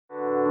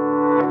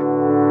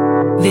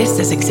This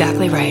is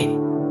exactly right.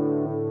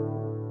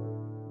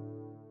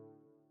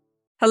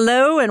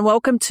 Hello and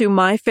welcome to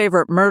My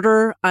Favorite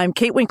Murder. I'm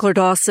Kate Winkler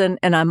Dawson,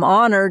 and I'm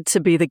honored to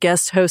be the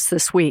guest host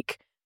this week.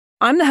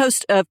 I'm the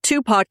host of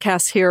two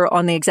podcasts here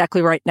on the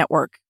Exactly Right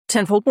Network,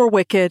 Tenfold More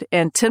Wicked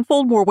and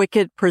Tenfold More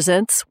Wicked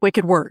presents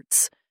Wicked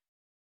Words.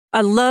 I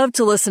love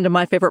to listen to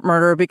My Favorite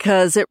Murder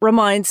because it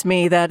reminds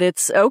me that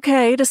it's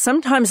okay to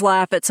sometimes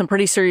laugh at some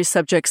pretty serious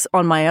subjects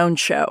on my own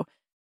show.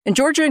 And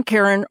Georgia and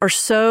Karen are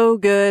so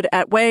good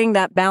at weighing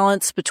that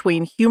balance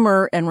between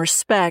humor and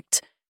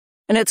respect.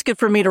 And it's good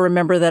for me to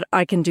remember that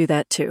I can do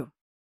that too.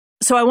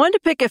 So I wanted to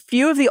pick a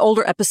few of the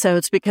older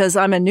episodes because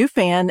I'm a new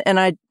fan and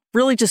I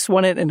really just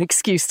wanted an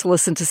excuse to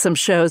listen to some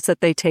shows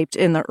that they taped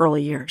in the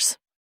early years.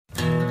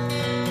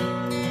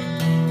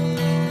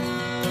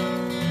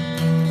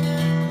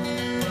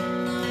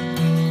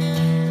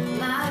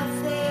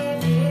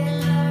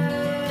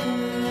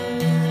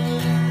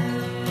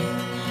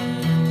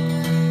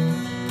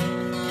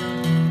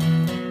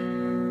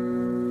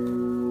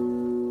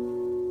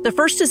 The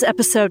first is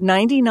episode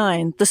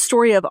 99, the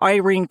story of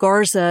Irene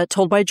Garza,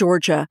 told by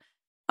Georgia.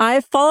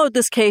 I've followed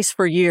this case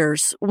for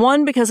years.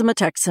 One, because I'm a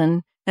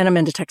Texan and I'm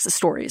into Texas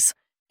stories.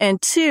 And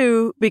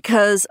two,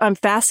 because I'm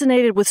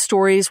fascinated with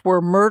stories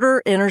where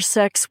murder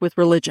intersects with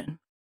religion.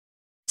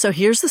 So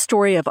here's the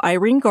story of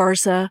Irene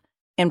Garza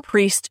and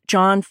priest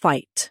John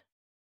Fight.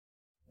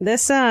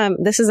 This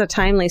is a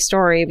timely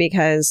story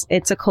because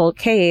it's a cold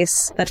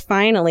case that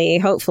finally,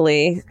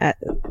 hopefully,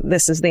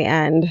 this is the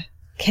end,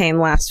 came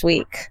last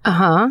week.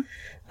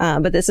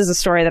 But this is a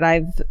story that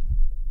I've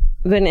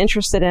been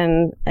interested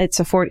in. It's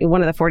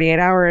one of the 48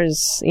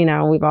 hours. You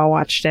know, we've all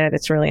watched it.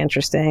 It's really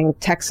interesting.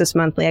 Texas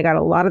Monthly. I got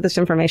a lot of this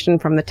information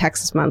from the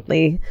Texas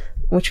Monthly,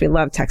 which we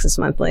love Texas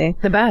Monthly.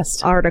 The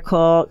best.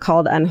 Article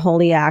called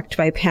Unholy Act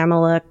by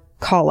Pamela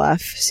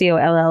Colloff,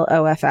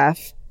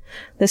 Colloff.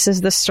 This is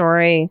the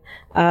story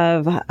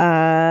of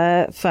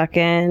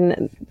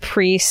fucking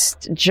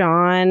priest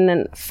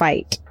John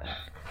Fight.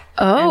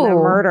 Oh. And the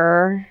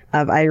murder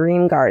of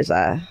Irene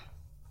Garza.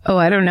 Oh,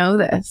 I don't know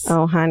this.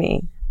 Oh,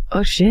 honey.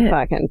 Oh, shit.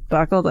 Fucking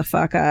buckle the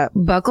fuck up.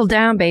 Buckle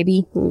down,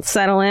 baby.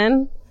 Settle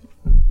in.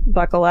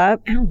 Buckle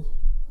up. Ow.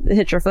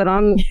 Hit your foot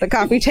on the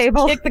coffee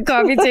table. Kick the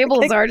coffee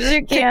table as hard as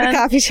you can. Kick the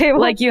coffee table.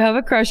 Like you have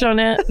a crush on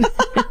it.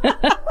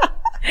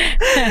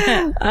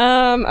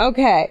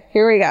 Okay.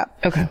 Here we go.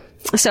 Okay.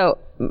 So,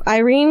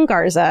 Irene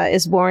Garza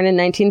is born in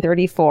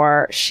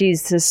 1934.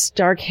 She's this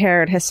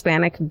dark-haired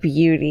Hispanic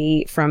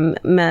beauty from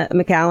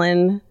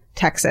McAllen,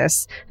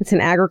 Texas. It's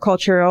an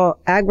agricultural,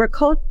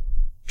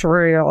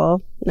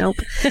 nope,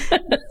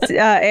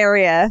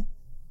 area.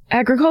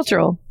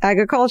 Agricultural.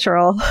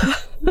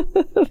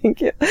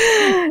 Thank you.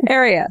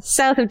 Area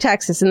south of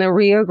Texas in the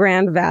Rio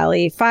Grande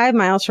Valley, 5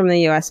 miles from the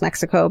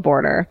U.S.-Mexico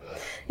border.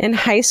 In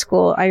high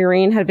school,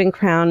 Irene had been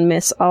crowned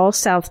Miss All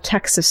South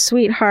Texas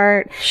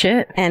Sweetheart.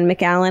 Shit. And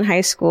McAllen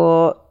High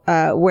School,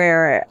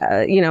 where,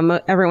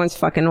 everyone's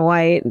fucking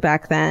white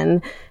back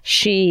then.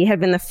 She had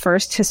been the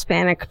first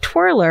Hispanic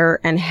twirler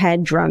and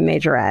head drum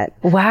majorette.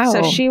 Wow.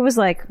 So she was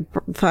like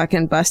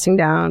fucking busting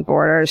down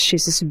borders.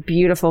 She's this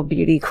beautiful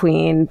beauty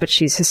queen, but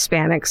she's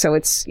Hispanic. So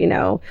it's,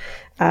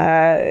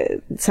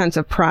 sense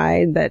of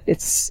pride that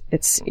it's,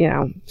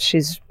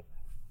 she's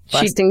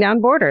busting down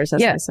borders,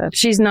 as I said.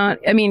 She's not,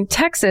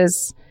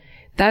 Texas,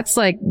 that's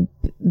like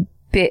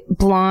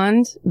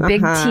blonde,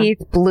 big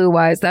teeth, blue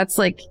eyes. That's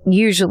like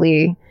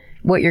usually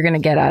what you're going to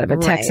get out of a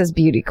Texas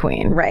beauty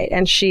queen. Right.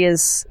 And she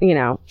is,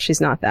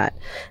 she's not that.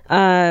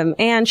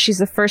 And she's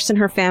the first in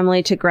her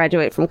family to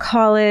graduate from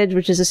college,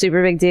 which is a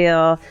super big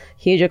deal.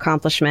 Huge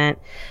accomplishment.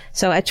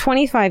 So at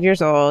 25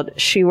 years old,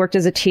 she worked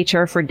as a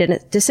teacher for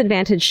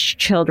disadvantaged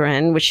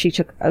children, which she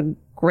took a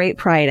great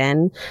pride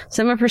in.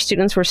 Some of her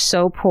students were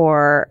so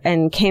poor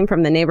and came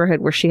from the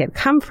neighborhood where she had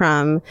come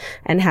from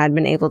and had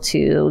been able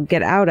to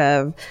get out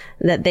of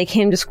that they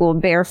came to school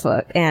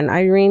barefoot. And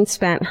Irene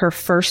spent her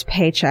first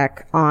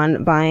paycheck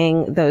on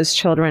buying those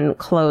children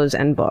clothes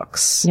and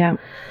books. Yeah.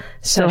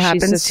 So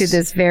happens to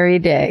this very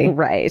day.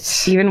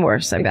 Right. Even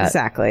worse, I bet.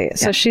 Exactly. Yeah.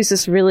 So she's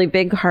this really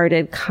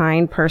big-hearted,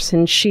 kind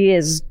person. She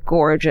is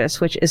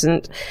gorgeous, which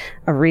isn't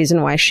a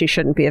reason why she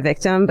shouldn't be a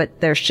victim,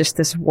 but there's just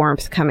this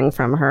warmth coming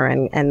from her.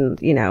 And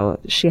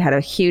she had a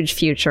huge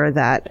future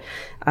that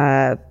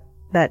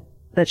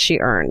she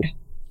earned.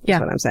 Yeah.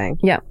 That's what I'm saying.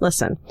 Yeah.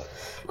 Listen.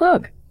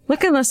 Look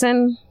and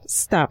listen.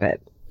 Stop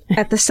it.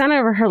 At the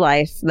center of her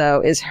life, though,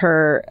 is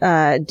her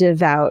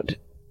devout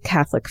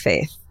Catholic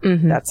faith.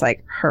 Mm-hmm. That's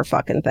like her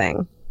fucking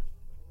thing.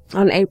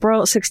 On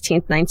April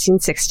 16th,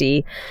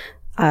 1960,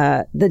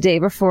 the day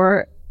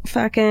before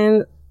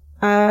fucking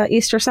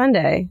Easter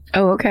Sunday.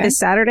 Oh, okay.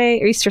 Is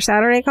Easter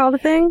Saturday called a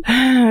thing?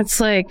 It's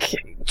like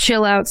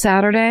chill out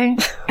Saturday.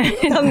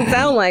 Doesn't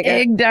sound like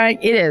it.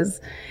 It is.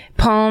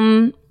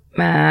 Palm,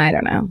 I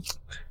don't know.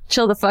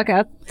 Chill the fuck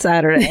out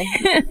Saturday,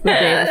 the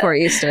day before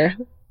Easter.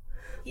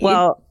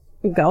 Well,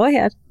 go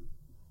ahead.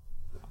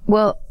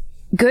 Well,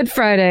 Good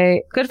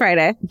Friday. Good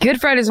Friday.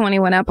 Good Friday's when he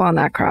went up on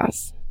that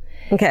cross.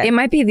 Okay. It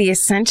might be the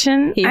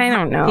Ascension. I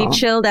don't know. He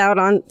chilled out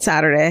on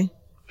Saturday.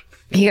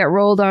 He got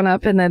rolled on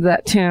up into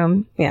that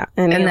tomb. Yeah.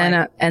 And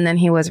then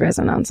he was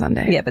risen on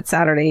Sunday. Yeah, but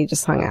Saturday he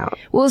just hung out.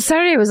 Well,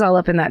 Saturday was all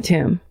up in that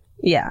tomb.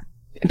 Yeah.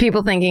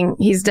 People thinking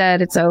he's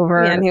dead, it's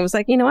over. Yeah, and he was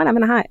like, you know what? I'm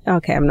going to hide.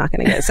 Okay, I'm not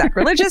going to get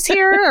sacrilegious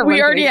here.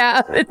 We already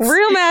have. It's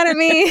real mad at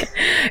me.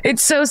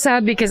 It's so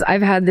sad because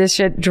I've had this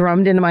shit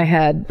drummed into my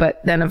head,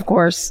 but then of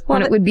course,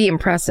 when it would be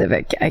impressive,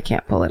 I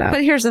can't pull it out.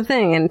 But here's the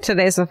thing, and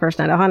today's the first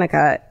night of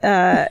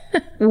Hanukkah.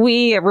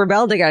 We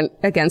rebelled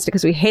against it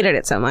because we hated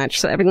it so much.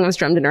 So everything was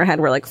drummed in our head.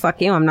 We're like, fuck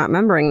you, I'm not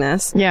remembering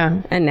this.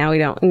 Yeah. And now we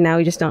don't. Now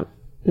we just don't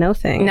know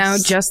things. Now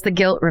just the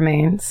guilt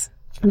remains.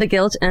 The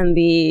guilt and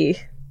the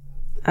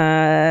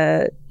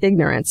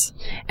ignorance.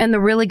 And the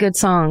really good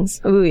songs.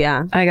 Ooh,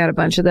 yeah. I got a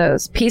bunch of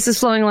those. Pieces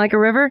Flowing Like a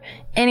River.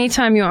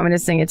 Anytime you want me to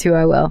sing it to,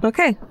 I will.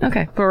 Okay.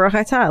 Baruch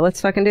atah. Let's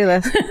fucking do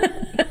this.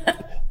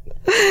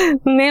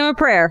 Name a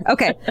prayer.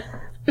 Okay.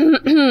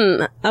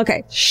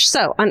 Okay.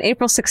 So, on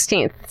April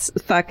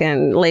 16th,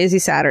 fucking lazy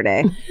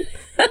Saturday,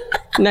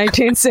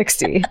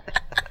 1960.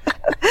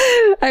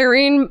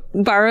 Irene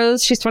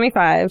she's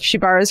 25. She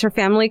borrows her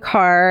family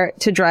car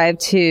to drive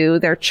to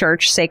their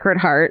church, Sacred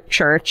Heart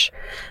Church,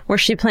 where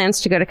she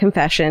plans to go to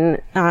confession.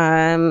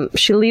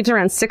 She leaves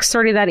around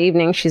 6:30 that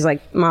evening. She's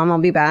like, Mom, I'll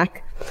be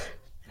back.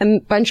 A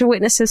bunch of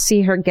witnesses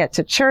see her get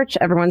to church.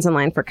 Everyone's in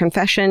line for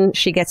confession.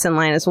 She gets in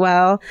line as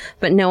well,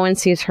 but no one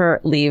sees her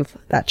leave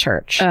that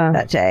church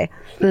that day.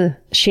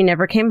 She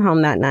never came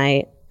home that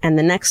night. And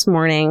the next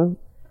morning,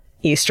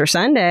 Easter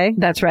Sunday.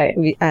 That's right.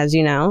 As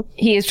you know.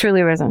 He is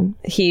truly risen.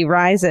 He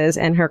rises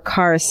and her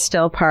car is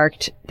still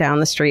parked down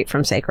the street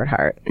from Sacred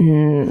Heart.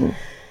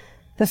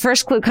 The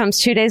first clue comes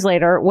 2 days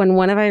later when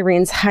one of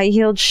Irene's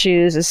high-heeled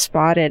shoes is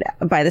spotted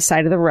by the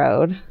side of the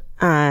road.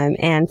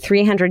 And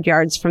 300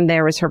 yards from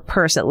there is her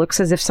purse. It looks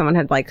as if someone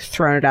had like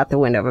thrown it out the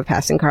window of a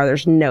passing car.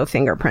 There's no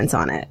fingerprints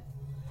on it.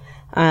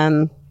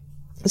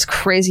 This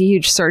crazy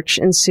huge search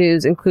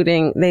ensues,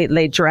 including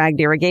they dragged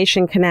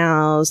irrigation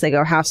canals. They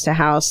go house to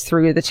house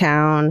through the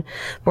town.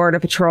 Border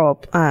Patrol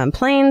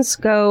planes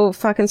go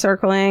fucking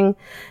circling.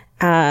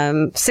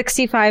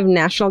 65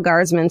 National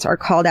Guardsmen are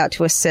called out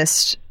to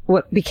assist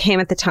what became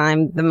at the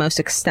time the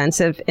most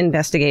extensive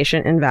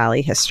investigation in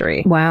Valley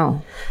history.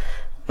 Wow.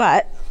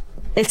 But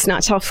it's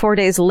not till 4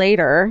 days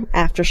later,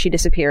 after she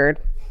disappeared,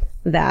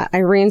 that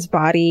Irene's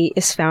body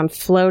is found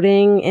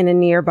floating in a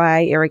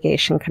nearby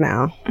irrigation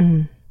canal.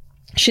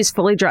 She's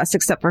fully dressed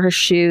except for her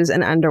shoes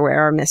and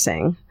underwear are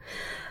missing.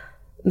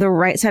 The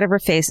right side of her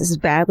face is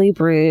badly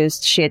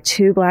bruised. She had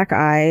 2 black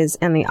eyes,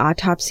 and the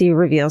autopsy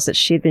reveals that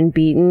she had been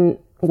beaten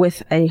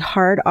with a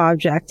hard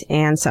object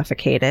and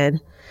suffocated.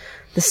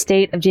 The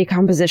state of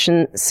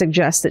decomposition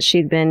suggests that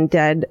she'd been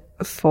dead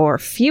for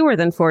fewer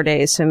than 4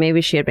 days, so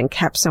maybe she had been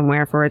kept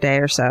somewhere for a day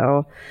or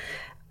so.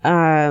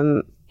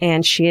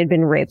 And she had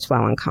been raped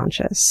while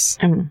unconscious.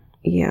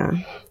 Yeah.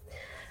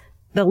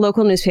 The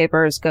local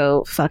newspapers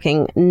go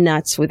fucking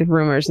nuts with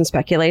rumors and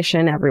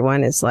speculation.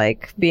 Everyone is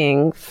like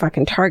being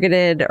fucking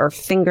targeted or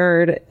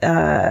fingered,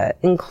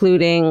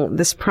 including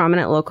this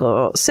prominent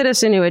local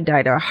citizen who had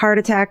died of a heart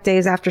attack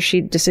days after she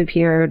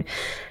disappeared,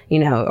 you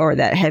know, or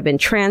that had been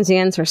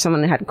transients or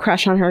someone that had a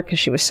crush on her because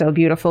she was so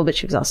beautiful, but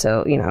she was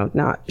also, you know,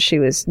 she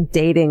was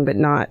dating, but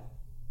not,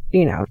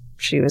 you know,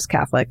 she was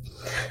Catholic.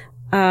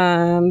 You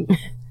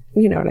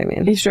know what I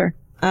mean? Sure.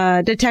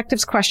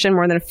 Detectives questioned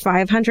more than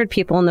 500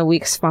 people in the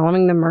weeks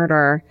following the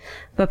murder.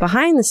 But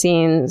behind the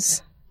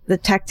scenes,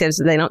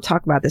 detectives, they don't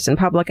talk about this in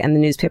public, and the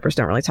newspapers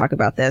don't really talk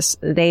about this.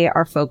 They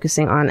are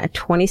focusing on a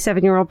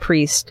 27-year-old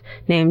priest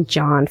named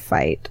John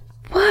Fite.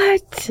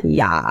 What?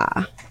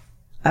 Yeah.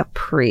 A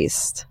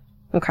priest.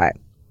 Okay.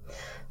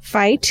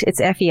 Fite, it's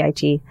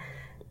F-E-I-T,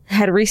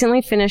 had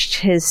recently finished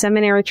his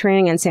seminary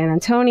training in San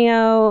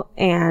Antonio,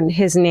 and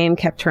his name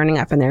kept turning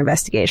up in their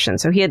investigation.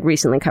 So he had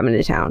recently come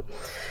into town.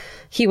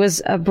 He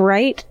was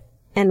bright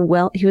and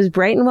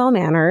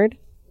well-mannered.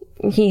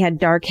 He had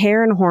dark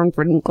hair and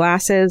horn-rimmed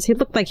glasses. He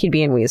looked like he'd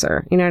be in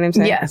Weezer. You know what I'm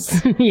saying?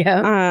 Yes.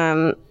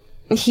 Yeah.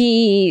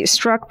 He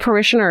struck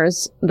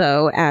parishioners,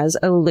 though, as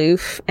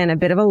aloof and a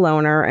bit of a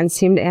loner and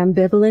seemed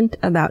ambivalent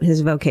about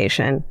his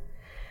vocation.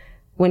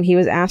 When he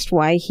was asked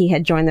why he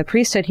had joined the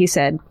priesthood, he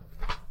said,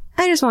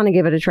 I just want to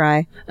give it a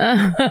try.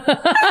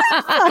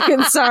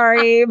 Fucking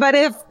sorry, but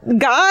if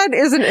God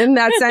isn't in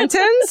that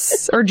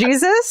sentence, or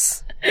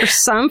Jesus, or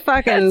some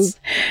fucking...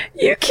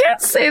 You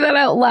can't say that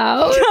out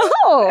loud.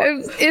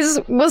 No.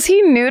 Was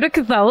he new to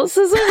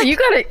Catholicism? You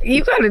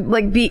gotta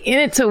like be in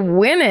it to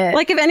win it.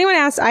 Like if anyone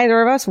asked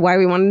either of us why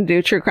we wanted to do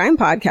a true crime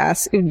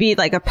podcast, it would be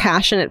like a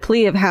passionate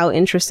plea of how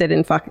interested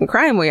in fucking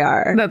crime we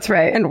are. That's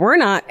right. And we're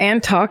not.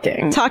 And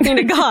talking. Talking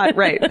to God,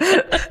 right.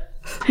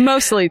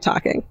 Mostly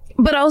talking.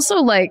 But also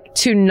like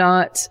to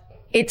not...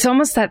 It's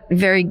almost that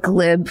very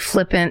glib,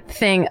 flippant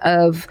thing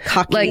of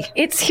cocky. Like,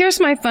 here's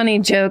my funny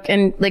joke,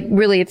 and like,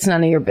 really, it's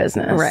none of your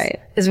business. Right.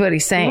 Is what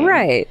he's saying.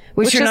 Right.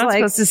 Which you're not like,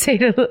 supposed to say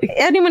to like,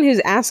 anyone who's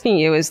asking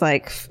you is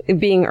like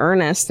being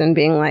earnest and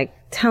being like,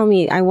 tell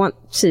me, I want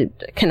to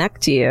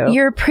connect to you.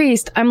 You're a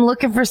priest. I'm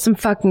looking for some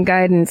fucking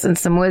guidance and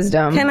some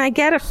wisdom. Can I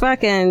get a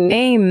fucking...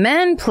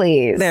 Amen,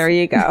 please. There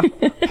you go.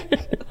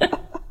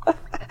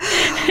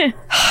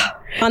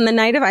 On the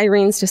night of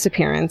Irene's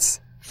disappearance,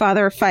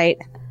 Father Fite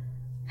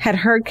had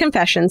heard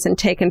confessions and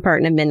taken part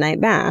in a midnight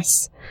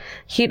mass.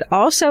 He'd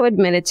also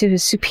admitted to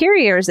his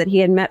superiors that he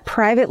had met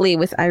privately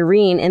with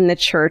Irene in the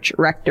church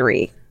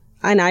rectory.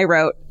 And I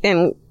wrote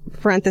in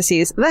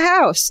parentheses, the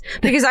house,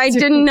 because I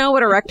didn't know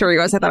what a rectory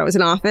was. I thought it was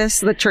an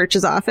office, the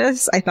church's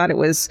office. I thought it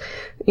was,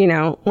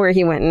 where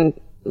he went and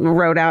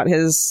wrote out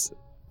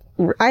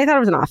I thought it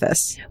was an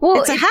office. Well,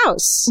 it's a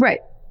house. Right.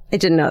 I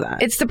didn't know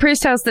that. It's the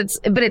priest house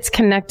but it's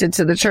connected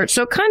to the church.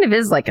 So it kind of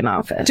is like an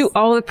office. Do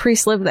all the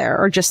priests live there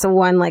or just the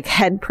one like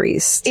head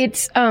priest?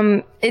 It's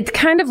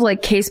kind of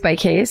like case by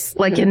case.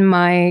 Like in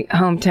my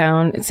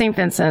hometown, St.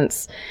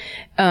 Vincent's,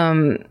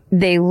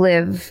 they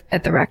live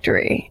at the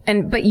rectory.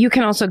 But you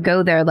can also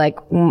go there. Like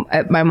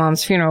at my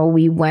mom's funeral,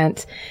 we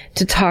went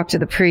to talk to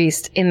the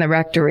priest in the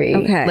rectory,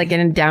 like in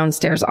a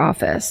downstairs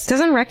office.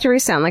 Doesn't rectory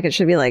sound like it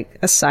should be like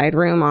a side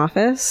room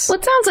office? Well,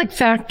 it sounds like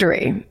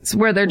factory. It's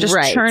where they're just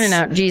churning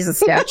out Jesus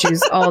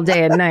statues all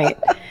day and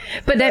night.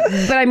 But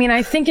I mean,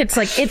 I think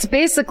it's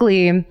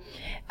basically,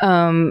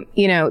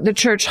 the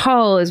church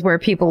hall is where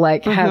people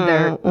like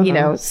have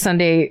their,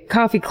 Sunday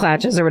coffee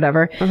clatches or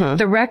whatever.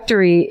 The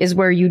rectory is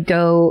where you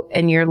go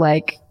and you're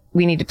like,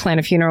 we need to plan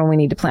a funeral. We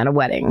need to plan a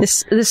wedding.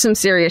 There's some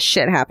serious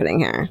shit happening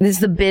here. This is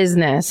the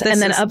business.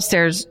 Then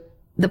upstairs,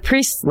 the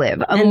priests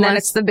live. And then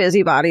it's the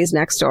busybodies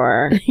next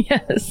door.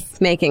 Yes.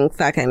 Making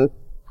fucking,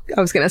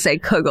 I was going to say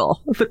kugel,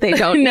 but they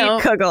don't eat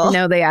kugel.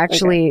 No, they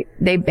actually,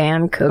 they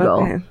banned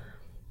kugel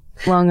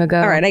long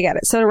ago. All right, I get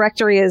it. So the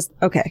rectory is,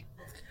 okay.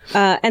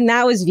 And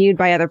that was viewed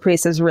by other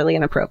priests as really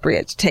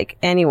inappropriate to take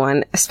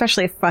anyone,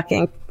 especially a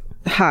fucking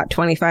hot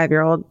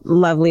 25-year-old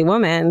lovely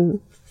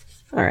woman.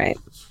 All right.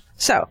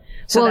 So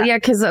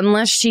because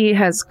unless she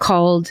has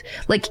called,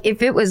 like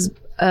if it was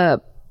a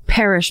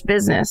parish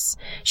business,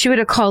 she would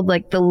have called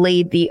like the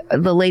lady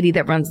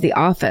that runs the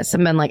office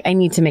and been like, I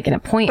need to make an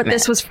appointment. But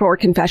this was for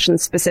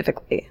confessions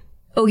specifically.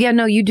 Oh yeah,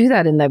 no, you do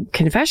that in the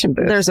confession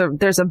booth.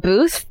 There's a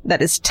booth that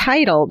is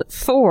titled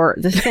for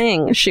the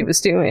thing she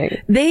was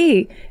doing.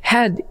 They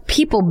had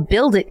people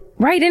build it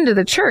right into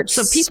the church.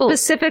 So people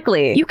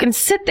specifically, you can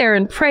sit there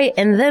and pray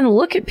and then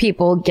look at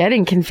people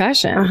getting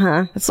confession.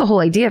 That's the whole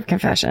idea of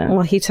confession.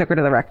 Well, he took her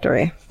to the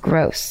rectory.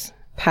 Gross.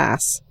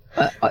 Pass.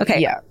 Okay.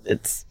 Yeah,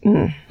 it's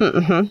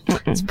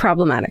it's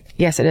problematic.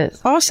 Yes, it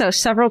is. Also,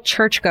 several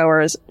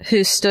churchgoers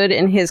who stood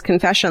in his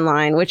confession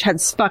line, which had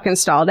fucking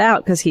stalled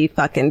out because he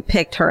fucking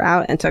picked her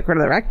out and took her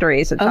to the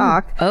rectory to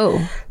talk.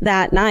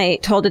 That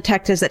night, told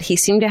detectives that he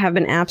seemed to have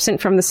been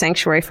absent from the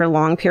sanctuary for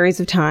long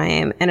periods of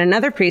time. And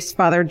another priest,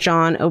 Father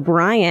John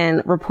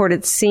O'Brien,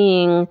 reported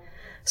seeing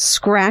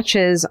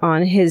scratches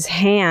on his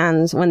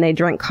hands when they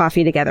drank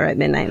coffee together at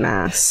midnight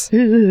mass.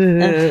 Then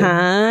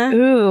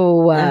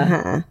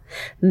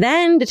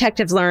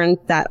detectives learned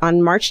that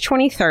on March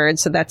 23rd,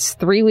 so that's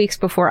 3 weeks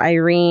before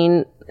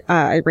Irene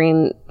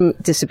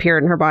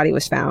disappeared and her body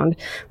was found,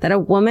 that a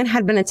woman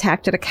had been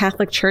attacked at a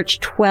Catholic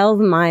church 12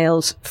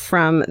 miles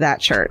from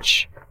that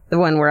church. The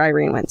one where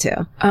Irene went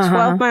to.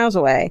 12 miles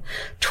away.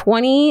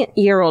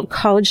 20-year-old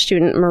college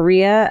student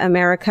Maria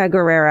America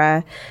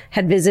Guerrera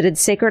had visited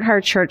Sacred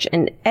Heart Church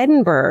in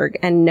Edinburgh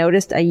and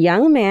noticed a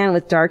young man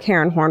with dark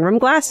hair and horn-rimmed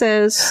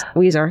glasses,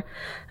 Weezer,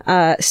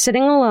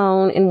 sitting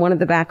alone in one of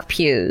the back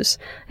pews.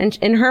 And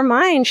in her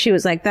mind, she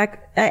was like,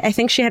 I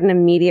think she had an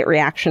immediate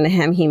reaction to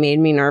him. He made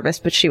me nervous,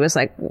 but she was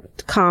like,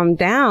 calm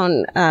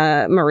down,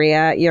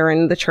 Maria. You're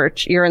in the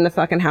church. You're in the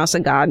fucking house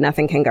of God.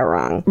 Nothing can go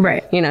wrong.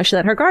 Right. She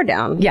let her guard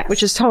down. Yeah.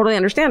 Which is totally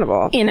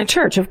understandable. In a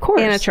church, of course.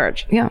 In a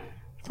church. Yeah.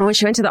 And when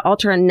she went to the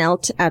altar and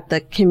knelt at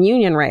the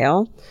communion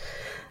rail,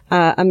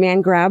 a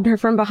man grabbed her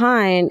from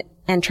behind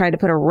and tried to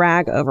put a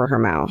rag over her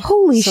mouth.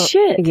 Holy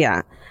shit.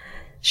 Yeah.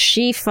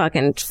 She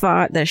fucking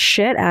fought the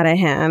shit out of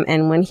him.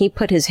 And when he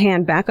put his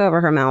hand back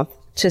over her mouth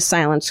to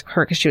silence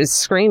her because she was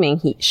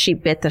screaming, she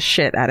bit the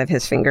shit out of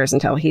his fingers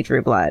until he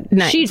drew blood.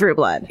 Nice. She drew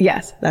blood.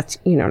 Yes. That's,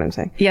 you know what I'm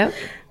saying? Yep.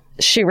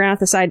 She ran out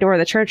the side door of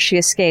the church. She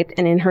escaped.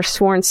 And in her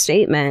sworn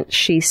statement,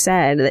 she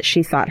said that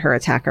she thought her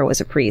attacker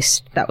was a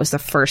priest. That was the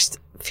first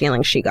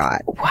feeling she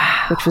got.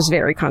 Wow. Which was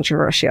very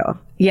controversial.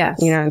 Yes.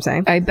 You know what I'm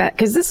saying? I bet.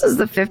 Because this is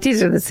the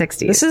 50s or the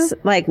 60s? This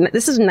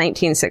is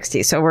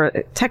 1960. So we're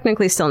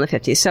technically still in the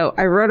 50s. So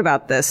I wrote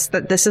about this,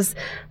 that this is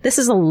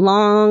a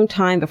long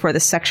time before the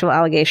sexual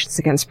allegations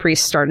against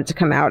priests started to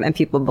come out and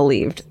people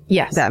believed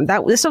them.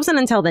 This wasn't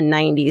until the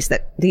 90s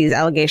that these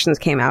allegations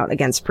came out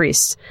against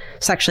priests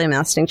sexually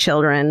molesting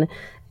children.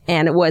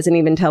 And it wasn't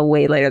even until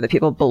way later that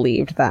people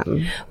believed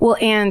them. Well,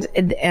 and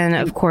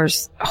of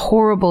course,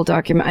 horrible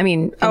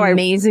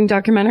amazing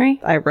documentary.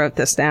 I wrote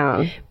this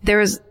down.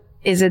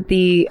 Is it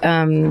the,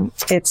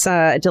 it's,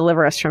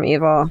 Deliver Us from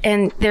Evil.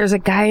 And there's a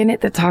guy in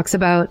it that talks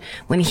about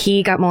when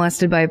he got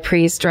molested by a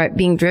priest,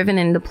 being driven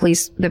in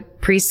the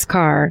priest's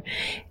car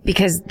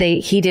because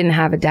he didn't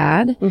have a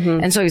dad.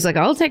 And so he's like,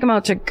 I'll take him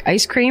out to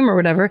ice cream or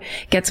whatever,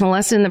 gets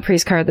molested in the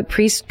priest's car. The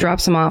priest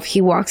drops him off.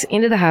 He walks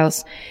into the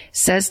house,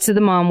 says to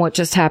the mom what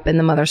just happened.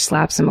 The mother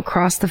slaps him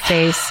across the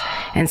face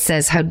and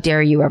says, how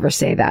dare you ever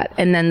say that?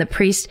 And then the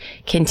priest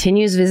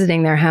continues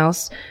visiting their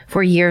house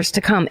for years to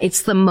come.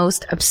 It's the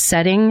most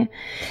upsetting.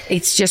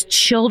 It's just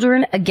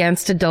children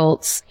against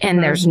adults.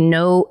 And there's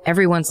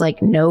everyone's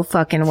like, no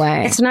fucking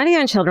way. It's not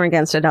even children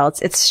against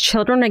adults. It's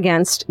children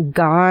against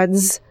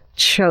God's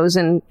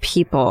chosen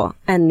people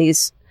and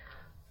these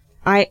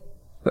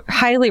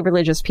highly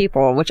religious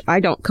people, which I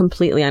don't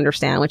completely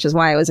understand, which is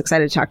why I was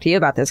excited to talk to you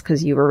about this,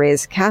 because you were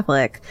raised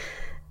Catholic.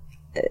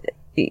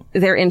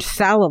 They're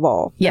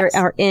infallible. Yes. They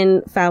are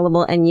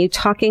infallible. And you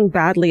talking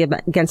badly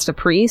against a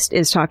priest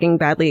is talking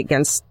badly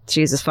against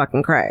Jesus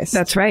fucking Christ.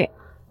 That's right.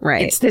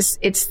 Right.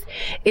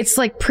 It's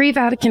like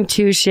pre-Vatican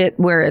II shit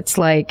where it's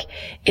like,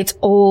 it's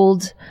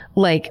old,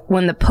 like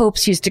when the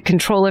popes used to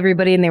control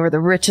everybody and they were the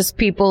richest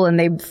people and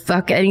they'd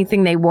fuck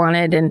anything they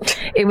wanted. And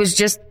it was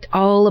just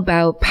all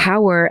about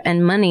power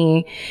and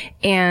money.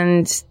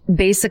 And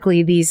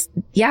basically this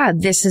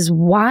is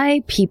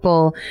why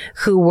people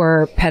who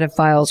were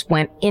pedophiles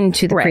went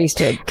into the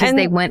priesthood, because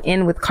they went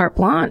in with carte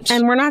blanche.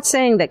 And we're not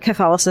saying that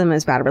Catholicism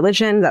is bad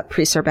religion, that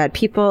priests are bad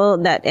people,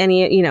 that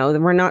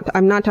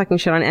I'm not talking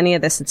shit on any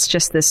of this. It's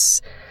just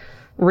this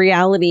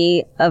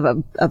reality of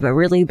a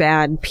really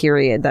bad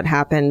period that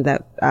happened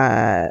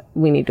that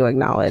we need to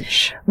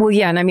acknowledge. Well,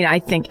 yeah, and I mean, I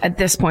think at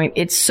this point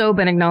it's so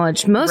been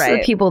acknowledged. Most of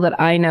the people that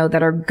I know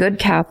that are good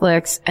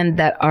Catholics and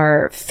that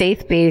are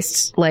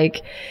faith-based,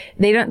 like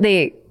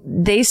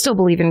they still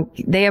believe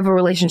they have a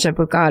relationship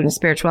with God and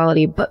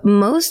spirituality, but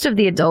most of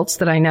the adults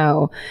that I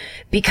know,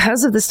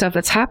 because of the stuff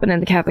that's happened in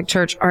the Catholic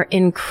Church, are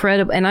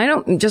incredible. And I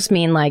don't just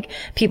mean like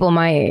people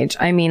my age.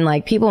 I mean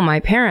like people my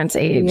parents'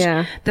 age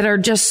that are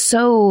just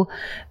so,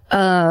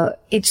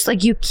 it's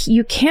like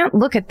you can't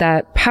look at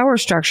that power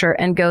structure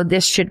and go,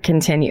 this should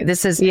continue.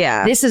 This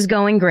is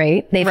going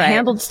great. They've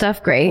handled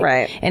stuff great.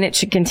 Right. And it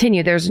should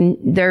continue.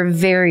 There are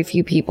very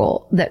few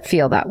people that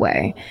feel that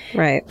way.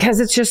 Right.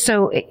 Because it's just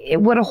so,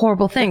 what a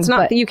horrible thing. It's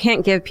not that you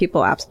can't give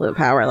people absolute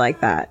power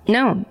like that.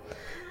 No,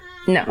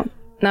 not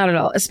at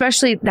all.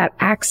 Especially that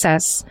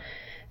access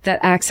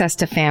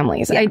to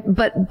families. Yeah.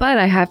 But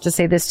I have to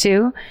say this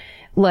too,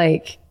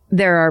 like,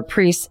 there are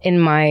priests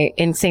in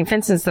St.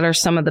 Vincent's that are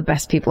some of the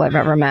best people I've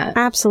ever met.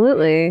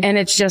 Absolutely. And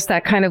it's just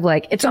that kind of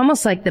like, it's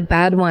almost like the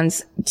bad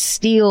ones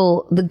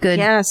steal the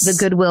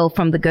goodwill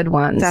from the good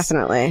ones.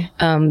 Definitely.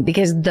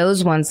 Because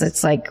those ones,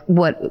 it's like,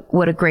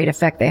 what a great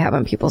effect they have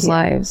on people's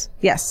lives.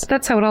 Yes.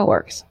 That's how it all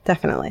works.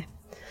 Definitely.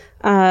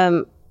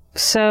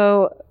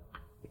 So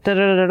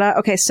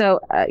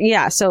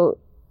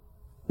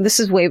this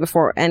is way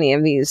before any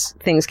of these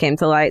things came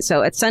to light.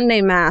 So at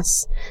Sunday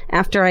Mass,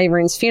 after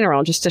Irene's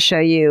funeral, just to show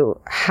you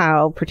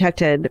how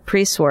protected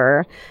priests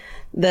were,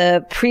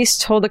 the priest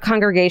told the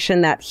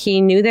congregation that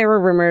he knew there were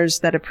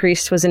rumors that a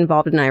priest was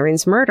involved in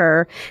Irene's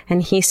murder.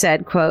 And he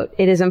said, quote,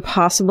 "It is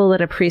impossible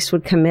that a priest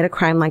would commit a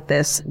crime like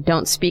this.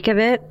 Don't speak of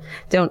it.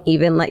 Don't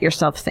even let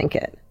yourself think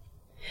it."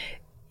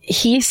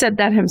 He said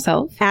that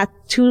himself?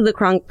 To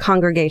the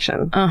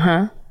congregation.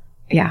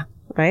 Yeah.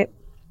 Right?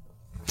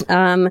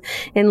 In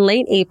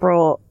late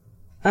April,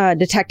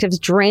 detectives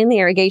drained the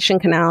irrigation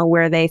canal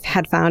where they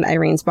had found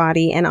Irene's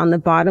body, and on the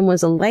bottom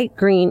was a light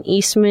green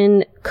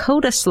Eastman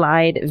Coda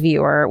slide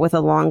viewer with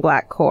a long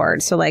black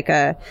cord. So like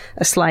a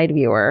slide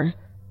viewer.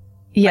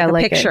 Yeah,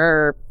 like a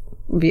picture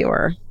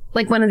viewer.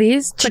 Like one of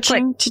these?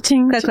 Cha-ching,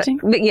 cha-ching, cha-ching.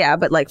 Yeah,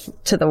 but like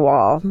to the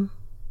wall.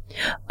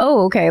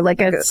 Oh, okay.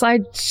 Like a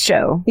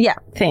slideshow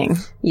thing.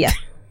 Yeah.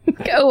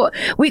 Oh,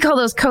 we call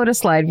those Coda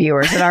slide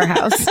viewers at our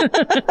house.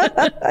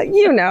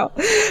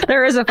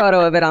 There is a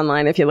photo of it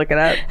online if you look it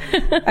up.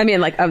 I mean,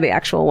 like of the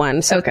actual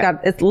one. So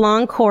it's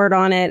long cord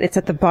on it. It's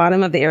at the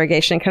bottom of the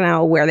irrigation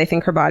canal where they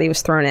think her body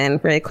was thrown in,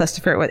 very close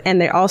to it. And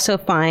they also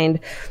find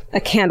a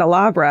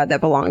candelabra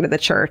that belonged to the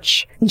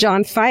church.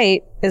 John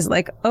Fite is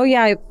like, "Oh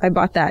yeah, I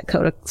bought that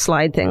Coda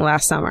slide thing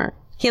last summer."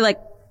 He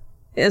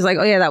is like,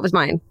 "Oh yeah, that was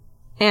mine."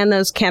 And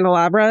that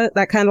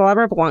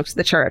candelabra belongs to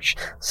the church.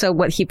 So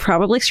what he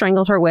probably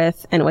strangled her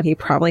with and what he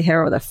probably hit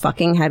her with a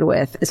fucking head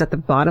with is at the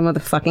bottom of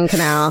the fucking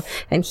canal.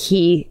 And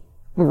he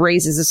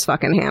raises his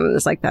fucking hand and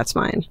is like, "That's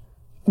mine."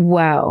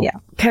 Wow. Yeah.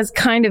 Because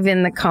kind of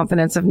in the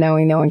confidence of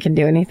knowing no one can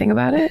do anything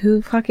about it.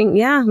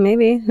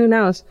 Maybe. Who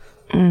knows?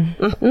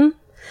 Mm-hmm.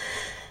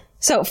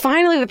 So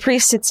finally, the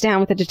priest sits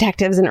down with the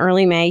detectives in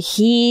early May.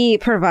 He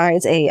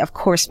provides of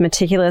course,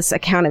 meticulous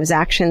account of his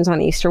actions on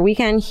Easter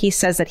weekend. He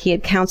says that he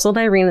had counseled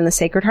Irene in the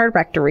Sacred Heart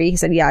Rectory. He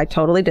said, "Yeah, I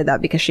totally did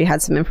that because she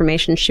had some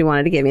information she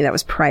wanted to give me that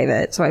was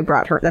private. So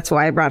that's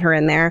why I brought her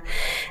in there."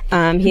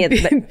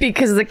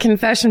 Because the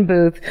confession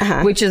booth,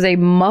 which is a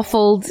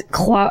muffled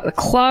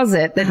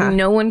closet that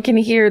no one can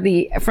hear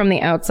from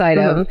the outside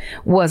of,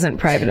 wasn't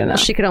private enough.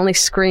 She could only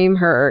scream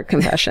her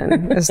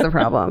confession is the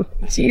problem.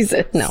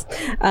 Jesus. No.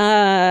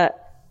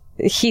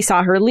 He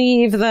saw her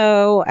leave,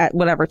 though, at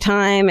whatever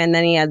time, and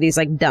then he had these,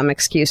 like, dumb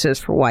excuses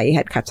for why he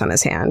had cuts on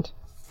his hand.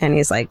 And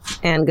he's like,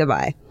 and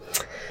goodbye.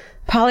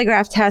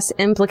 Polygraph tests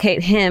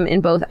implicate him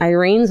in both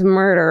Irene's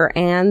murder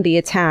and the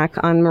attack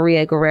on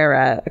Maria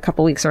Guerrera a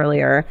couple weeks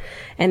earlier.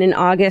 And in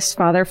August,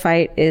 Father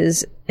Fite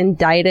is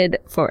indicted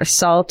for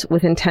assault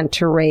with intent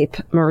to rape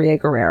Maria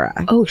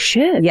Guerrera. Oh,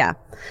 shit. Yeah.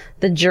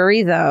 The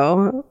jury,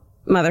 though,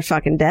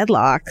 motherfucking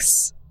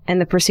deadlocks,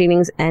 and the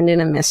proceedings end in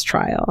a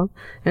mistrial.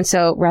 And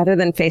so rather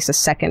than face a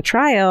second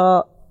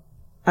trial,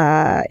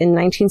 in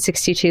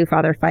 1962,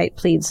 Father Fite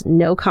pleads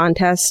no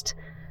contest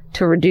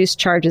to reduce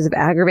charges of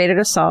aggravated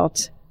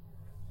assault,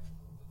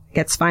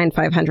 gets fined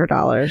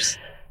 $500,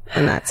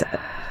 and that's it.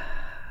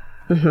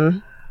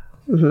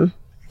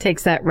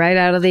 Takes that right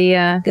out of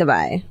the...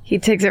 Goodbye. He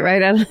takes it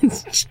right out of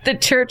the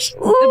church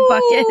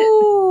bucket.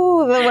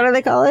 What do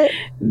they call it?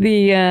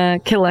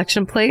 The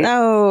collection plate.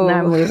 Oh. Now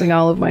I'm losing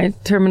all of my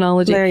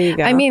terminology. There you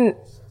go. I mean,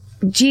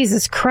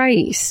 Jesus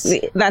Christ.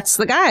 That's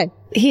the guy.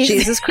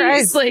 Jesus Christ.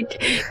 He's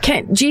like,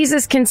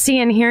 Jesus can see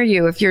and hear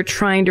you if you're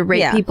trying to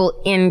rape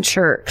people in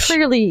church.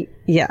 Clearly,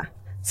 yeah.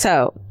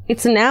 So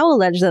it's now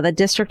alleged that the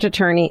district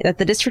attorney at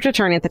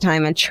the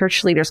time and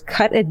church leaders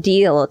cut a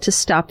deal to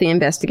stop the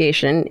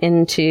investigation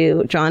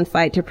into John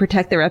Fite to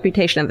protect the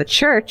reputation of the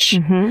church.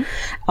 Mm-hmm.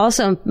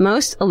 Also,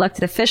 most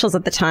elected officials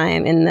at the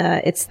time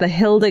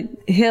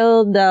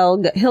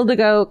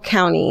Hidalgo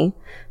County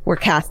were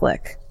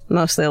Catholic.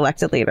 Mostly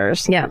elected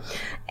leaders. Yeah.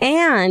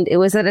 And it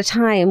was at a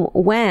time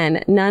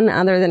when none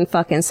other than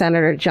fucking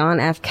Senator John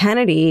F.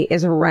 Kennedy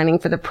is running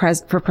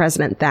for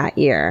president that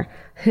year,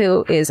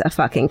 who is a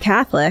fucking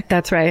Catholic.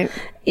 That's right.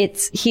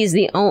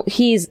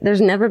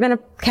 There's never been a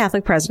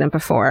Catholic president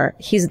before.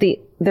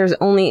 There's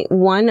only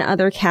one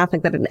other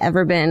Catholic that had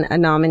ever been a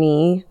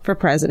nominee for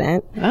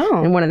president.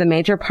 Oh. In one of the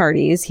major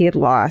parties he had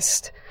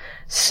lost.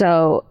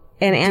 So,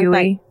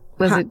 Dewey?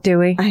 Was it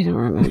Dewey? I don't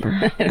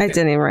remember. I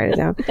didn't even write it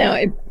down.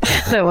 No,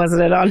 that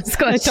wasn't an honest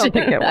question. I don't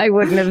think it was. I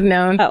wouldn't have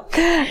known. Oh.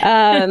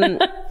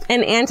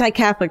 And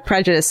anti-Catholic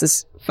prejudice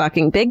is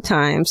fucking big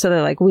time. So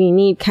they're like, we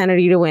need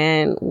Kennedy to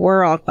win.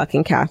 We're all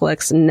fucking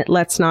Catholics. And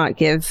let's not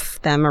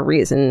give them a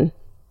reason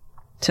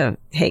to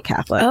hate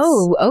Catholics.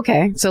 Oh,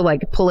 okay. So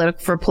like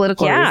for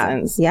political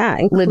reasons. Yeah.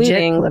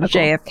 Including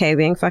JFK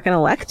being fucking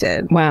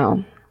elected.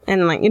 Wow.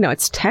 And like,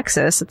 it's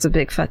Texas. It's a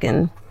big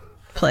fucking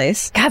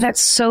place. God, that's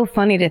so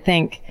funny to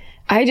think.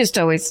 I just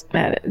always,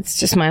 it's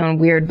just my own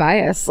weird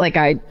bias. Like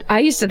I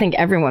used to think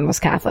everyone was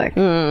Catholic.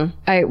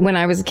 When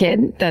I was a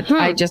kid,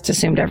 I just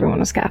assumed everyone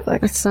was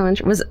Catholic. That's so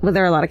interesting. Was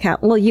there a lot of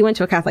Catholic? Well, you went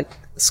to a Catholic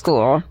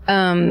school.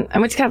 I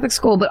went to Catholic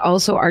school, but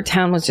also our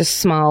town was just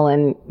small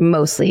and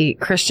mostly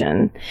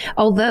Christian.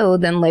 Although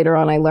then later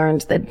on I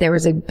learned that there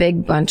was a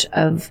big bunch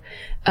of,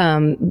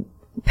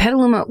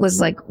 Petaluma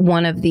was like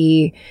one of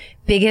the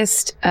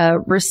biggest,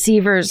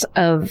 receivers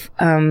of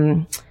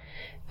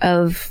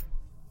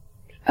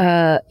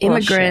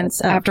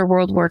immigrants after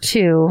World War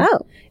II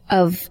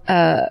of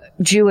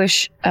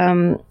Jewish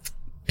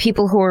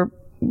people who were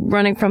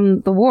running from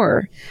the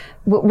war,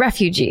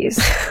 refugees.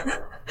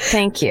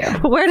 Thank you.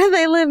 Where do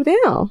they live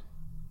now?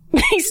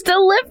 They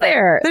still live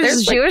there.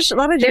 There's a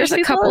lot of Jewish There's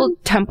a couple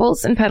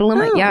temples in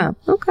Petaluma. Yeah.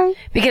 Okay.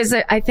 Because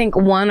I think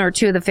one or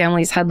two of the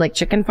families had like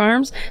chicken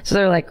farms, so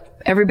they're like,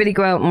 everybody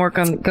go out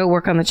and go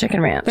work on the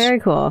chicken ranch.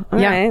 Very cool. All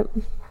right.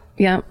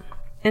 Yeah.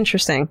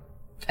 Interesting.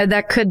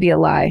 That could be a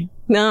lie.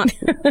 No.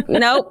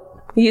 Nope.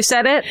 You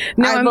said it.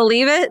 No, I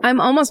believe it. I'm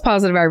almost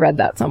positive I read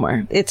that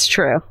somewhere. It's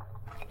true.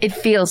 It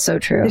feels so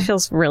true. It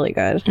feels really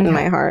good in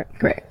my heart.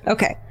 Great.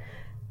 Okay.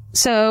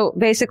 So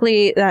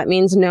basically that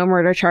means no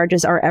murder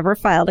charges are ever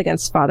filed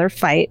against Father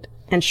Fite.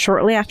 And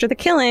shortly after the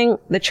killing,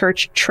 the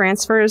church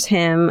transfers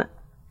him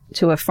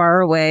to a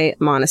faraway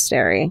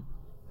monastery.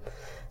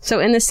 So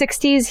in the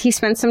 60s, he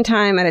spent some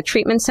time at a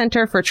treatment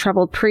center for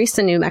troubled priests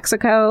in New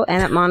Mexico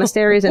and at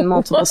monasteries in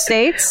multiple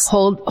states.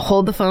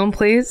 Hold the phone,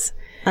 please.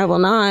 I will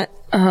not.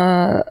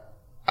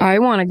 I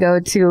want to go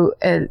to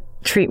a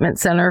treatment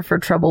center for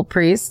troubled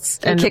priests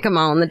and kick them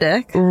all in the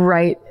dick.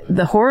 Write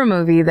the horror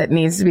movie that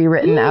needs to be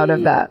written out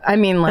of that. I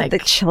mean, like the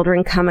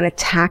children come and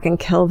attack and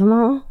kill them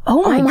all.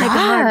 Oh my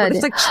God.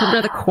 It's like Children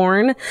of the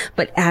Corn,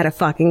 but at a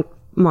fucking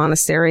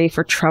monastery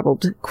for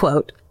troubled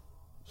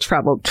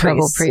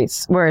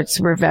priests, where it's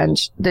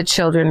revenge. The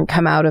children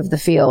come out of the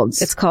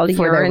fields. It's called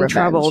You're in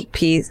Trouble,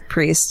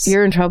 Priests.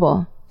 You're in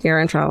trouble. You're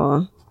in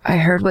trouble. I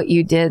heard what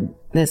you did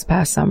this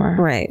past summer.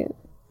 Right.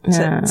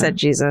 Yeah. Said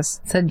Jesus.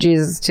 Said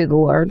Jesus to the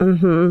Lord.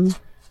 Mm-hmm.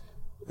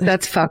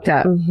 That's fucked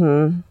up.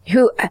 Mm-hmm.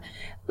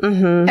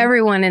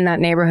 Everyone in that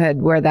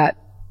neighborhood where that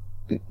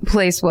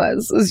place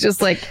was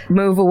just like,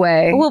 move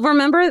away. Well,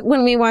 remember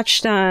when we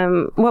watched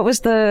what was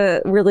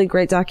the really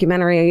great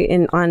documentary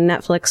on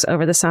Netflix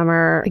over the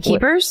summer? The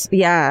Keepers?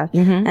 Yeah.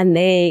 Mm-hmm.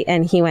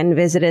 And he went and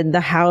visited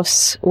the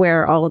house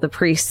where all of the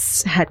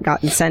priests had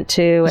gotten sent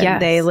to, and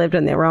they lived,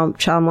 and they were all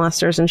child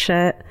molesters and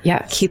shit.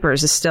 Yes.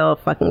 Keepers is still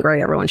fucking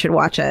great. Everyone should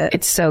watch it.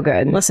 It's so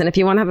good. Listen, if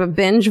you want to have a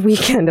binge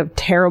weekend of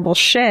terrible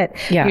shit,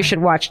 you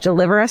should watch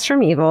Deliver Us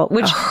from Evil,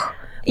 which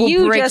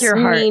will break your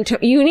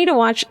heart. You need to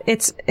watch.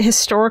 It's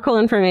historical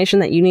information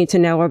that you need to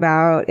know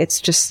about.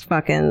 It's just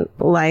fucking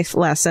life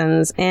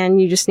lessons.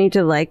 And you just need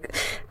to like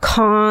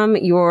calm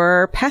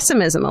your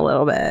pessimism a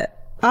little bit.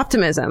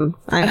 Optimism.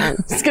 I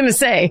was going to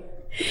say.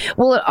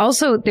 Well,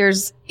 also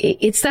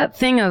it's that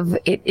thing of,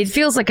 it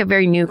feels like a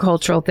very new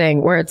cultural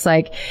thing where it's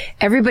like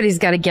everybody's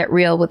got to get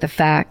real with the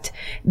fact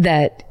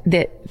that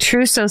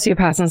true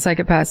sociopaths and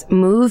psychopaths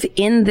move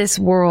in this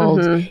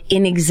world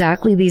in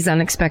exactly these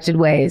unexpected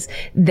ways.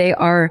 They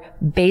are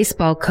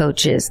baseball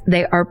coaches.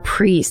 They are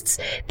priests.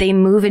 They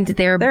move into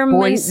their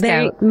Boy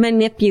Scout. They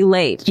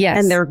manipulate. Yes.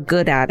 And they're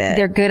good at it.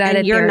 They're good at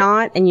it. You're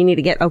not, and you need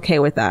to get okay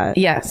with that.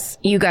 Yes.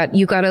 You got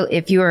to,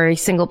 if you are a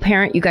single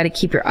parent, you got to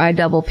keep your eye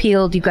double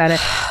peeled. You got to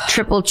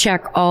triple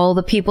check all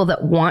the people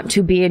that want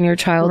to be in your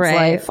child's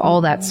life,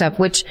 all that stuff,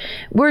 which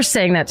we're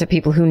saying that to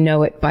people who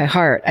know it by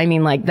heart. I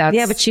mean, like that's...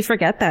 Yeah, but you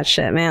forget that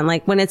shit, man.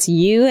 Like when it's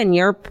you and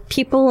your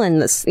people and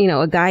this,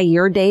 a guy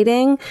you're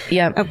dating,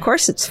 of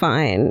course it's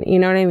fine. You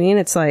know what I mean?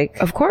 It's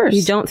like... Of course.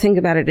 You don't think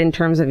about it in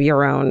terms of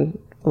your own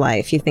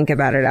life. You think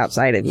about it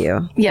outside of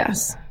you.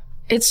 Yes.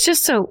 It's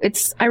just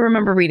I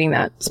remember reading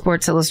that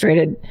Sports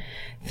Illustrated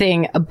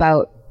thing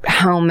about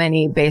how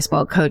many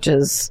baseball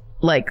coaches,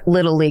 like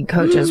little league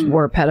coaches,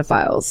 were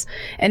pedophiles.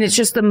 And it's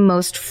just the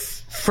most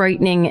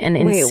frightening and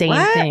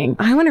insane thing.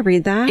 I want to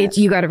read that.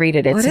 You got to read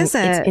it. What is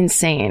it? It's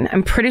insane.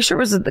 I'm pretty sure it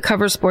was at the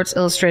cover of Sports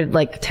Illustrated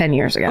like 10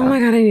 years ago. Oh my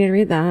God, I need to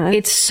read that.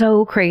 It's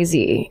so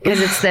crazy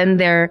because it's then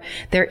they're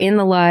in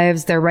the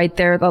lives. They're right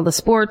there with all the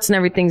sports and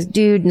everything's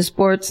dude and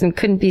sports and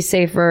couldn't be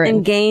safer.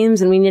 And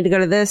games and we need to go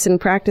to this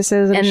and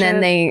practices and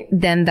shit.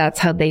 then that's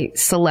how they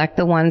select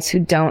the ones who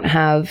don't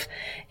have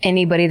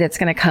anybody that's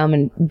going to come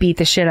and beat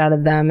the shit out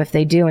of them if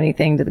they do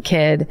anything to the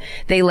kid.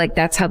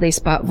 That's how they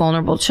spot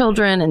vulnerable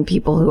children and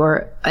people who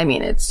are, I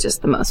mean, it's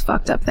just the most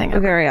fucked up thing ever.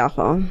 Very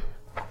awful.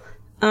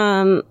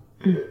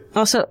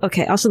 Also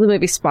the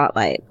movie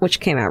Spotlight, which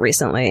came out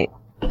recently.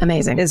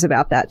 Amazing. Is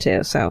about that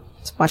too. So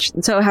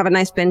have a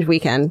nice binge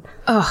weekend.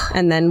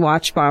 And then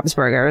watch Bob's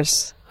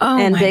Burgers.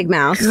 And Big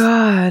Mouth.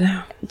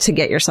 God. To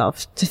get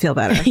yourself to feel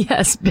better.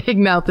 Yes, Big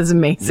Mouth is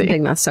amazing.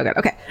 Big Mouth's so good.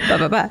 Okay.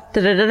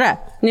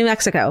 New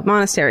Mexico.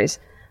 Monasteries.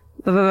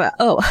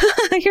 Oh,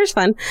 here's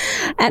fun.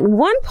 At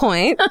one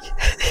point,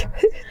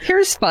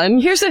 here's fun.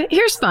 Here's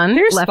fun.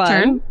 Left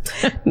fun.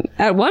 turn.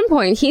 At one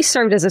point, he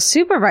served as a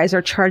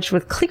supervisor charged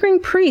with clearing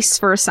priests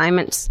for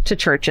assignments to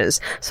churches.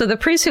 So the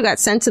priest who got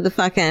sent to the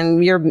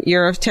fucking,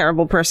 you're a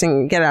terrible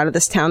person, get out of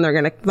this town, they're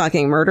gonna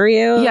fucking murder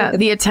you. Yeah,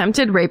 the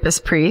attempted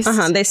rapist priest.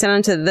 They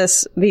sent him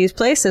to these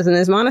places in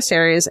these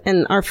monasteries,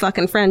 and our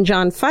fucking friend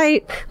John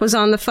Fight was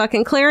on the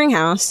fucking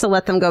clearinghouse to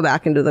let them go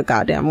back into the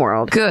goddamn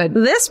world. Good.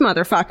 This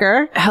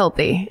motherfucker.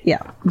 Healthy.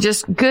 Yeah.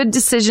 Just good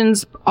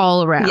decisions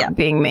all around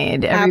being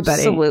made. Everybody.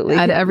 Absolutely.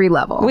 At every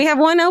level. We have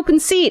one open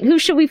seat. Who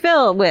should we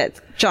fill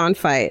with? John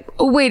Fight.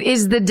 Oh, wait,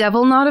 is the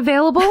devil not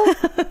available?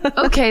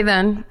 Okay,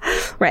 then.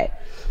 Right.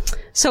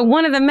 So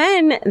one of the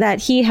men that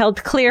he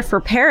held clear for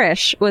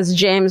parish was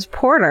James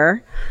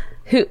Porter,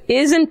 who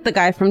isn't the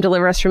guy from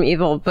Deliver Us from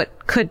Evil,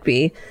 but could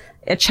be.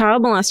 A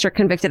child molester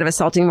convicted of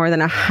assaulting more than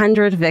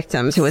 100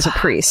 victims who was a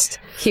priest.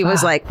 He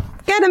was like,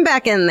 get him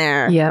back in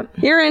there. Yep.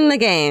 You're in the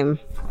game.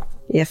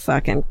 You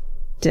fucking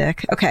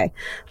dick. Okay.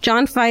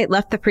 John Fight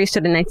left the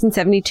priesthood in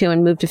 1972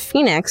 and moved to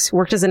Phoenix,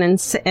 worked as an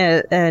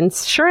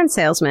insurance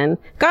salesman,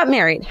 got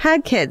married,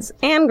 had kids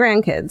and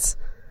grandkids.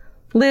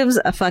 Lives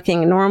a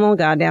fucking normal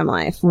goddamn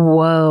life.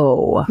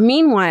 Whoa.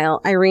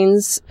 Meanwhile,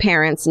 Irene's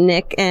parents,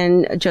 Nick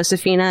and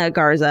Josefina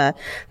Garza,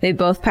 they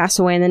both passed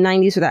away in the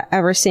 90s without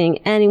ever seeing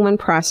anyone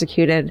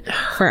prosecuted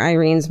for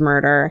Irene's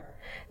murder.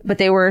 But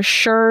they were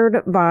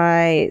assured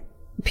by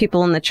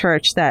people in the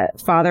church that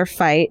Father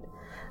Fight,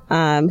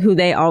 who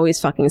they always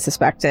fucking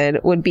suspected,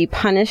 would be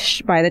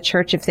punished by the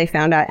church if they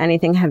found out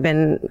anything had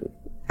been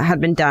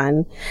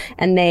done.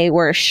 And they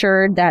were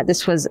assured that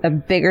this was a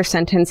bigger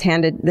sentence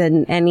handed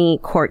than any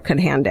court could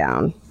hand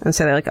down. And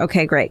so they're like,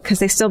 okay, great. Cause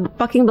they still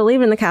fucking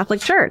believe in the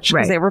Catholic Church.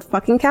 Right. Cause they were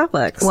fucking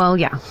Catholics. Well,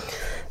 yeah.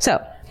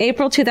 So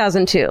April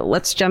 2002,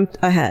 let's jump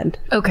ahead.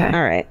 Okay.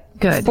 All right.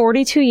 Good.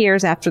 42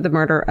 years after the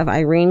murder of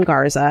Irene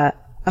Garza,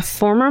 a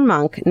former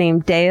monk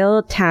named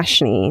Dale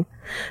Tashney,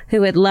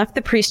 who had left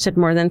the priesthood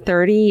more than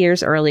 30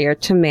 years earlier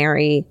to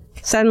marry,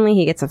 suddenly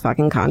he gets a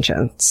fucking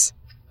conscience.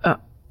 Oh.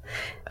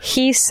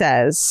 He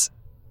says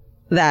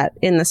that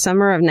in the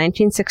summer of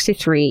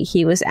 1963,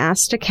 he was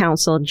asked to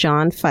counsel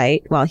John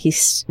Fight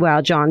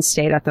while John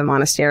stayed at the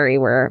monastery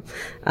where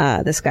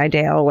this guy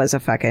Dale was a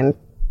fucking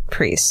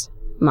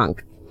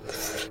monk.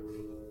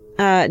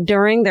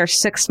 During their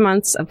 6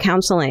 months of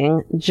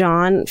counseling,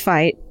 John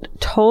Fight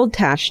told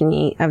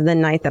Tashney of the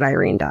night that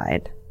Irene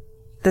died.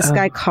 This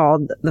guy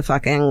called the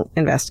fucking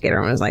investigator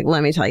and was like,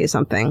 let me tell you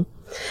something.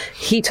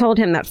 He told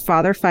him that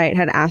Father Fight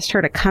had asked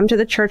her to come to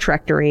the church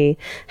rectory,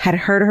 had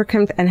heard her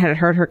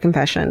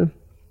confession.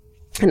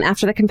 And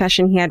after the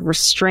confession, he had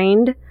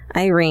restrained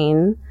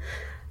Irene,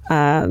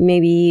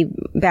 maybe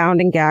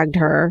bound and gagged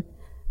her,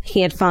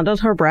 He had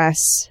fondled her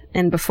breasts,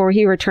 and before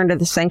he returned to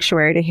the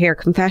sanctuary to hear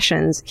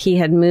confessions, he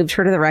had moved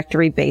her to the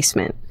rectory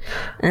basement.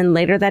 And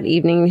later that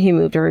evening, he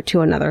moved her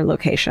to another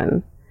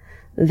location.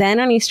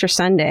 Then on Easter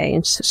Sunday,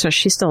 and so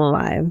she's still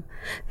alive.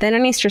 Then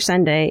on Easter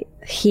Sunday,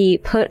 he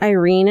put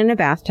Irene in a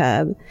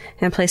bathtub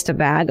and placed a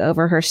bag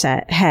over her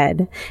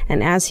head.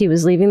 And as he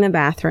was leaving the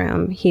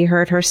bathroom, he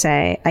heard her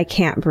say, "I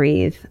can't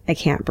breathe. I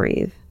can't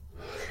breathe."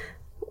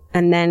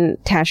 And then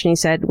Tashni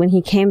said when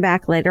he came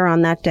back later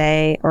on that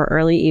day or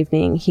early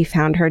evening, he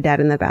found her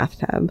dead in the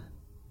bathtub.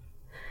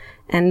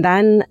 And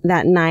then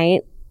that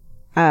night,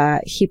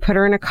 he put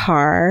her in a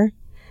car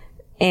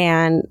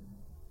and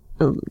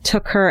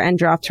took her and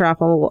dropped her off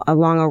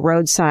along a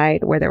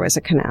roadside where there was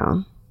a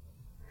canal.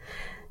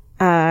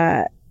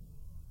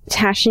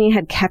 Tashni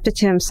had kept it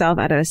to himself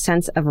out of a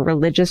sense of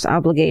religious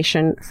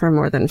obligation for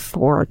more than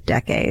 4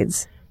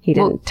 decades. He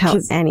didn't tell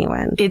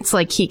anyone. It's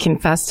like he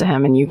confessed to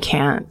him and you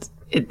can't.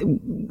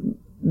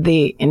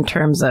 In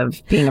terms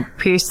of being a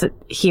priest that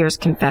hears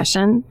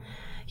confession,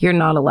 you're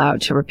not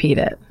allowed to repeat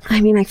it. I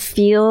mean, I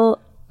feel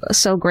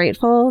so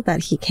grateful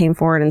that he came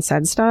forward and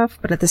said stuff,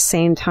 but at the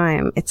same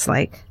time, it's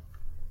like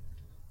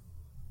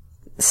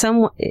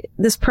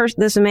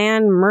this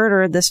man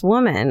murdered this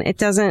woman.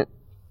 Then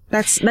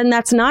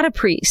that's not a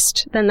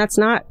priest. Then that's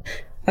not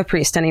a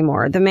priest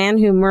anymore. The man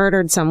who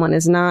murdered someone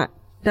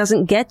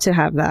doesn't get to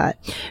have that.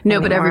 No,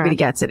 anymore. But everybody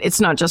gets it.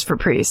 It's not just for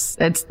priests.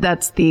 That's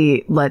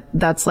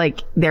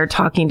like they're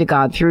talking to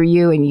God through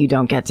you and you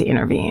don't get to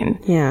intervene.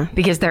 Yeah.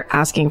 Because they're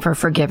asking for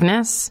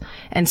forgiveness.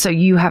 And so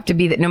you have to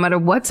be that no matter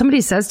what somebody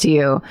says to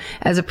you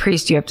as a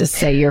priest, you have to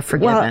say you're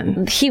forgiven.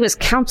 Well, he was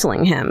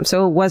counseling him,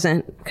 so it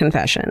wasn't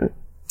confession.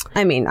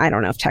 I mean, I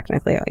don't know if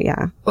technically,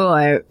 yeah. Well,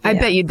 I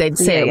bet you they'd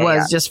say it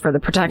was just for the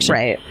protection.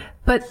 Right.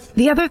 But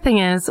the other thing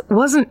is,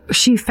 wasn't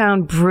she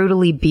found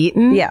brutally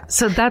beaten? Yeah.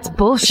 So that's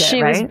bullshit,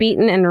 She was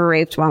beaten and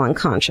raped while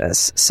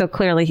unconscious. So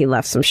clearly he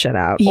left some shit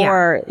out. Yeah.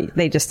 Or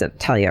they just didn't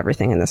tell you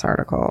everything in this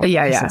article.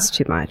 Yeah. It's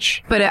too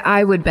much. But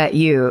I would bet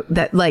you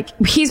that, like,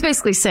 he's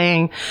basically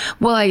saying,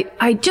 well,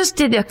 I just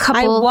did a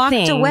couple things. I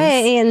walked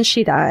away and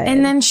she died.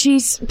 And then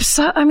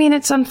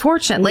it's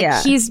unfortunate.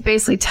 Like, he's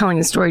basically telling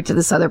the story to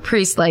this other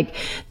priest, like,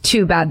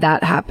 too bad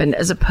that happened,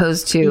 as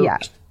opposed to... Yeah.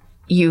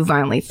 You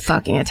violently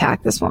fucking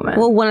attacked this woman.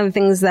 Well, one of the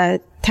things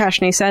that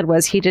Tashni said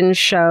was he didn't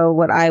show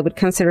what I would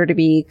consider to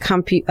be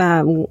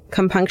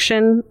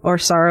compunction or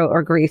sorrow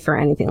or grief or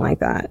anything like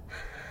that.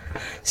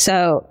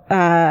 So,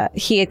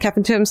 he had kept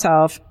it to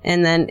himself.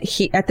 And then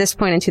at this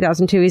point in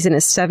 2002, he's in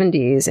his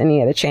 70s and he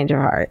had a change of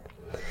heart.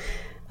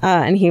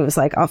 And he was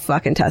like, I'll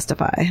fucking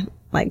testify.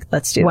 Like,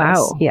 let's do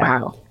this. Yeah.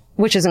 Wow.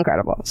 Which is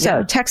incredible.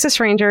 So Texas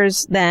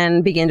Rangers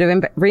then begin to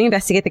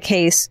reinvestigate the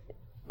case.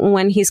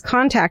 When he's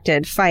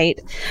contacted, Fight,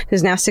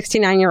 who's now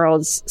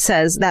 69-year-old,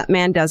 says that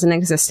man doesn't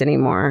exist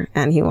anymore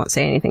and he won't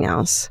say anything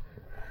else.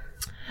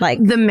 Like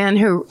the man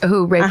who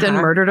raped and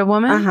murdered a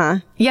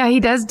woman? Yeah, he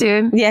does,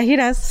 dude. Yeah, he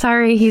does.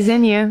 Sorry, he's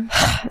in you.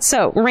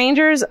 So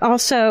Rangers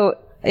also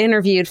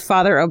interviewed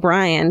Father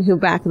O'Brien, who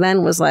back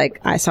then was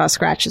like, I saw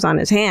scratches on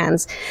his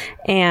hands.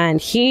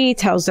 And he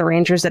tells the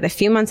Rangers that a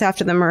few months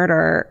after the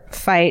murder,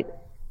 Fight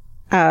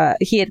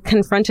he had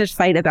confronted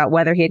Fight about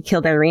whether he had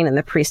killed Irene, and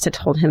the priest had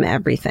told him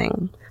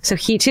everything. So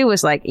he too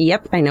was like,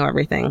 yep, I know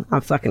everything.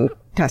 I'll fucking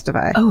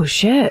testify. Oh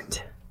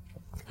shit.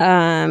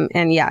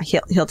 And yeah,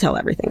 he'll tell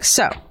everything.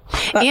 So,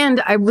 and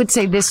I would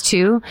say this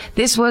too.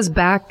 This was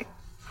back.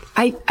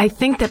 I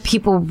think that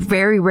people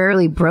very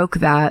rarely broke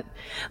that.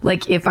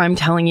 Like, if I'm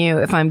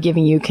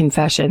giving you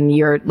confession,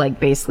 you're like,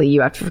 basically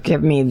you have to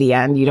forgive me. The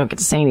end. You don't get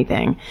to say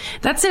anything.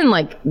 That's in,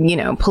 like,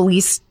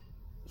 police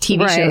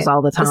TV shows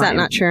all the time. Is that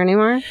not true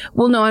anymore?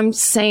 Well, no, I'm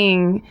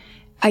saying,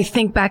 I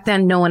think back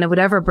then no one would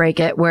ever break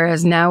it.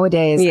 Whereas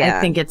nowadays,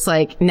 I think it's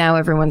like now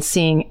everyone's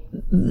seeing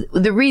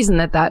the reason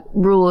that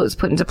rule was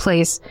put into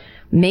place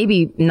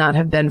maybe not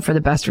have been for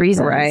the best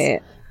reasons.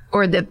 Right.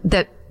 Or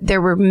that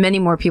there were many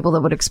more people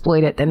that would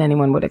exploit it than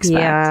anyone would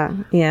expect.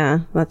 Yeah,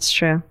 that's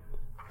true.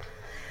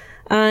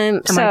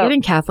 Am I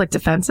getting Catholic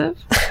defensive?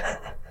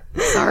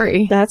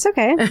 Sorry. That's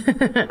okay.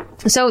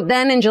 So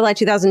then in July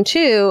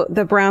 2002,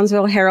 the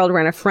Brownsville Herald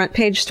ran a front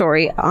page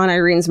story on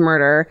Irene's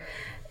murder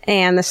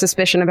and the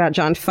suspicion about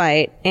John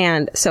Fight.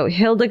 And so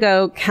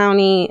Hidalgo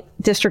County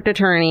District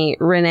Attorney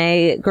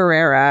Renee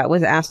Guerrera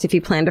was asked if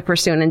he planned to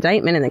pursue an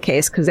indictment in the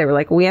case, because they were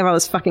like, we have all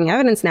this fucking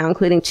evidence now,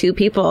 including 2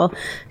 people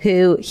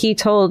who he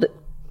told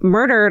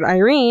murdered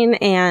Irene,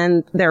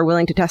 and they're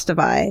willing to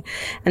testify.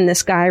 And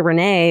this guy,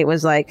 Renee,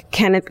 was like,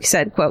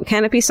 said, quote,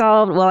 can it be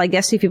solved? Well, I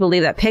guess if you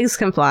believe that pigs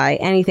can fly,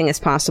 anything is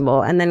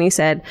possible. And then he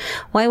said,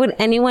 why would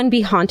anyone be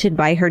haunted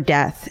by her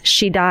death?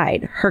 She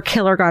died. Her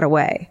killer got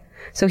away.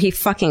 So he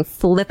fucking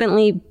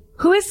flippantly...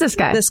 Who is this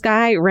guy? This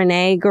guy,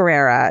 Renee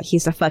Guerrera.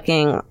 He's a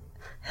fucking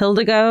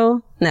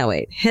Hidalgo? No,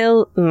 wait.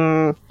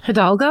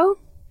 Hidalgo?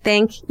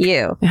 Thank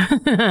you.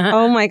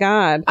 Oh my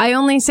God. I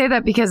only say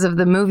that because of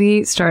the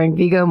movie starring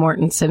Viggo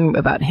Mortensen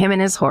about him and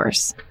his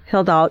horse.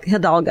 Hidalgo.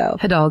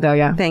 Hidalgo,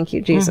 yeah. Thank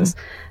you, Jesus.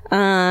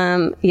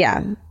 Mm-hmm.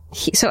 Yeah.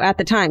 So at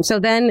the time, so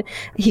then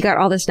he got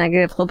all this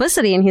negative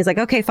publicity and he's like,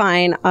 okay,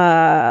 fine.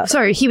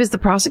 Sorry, he was the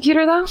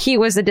prosecutor though? He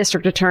was the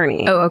district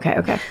attorney. Oh,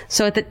 okay.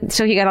 So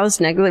so he got all this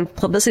negative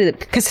publicity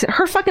because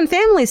her fucking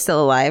family's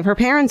still alive. Her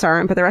parents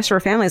aren't, but the rest of her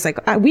family is like,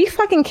 we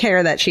fucking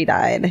care that she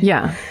died.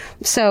 Yeah.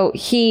 So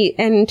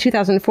in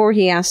 2004,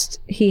 he has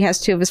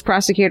two of his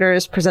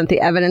prosecutors present the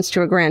evidence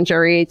to a grand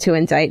jury to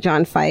indict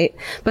John Fite,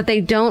 but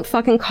they don't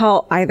fucking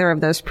call either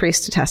of those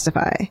priests to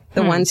testify.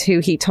 The ones who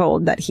he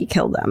told that he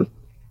killed them.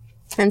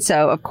 And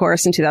so, of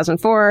course, in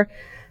 2004,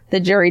 the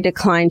jury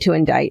declined to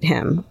indict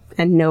him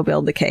and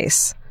no-billed the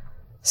case.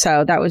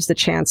 So that was the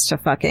chance to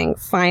fucking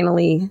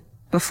finally,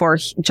 before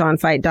John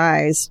Fite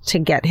dies, to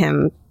get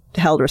him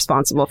held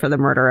responsible for the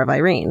murder of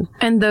Irene.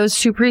 And those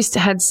two priests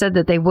had said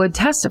that they would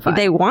testify.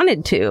 They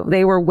wanted to.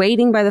 They were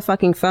waiting by the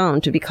fucking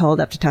phone to be called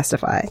up to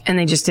testify. And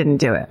they just didn't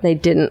do it. They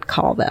didn't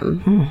call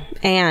them.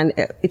 And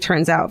it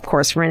turns out, of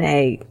course,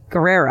 Renee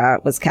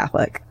Guerrera was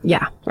Catholic.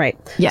 Yeah. Right.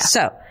 Yeah.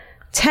 So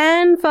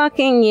 10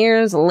 fucking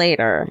years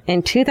later,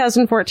 in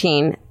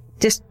 2014,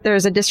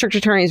 there's a district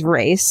attorney's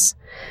race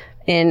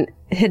in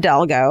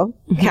Hidalgo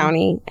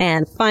County,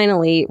 and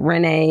finally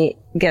Renee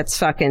gets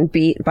fucking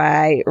beat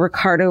by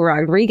Ricardo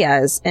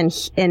Rodriguez, and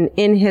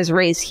in his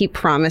race, he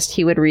promised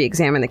he would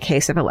re-examine the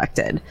case if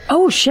elected.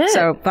 Oh, shit.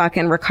 So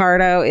fucking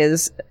Ricardo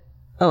is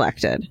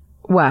elected.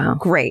 Wow.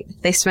 Great.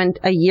 They spent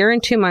a year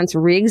and 2 months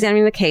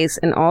re-examining the case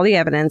and all the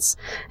evidence,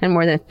 and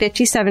more than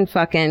 57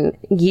 fucking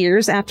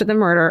years after the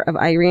murder of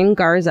Irene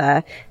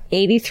Garza,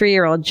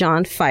 83-year-old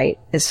John Fite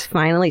is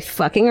finally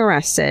fucking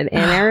arrested in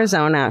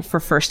Arizona for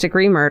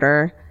first-degree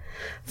murder.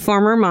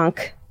 Former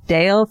monk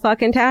Dale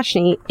fucking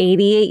Tashney,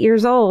 88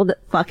 years old,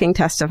 fucking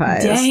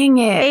testifies. Dang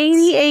it.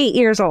 88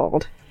 years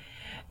old.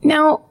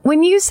 Now,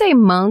 when you say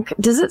monk,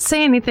 does it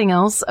say anything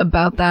else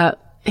about that,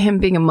 him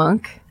being a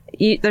monk?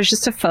 There's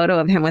just a photo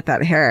of him with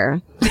that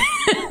hair.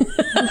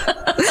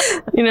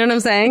 You know what I'm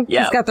saying?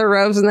 Yeah. He's got the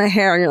robes and the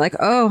hair, and you're like,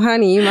 oh,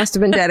 honey, you must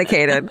have been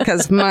dedicated,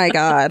 because my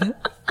God.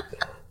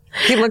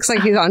 He looks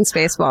like he's on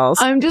Spaceballs.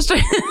 I'm just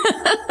trying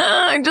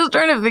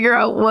to figure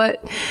out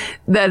what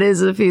that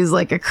is, if he's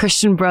like a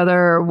Christian brother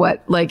or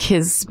what like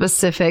his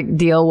specific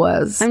deal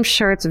was. I'm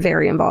sure it's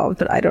very involved,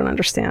 but I don't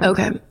understand.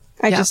 Okay.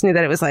 I just knew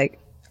that it was like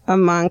a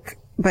monk,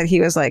 but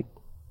it was like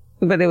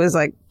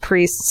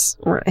priests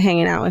were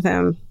hanging out with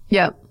him.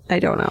 Yeah. I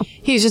don't know.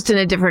 He's just in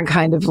a different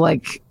kind of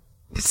like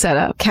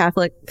setup.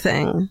 Catholic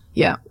thing.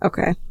 Yeah.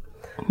 Okay.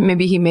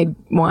 Maybe he made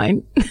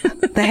wine.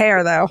 The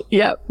hair though.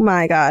 Yep.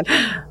 My God.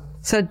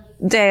 So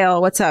Dale,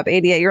 what's up?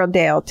 88-year-old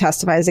Dale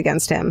testifies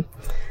against him.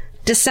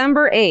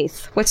 December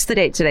 8th. What's the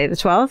date today? The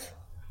 12th?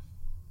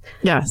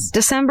 Yes.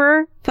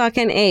 December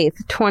fucking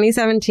 8th,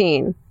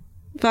 2017.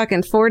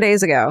 Fucking 4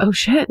 days ago. Oh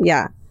shit.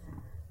 Yeah.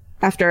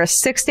 After a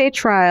 6-day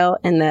trial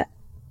in the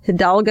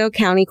Hidalgo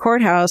County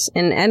Courthouse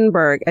in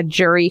Edinburgh, a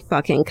jury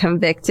fucking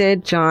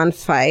convicted John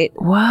Fite,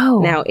 Whoa.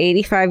 now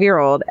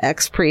 85-year-old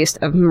ex-priest,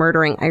 of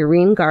murdering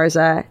Irene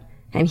Garza,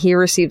 and he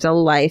received a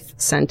life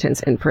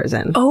sentence in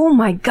prison. Oh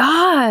my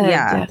God.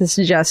 Yeah, this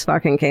just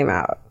fucking came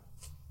out.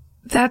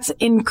 That's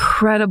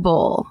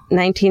incredible.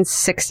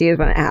 1960 is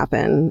when it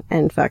happened,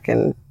 and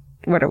fucking,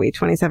 what are we,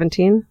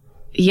 2017?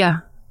 Yeah.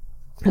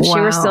 If she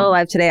were still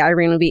alive today,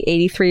 Irene would be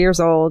 83 years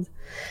old.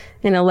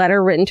 In a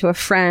letter written to a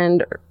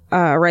friend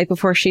right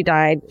before she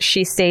died,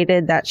 she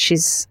stated that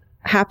she's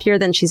happier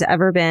than she's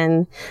ever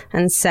been,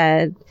 and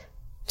said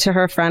to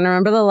her friend,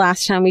 remember the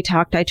last time we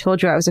talked, I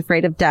told you I was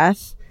afraid of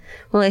death?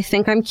 Well, I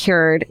think I'm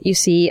cured. You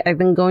see, I've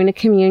been going to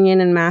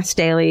communion and mass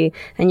daily,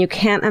 and you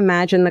can't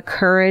imagine the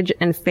courage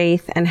and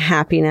faith and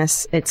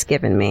happiness it's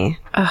given me.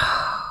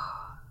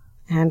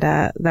 And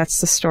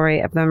that's the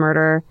story of the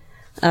murder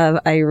of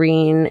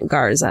Irene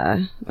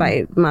Garza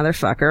by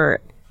motherfucker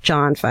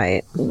John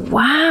Fite.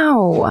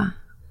 Wow.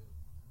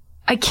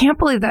 I can't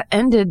believe that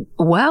ended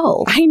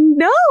well. I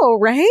know,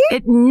 right?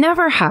 It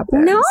never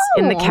happens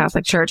in the No.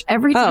 Catholic Church.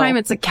 Every time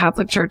it's a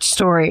Catholic Church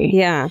story,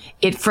 Yeah.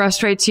 it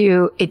frustrates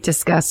you, it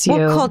disgusts you,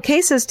 Well, cold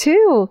cases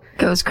too.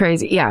 goes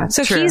crazy. Yeah,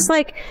 So true. he's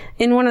like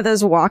in one of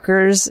those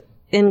walkers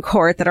in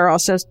court that are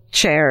also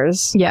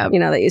chairs. Yeah. You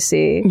know, that you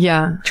see.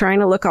 Yeah.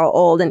 Trying to look all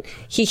old. And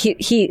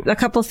he a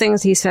couple of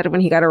things he said when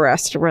he got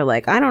arrested were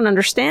like, I don't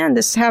understand.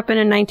 This happened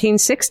in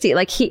 1960.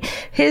 Like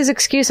his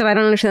excuse of, I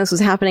don't understand this was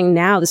happening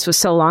now. This was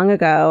so long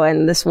ago.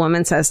 And this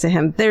woman says to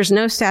him, there's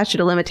no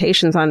statute of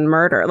limitations on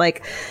murder.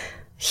 Like,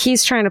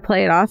 he's trying to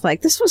play it off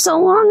like, this was so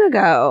long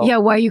ago. Yeah,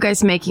 why are you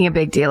guys making a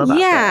big deal about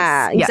this?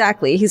 Yeah,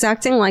 exactly. He's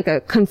acting like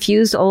a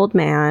confused old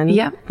man.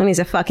 Yep. When he's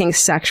a fucking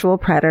sexual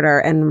predator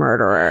and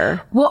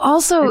murderer. Well,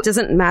 also, It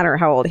doesn't matter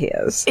how old he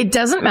is. it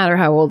doesn't matter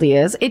how old he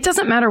is. It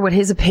doesn't matter what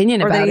his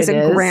opinion Or about that he's it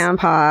a is.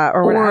 grandpa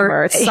or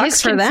whatever. It sucks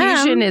his for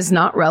confusion them. is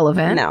not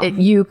relevant. No.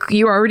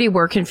 You already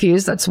were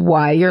confused. That's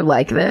why you're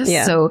like this.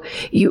 Yeah. So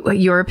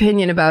your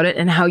opinion about it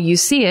and how you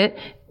see it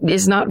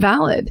is not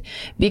valid,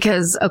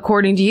 because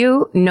according to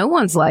you, no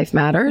one's life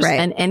matters, Right.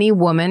 and any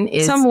woman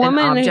is Some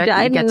woman an who object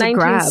died you in get to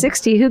grab.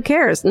 1960. Who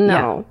cares?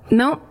 No. Yeah.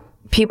 No.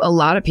 a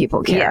lot of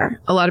people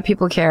care. A lot of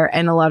people care.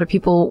 And a lot of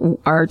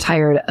people are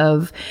tired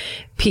of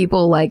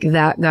people like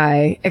that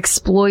guy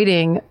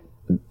exploiting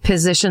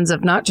positions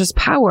of not just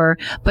power,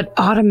 but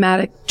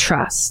automatic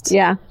trust.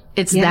 Yeah.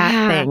 It's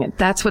that thing.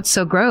 That's what's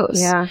so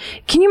gross. Yeah.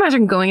 Can you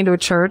imagine going into a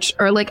church,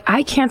 or like,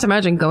 I can't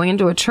imagine going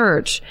into a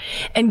church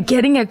and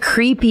getting a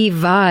creepy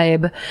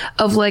vibe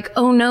of like,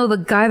 oh no, the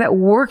guy that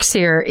works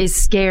here is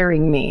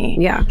scaring me.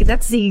 Yeah.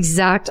 That's the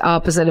exact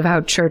opposite of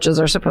how churches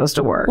are supposed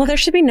to work. Well, there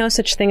should be no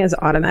such thing as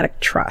automatic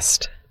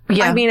trust.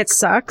 Yeah. I mean, it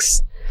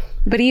sucks.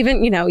 But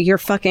even, your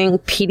fucking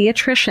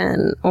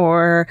pediatrician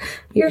or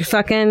your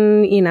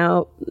fucking,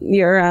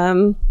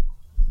 your,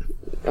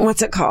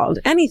 what's it called?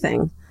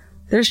 Anything.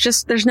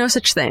 There's no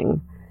such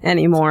thing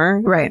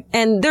anymore. Right.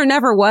 And there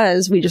never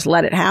was. We just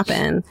let it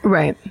happen.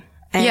 Right.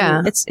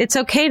 And it's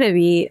okay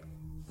to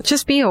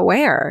just be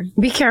aware.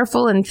 Be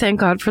careful and thank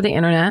God for the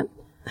internet.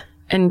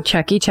 And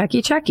checky.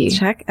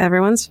 Check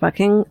everyone's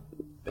fucking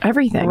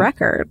everything.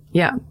 Record.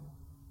 Yeah.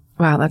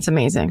 Wow. That's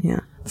amazing. Yeah.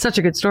 Such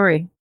a good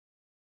story.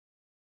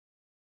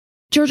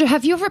 Georgia,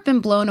 have you ever been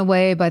blown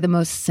away by the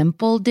most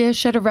simple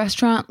dish at a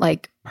restaurant,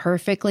 like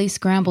perfectly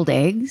scrambled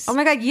eggs? Oh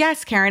my God,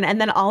 yes, Karen. And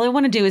then all I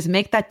want to do is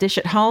make that dish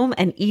at home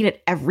and eat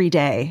it every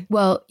day.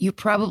 Well, you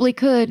probably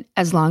could,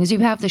 as long as you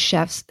have the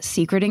chef's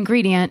secret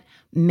ingredient,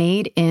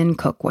 Made in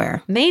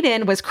cookware. Made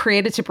in was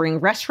created to bring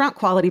restaurant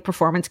quality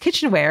performance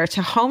kitchenware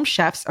to home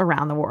chefs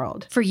around the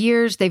world. For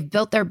years, they've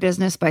built their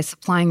business by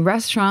supplying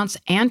restaurants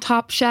and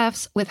top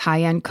chefs with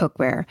high-end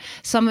cookware.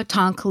 Some of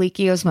Tom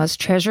Colicchio's most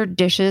treasured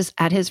dishes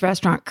at his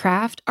restaurant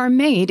Craft are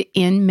made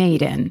in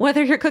Made in.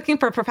 Whether you're cooking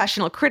for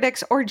professional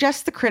critics or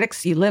just the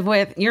critics you live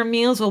with, your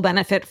meals will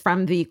benefit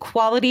from the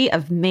quality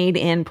of Made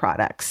in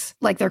products.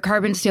 Like their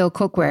carbon steel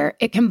cookware,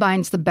 it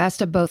combines the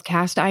best of both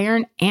cast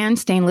iron and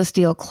stainless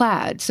steel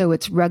clad, so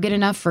it's rugged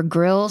enough for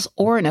grills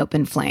or an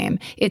open flame.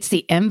 It's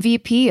the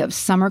MVP of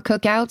summer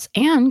cookouts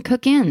and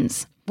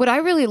cook-ins. What I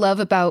really love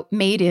about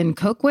Made in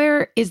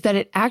cookware is that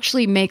it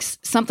actually makes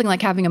something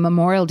like having a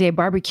Memorial Day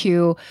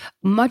barbecue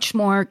much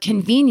more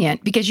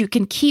convenient because you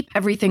can keep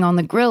everything on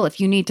the grill. If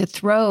you need to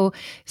throw,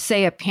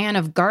 say, a pan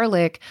of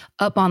garlic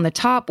up on the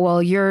top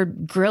while you're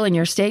grilling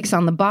your steaks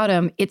on the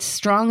bottom, it's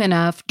strong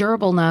enough,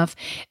 durable enough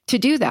to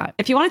do that.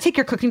 If you want to take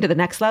your cooking to the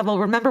next level,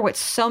 remember what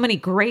so many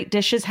great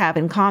dishes have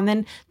in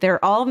common.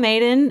 They're all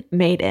made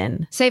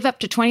in. Save up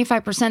to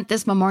 25%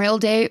 this Memorial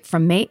Day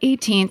from May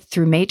 18th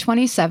through May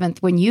 27th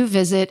when you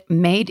visit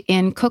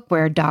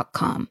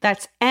madeincookware.com.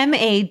 That's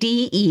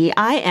MADEIN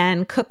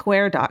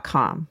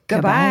cookware.com.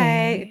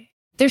 Goodbye.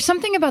 There's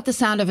something about the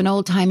sound of an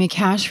old-timey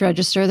cash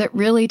register that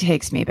really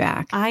takes me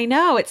back. I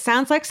know. It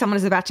sounds like someone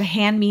is about to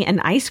hand me an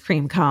ice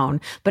cream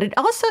cone, but it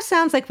also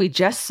sounds like we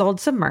just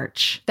sold some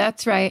merch.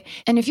 That's right.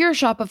 And if you're a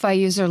Shopify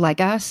user like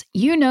us,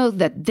 you know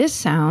that this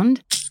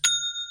sound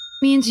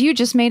means you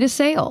just made a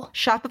sale.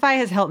 Shopify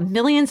has helped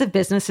millions of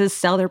businesses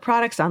sell their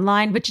products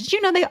online, but did you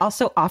know they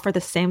also offer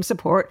the same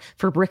support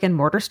for brick and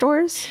mortar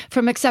stores?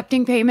 From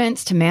accepting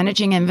payments to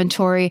managing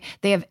inventory,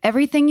 they have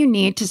everything you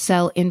need to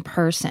sell in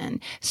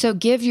person. So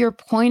give your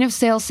point of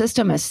sale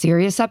system a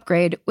serious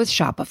upgrade with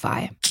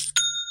Shopify.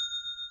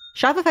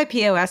 Shopify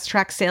POS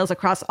tracks sales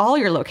across all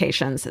your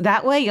locations.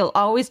 That way, you'll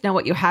always know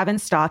what you have in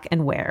stock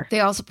and where. They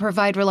also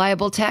provide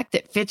reliable tech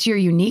that fits your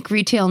unique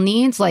retail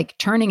needs, like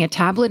turning a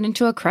tablet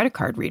into a credit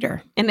card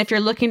reader. And if you're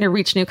looking to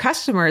reach new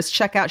customers,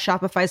 check out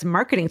Shopify's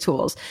marketing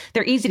tools.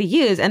 They're easy to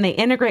use, and they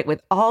integrate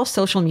with all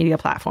social media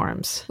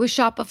platforms. With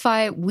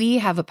Shopify, we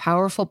have a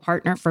powerful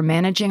partner for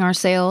managing our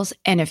sales.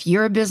 And if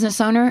you're a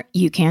business owner,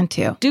 you can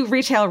too. Do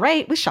retail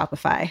right with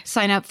Shopify.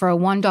 Sign up for a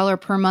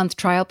 $1 per month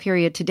trial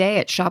period today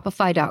at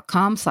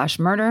shopify.com/murder.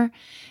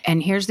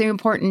 And here's the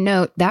important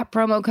note, that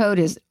promo code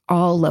is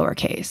all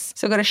lowercase.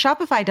 So go to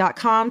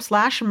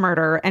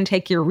shopify.com/murder and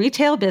take your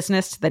retail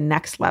business to the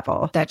next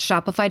level. That's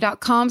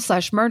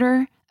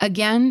shopify.com/murder.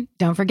 Again,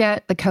 don't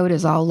forget, the code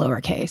is all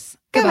lowercase.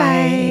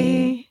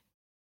 Goodbye.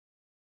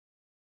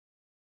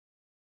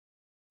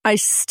 I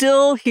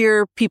still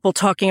hear people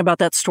talking about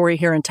that story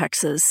here in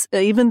Texas,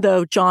 even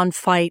though John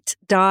Fite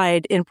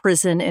died in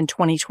prison in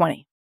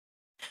 2020.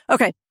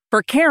 Okay.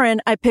 For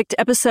Karen, I picked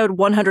episode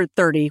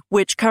 130,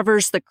 which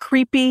covers the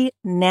creepy,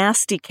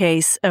 nasty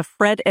case of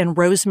Fred and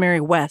Rosemary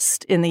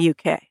West in the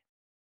UK.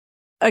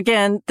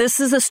 Again, this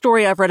is a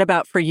story I've read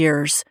about for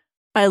years.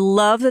 I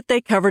love that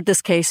they covered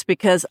this case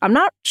because I'm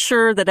not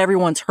sure that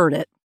everyone's heard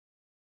it.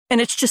 And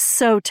it's just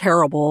so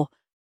terrible.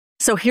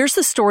 So here's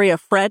the story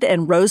of Fred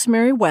and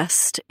Rosemary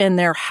West and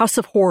their House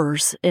of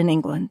Horrors in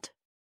England.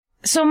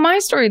 So my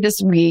story this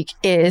week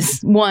is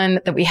one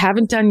that we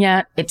haven't done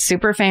yet. It's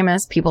super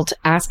famous. People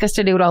ask us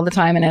to do it all the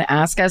time and then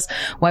ask us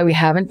why we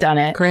haven't done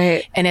it.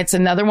 Great. And it's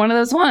another one of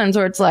those ones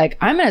where it's like,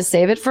 I'm going to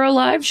save it for a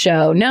live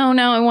show. No,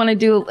 I want to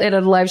do it at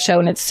a live show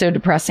and it's so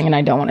depressing and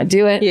I don't want to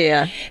do it.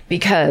 Yeah.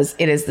 Because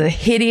it is the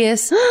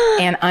hideous.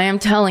 And I am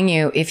telling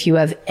you, if you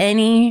have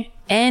any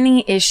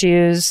any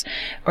issues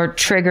or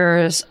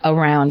triggers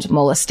around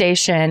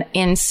molestation,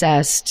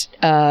 incest,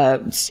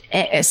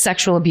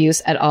 sexual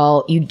abuse at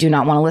all, you do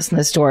not want to listen to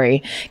the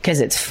story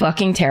because it's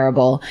fucking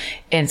terrible.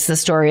 It's the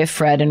story of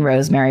Fred and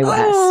Rosemary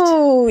West.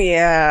 Oh,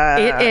 yeah.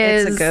 It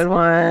is. It's a good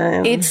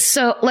one. It's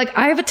so, like,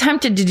 I've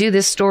attempted to do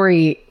this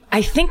story,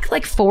 I think,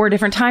 like 4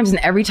 different times, and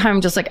every time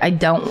I'm just like,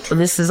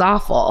 this is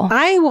awful.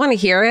 I want to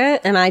hear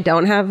it, and I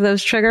don't have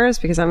those triggers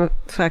because I'm a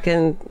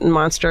fucking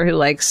monster who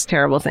likes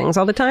terrible things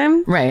all the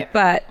time. Right.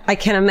 But I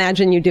can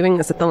imagine you doing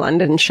this at the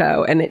London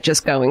show and it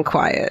just going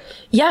quiet.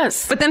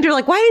 Yes. But then you're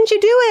like, why didn't you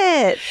do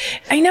it?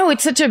 I know,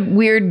 it's such a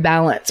weird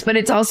balance, but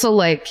it's also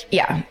like,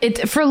 yeah,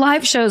 for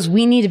live shows,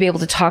 we need to be able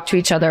to talk to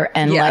each other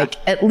and like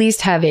at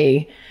least have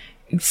a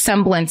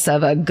semblance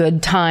of a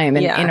good time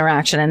and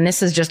interaction. And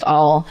this is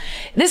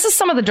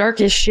some of the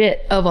darkest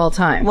shit of all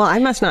time. Well, I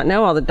must not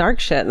know all the dark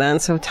shit then,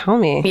 so tell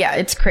me. Yeah,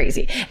 it's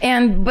crazy.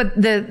 But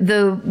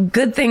the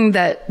good thing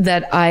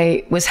that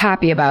I was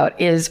happy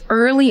about is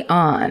early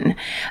on,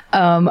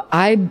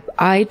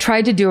 I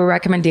tried to do a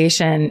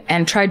recommendation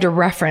and tried to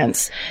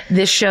reference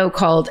this show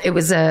called, it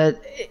was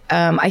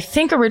I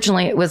think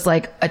originally it was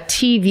like a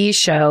TV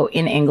show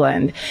in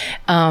England,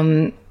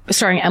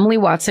 starring Emily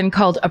Watson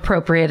called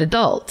Appropriate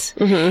Adult.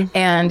 Mm-hmm.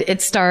 And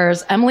it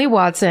stars Emily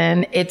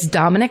Watson. It's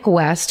Dominic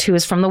West, who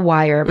is from The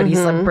Wire, but he's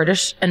an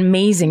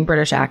amazing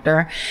British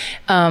actor.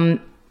 And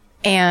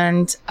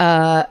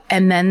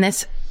then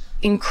this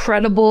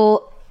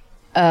incredible,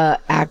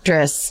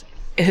 actress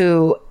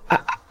who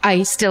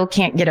I still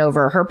can't get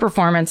over her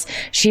performance.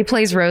 She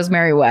plays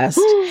Rosemary West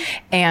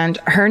and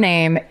her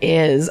name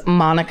is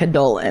Monica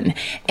Dolan,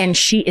 and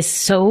she is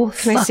so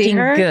fucking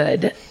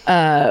good.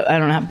 I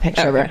don't have a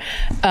picture of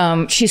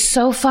her. She's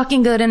so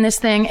fucking good in this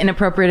thing,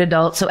 Inappropriate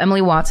Adult. So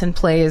Emily Watson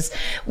plays,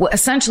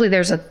 essentially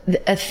there's a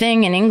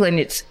thing in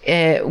England. It's,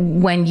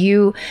 when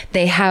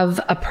they have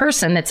a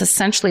person that's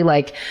essentially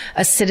like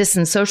a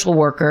citizen social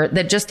worker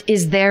that just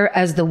is there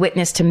as the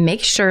witness to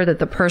make sure that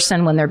the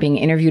person, when they're being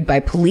interviewed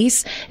by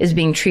police, is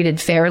being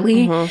treated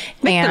fairly.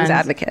 Victim's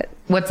advocate.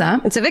 What's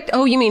that? It's a victim.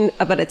 Oh, you mean,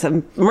 but it's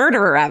a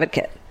murderer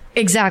advocate.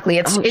 Exactly.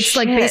 It's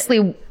like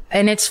basically,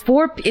 and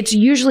it's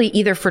usually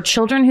either for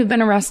children who've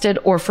been arrested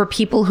or for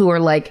people who are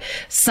like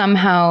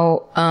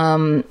somehow,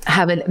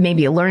 have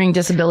maybe a learning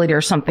disability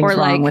or something's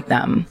wrong with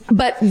them.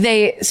 But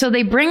they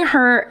bring,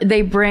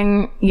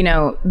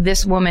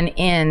 this woman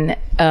in,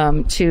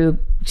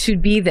 to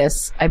be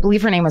this, I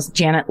believe her name was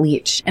Janet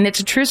Leach, and it's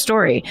a true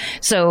story.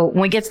 So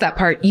when we get to that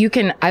part,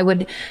 I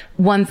would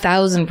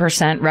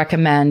 1000%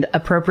 recommend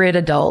Appropriate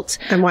Adult.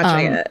 I'm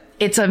watching it.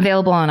 It's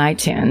available on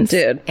iTunes.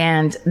 Dude.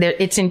 And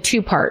it's in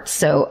 2 parts.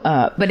 So,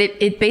 but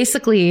it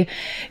basically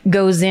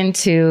goes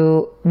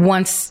into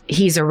once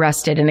he's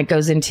arrested, and it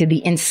goes into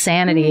the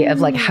insanity of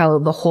like how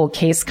the whole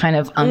case kind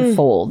of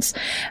unfolds.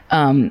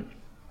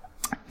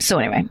 So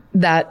anyway,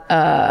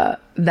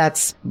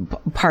 that's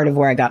part of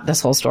where I got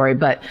this whole story.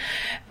 But,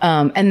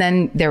 and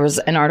then there was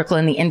an article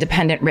in The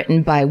Independent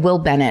written by Will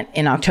Bennett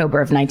in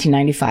October of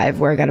 1995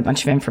 where I got a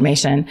bunch of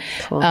information.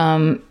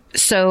 Cool.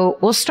 So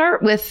we'll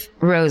start with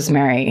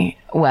Rosemary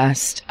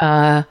West.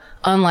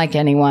 Unlike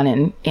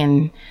anyone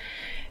in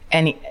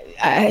any,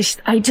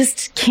 I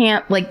just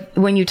can't, like,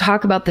 when you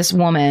talk about this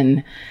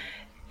woman,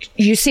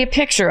 you see a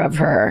picture of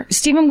her.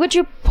 Stephen, would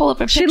you pull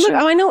up a picture?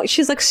 I know.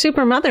 She's like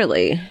super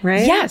motherly,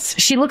 right? Yes.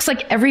 She looks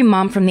like every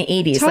mom from the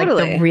 80s.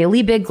 Totally. Like the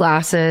really big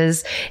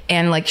glasses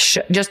and like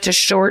just a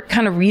short,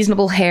 kind of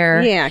reasonable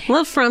hair. Yeah.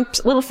 Little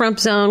frump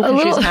zone.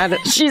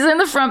 She's in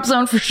the frump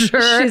zone for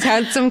sure. She's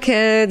had some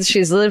kids.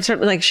 She's lived,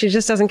 like, she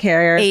just doesn't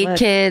care. 8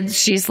 kids.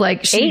 She's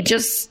like,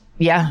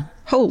 yeah.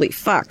 Holy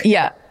fuck.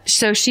 Yeah.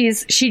 So she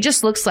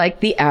just looks like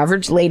the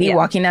average lady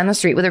walking down the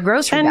street with her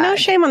grocery bag. And no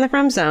shame on the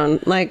frump zone.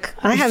 Like,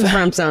 I have the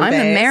frump zone I'm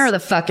days. the mayor of the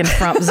fucking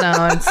frump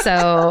zone,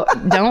 so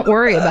don't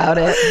worry about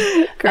it.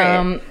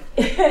 Great.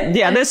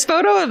 Yeah, this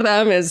photo of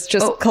them is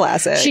just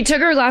classic. She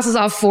took her glasses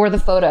off for the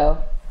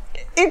photo.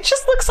 It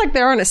just looks like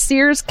they're on a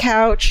Sears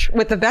couch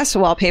with the best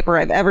wallpaper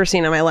I've ever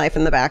seen in my life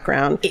in the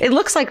background. It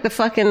looks like the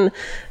fucking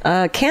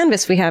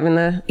canvas we have in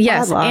the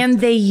loft. And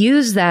they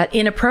use that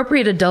in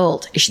Appropriate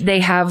Adult. They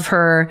have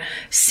her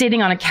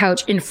sitting on a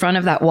couch in front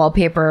of that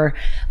wallpaper,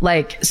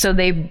 like, so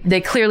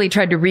they clearly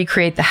tried to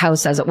recreate the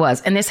house as it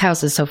was. And this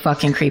house is so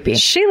fucking creepy.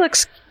 She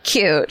looks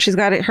cute. She's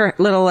got her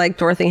little like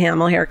Dorothy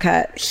Hamill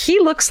haircut. He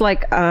looks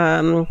like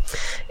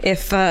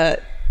if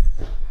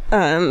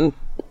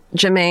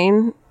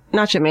Jermaine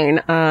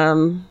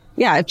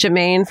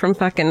from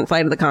fucking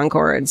Flight of the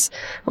Conchords,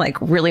 like,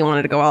 really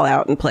wanted to go all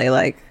out and play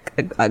like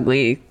an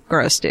ugly,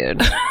 gross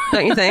dude.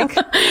 Don't you think?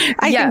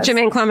 I think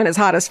Jermaine Clement is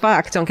hot as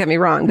fuck. Don't get me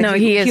wrong. But no,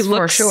 he is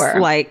for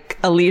sure. Like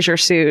a leisure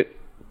suit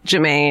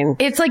Jermaine.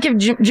 It's like if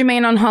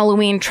Jermaine on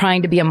Halloween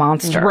trying to be a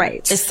monster.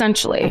 Right.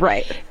 Essentially.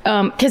 Right.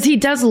 Cause he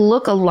does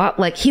look a lot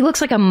like, he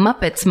looks like a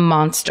Muppets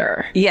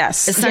monster.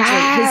 Yes. Essentially.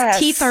 Yes.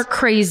 His teeth are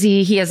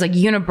crazy. He has like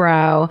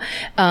unibrow,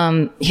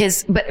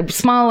 but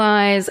small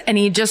eyes, and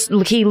he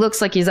looks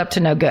like he's up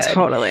to no good.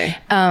 Totally.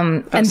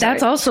 And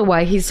that's also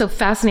why he's so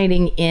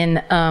fascinating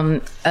in,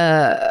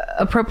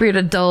 Appropriate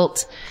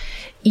Adult.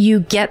 you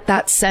get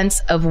that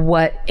sense of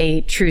what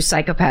a true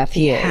psychopath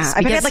he is.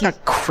 I bet he had like a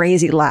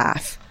crazy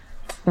laugh.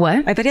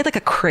 What? I bet he had like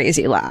a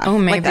crazy laugh. Oh,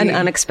 maybe. Like an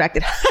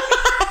unexpected.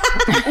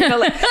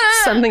 Like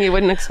something you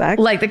wouldn't expect.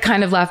 Like the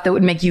kind of laugh that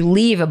would make you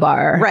leave a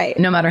bar. Right.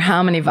 No matter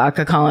how many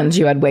vodka Collins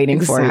you had waiting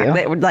for you.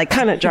 It would like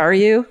kind of jar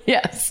you.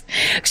 Yes.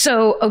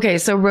 So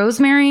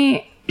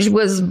Rosemary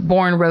was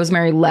born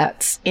Rosemary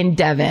Letts in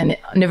Devon,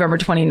 November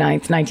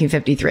 29th,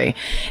 1953.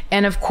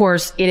 And of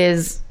course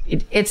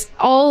it's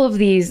all of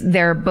these,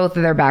 both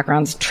of their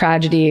backgrounds,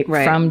 tragedy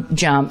from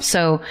jump.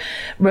 So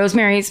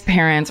Rosemary's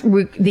parents,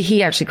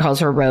 he actually calls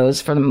her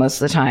Rose for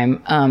most of the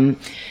time.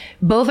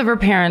 Both of her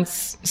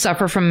parents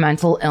suffer from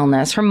mental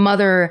illness. Her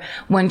mother,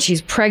 when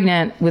she's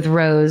pregnant with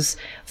Rose,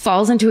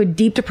 falls into a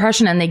deep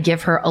depression and they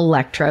give her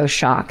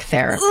electroshock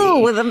therapy. Ooh,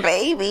 with a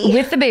baby.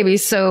 With the baby.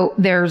 So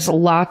there's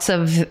lots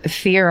of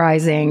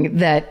theorizing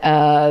that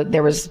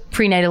there was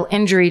prenatal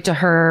injury to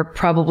her,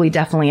 probably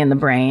definitely in the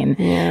brain.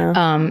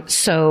 Yeah.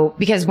 So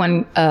because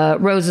when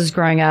Rose is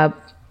growing up,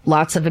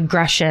 lots of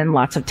aggression,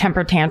 lots of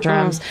temper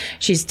tantrums.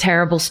 She's a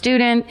terrible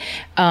student.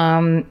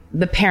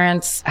 The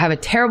parents have a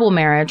terrible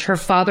marriage. Her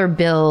father,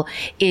 Bill,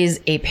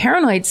 is a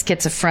paranoid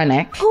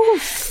schizophrenic. Oh,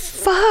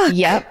 fuck.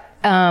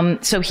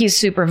 Yep. So he's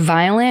super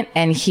violent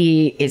and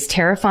he is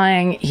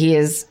terrifying. He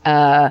is,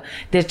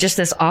 there's just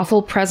this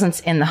awful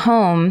presence in the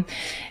home,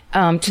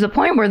 to the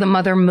point where the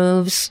mother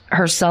moves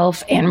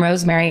herself and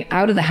Rosemary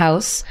out of the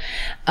house.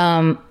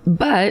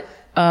 But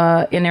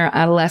in her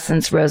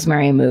adolescence,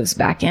 Rosemary moves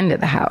back into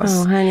the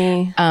house. Oh,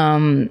 honey.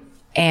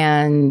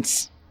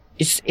 And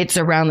it's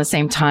around the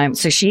same time.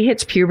 So she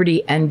hits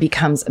puberty and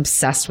becomes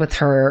obsessed with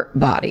her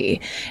body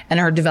and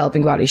her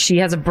developing body. She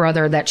has a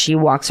brother that she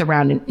walks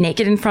around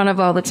naked in front of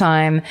all the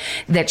time,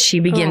 that she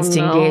begins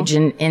to engage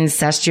in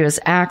incestuous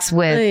acts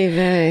with.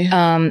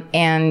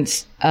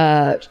 And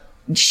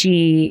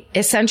she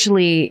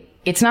essentially,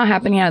 it's not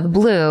happening out of the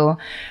blue.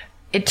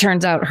 It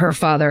turns out her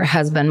father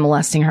has been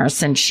molesting her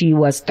since she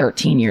was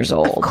 13 years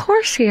old. Of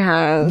course he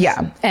has.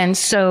 Yeah. And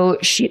so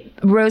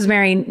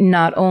Rosemary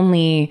not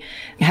only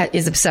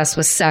is obsessed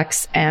with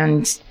sex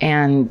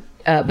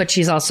but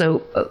she's also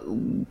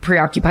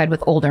preoccupied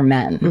with older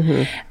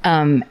men.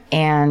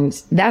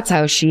 And that's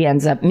how she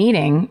ends up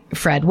meeting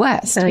Fred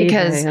West,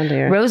 because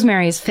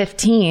Rosemary is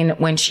 15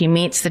 when she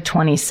meets the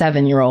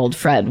 27-year-old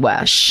Fred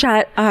West.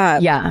 Shut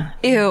up. Yeah.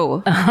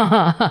 Ew.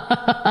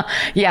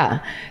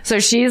 Yeah. So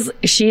she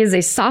is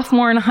a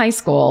sophomore in high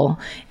school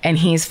and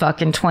he's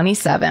fucking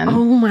 27.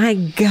 Oh my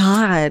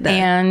God.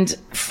 And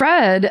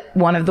Fred,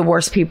 one of the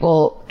worst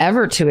people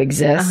ever to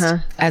exist.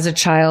 As a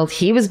child,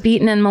 he was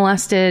beaten and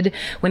molested.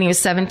 When he was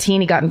 17,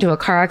 he got into a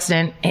car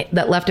accident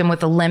that left him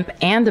with a limp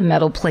and a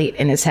metal plate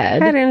in his head.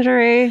 Head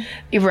injury.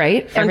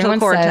 Right. Frontal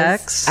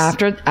cortex.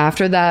 Says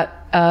after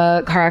that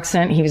car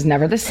accident, he was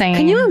never the same.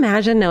 Can you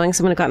imagine knowing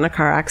someone who got in a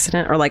car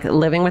accident or like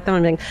living with them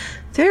and being,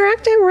 they're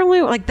acting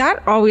really, like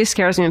that always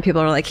scares me when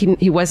people are like,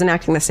 he wasn't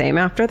acting the same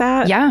after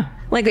that. Yeah.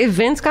 Like if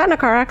Vince got in a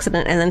car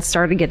accident and then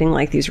started getting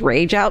like these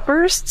rage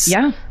outbursts.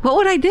 Yeah. What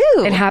would I do?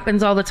 It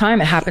happens all the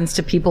time. It happens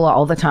to people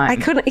all the time. I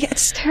couldn't,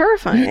 it's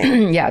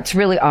terrifying. Yeah. It's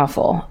really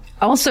awful.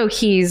 Also,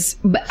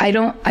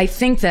 I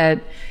think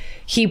that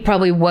he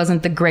probably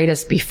wasn't the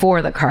greatest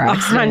before the car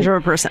accident.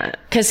 100%.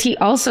 Because he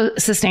also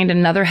sustained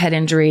another head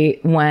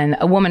injury when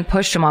a woman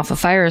pushed him off a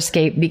fire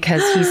escape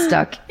because he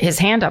stuck his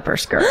hand up her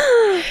skirt.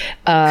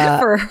 Good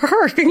for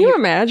her. Can you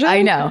imagine?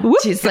 I know. Whoop,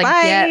 she's like,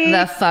 bye. Get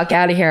the fuck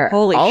out of here.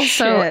 Holy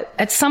also, shit.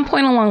 At some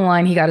point along the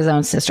line, he got his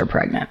own sister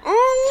pregnant.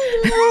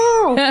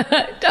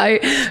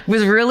 I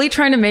was really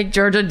trying to make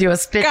Georgia do a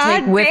spit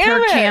take with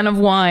her can of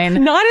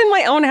wine. Not in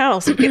my own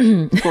house.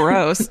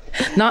 Gross.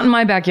 Not in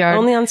my backyard.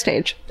 Only on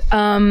stage.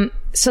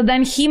 So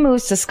then he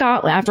moves to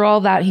Scotland. After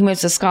all that, he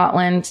moves to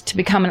Scotland to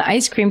become an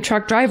ice cream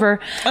truck driver.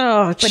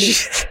 Oh, but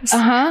Jesus.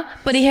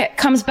 But he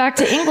comes back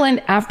to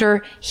England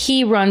after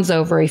he runs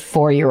over a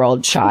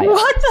 4-year-old child.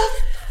 What the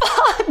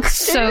fuck?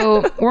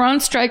 So we're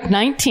on strike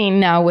 19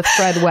 now with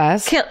Fred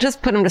West. Can't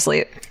just put him to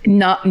sleep.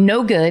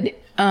 No good.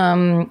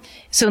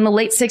 So in the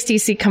late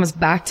 60s, he comes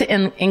back to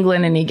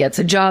England and he gets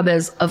a job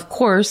as, of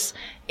course,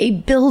 a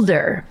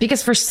builder.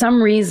 Because for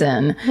some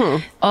reason,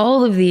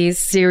 all of these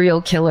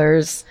serial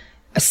killers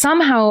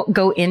somehow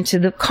go into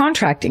the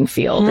contracting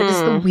field. It is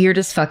the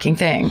weirdest fucking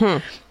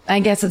thing. I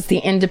guess it's the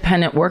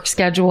independent work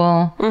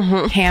schedule,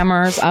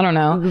 hammers, I don't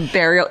know.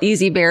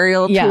 Easy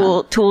burial,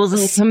 tools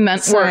and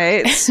cement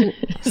work.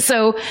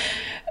 So,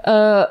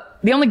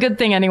 the only good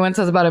thing anyone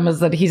says about him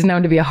is that he's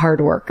known to be a hard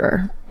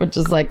worker, which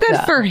is like, good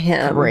for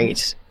him.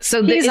 Great.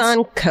 So he's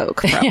on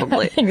coke,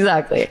 probably. Yeah,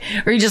 exactly.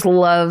 Or he just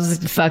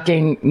loves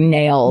fucking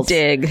nails.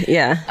 Dig.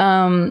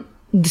 Yeah.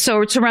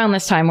 So it's around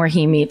this time where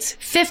he meets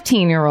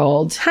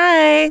 15-year-old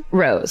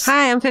Rose.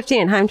 Hi, I'm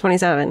 15. Hi, I'm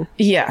 27.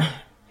 Yeah.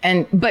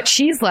 But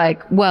she's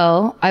like,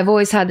 well, I've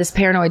always had this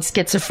paranoid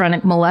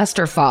schizophrenic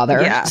molester father.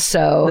 Yeah.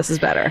 So this is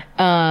better.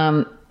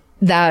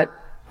 That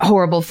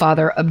horrible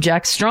father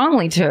objects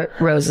strongly to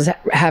Rose's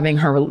having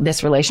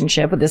this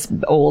relationship with this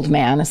old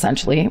man,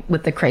 essentially,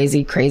 with the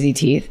crazy, crazy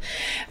teeth.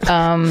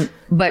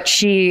 But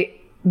she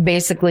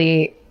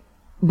basically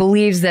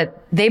believes that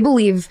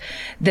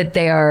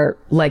they are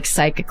like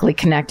psychically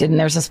connected. And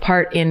there's this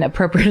part in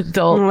Appropriate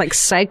Adult. Like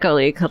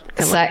psychically,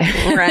 right?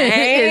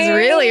 Is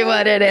really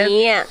what it is.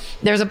 Yeah.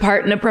 There's a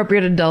part in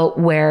Appropriate Adult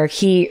where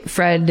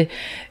Fred,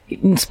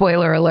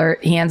 spoiler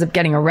alert, he ends up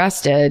getting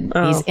arrested.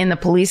 Oh. He's in the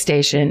police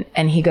station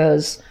and he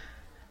goes,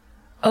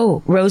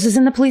 "Oh, Rose is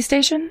in the police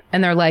station?"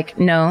 And they're like,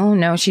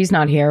 no, she's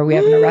not here. We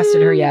haven't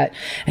arrested her yet.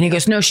 And he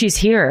goes, "No, she's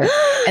here."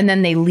 And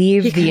then they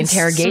leave the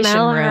interrogation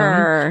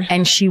room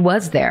and she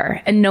was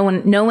there. And no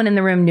one in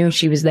the room knew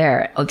she was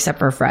there except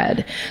for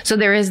Fred. So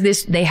there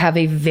is they have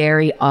a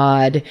very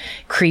odd,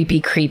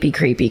 creepy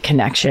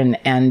connection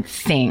and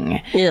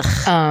thing.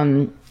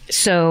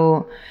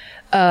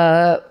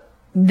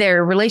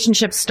 Their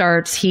relationship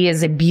starts. He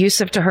is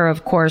abusive to her,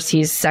 of course.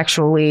 He's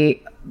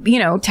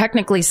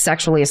technically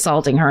sexually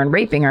assaulting her and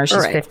raping her.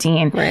 She's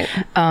 15. Right.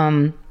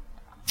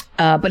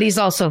 But he's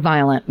also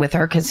violent with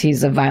her because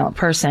he's a violent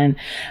person.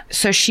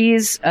 So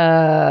she's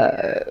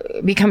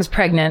becomes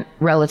pregnant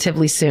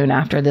relatively soon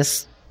after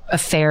this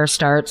affair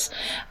starts.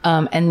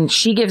 And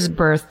she gives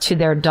birth to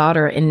their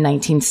daughter in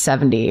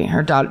 1970.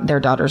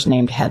 Their daughter's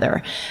named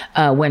Heather,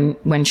 when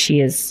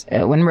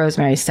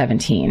Rosemary is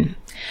 17.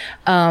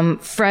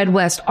 Fred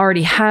West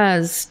already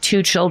has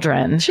 2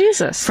 children.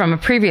 Jesus. From a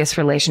previous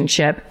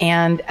relationship.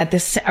 And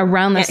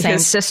around the same.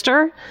 His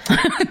sister?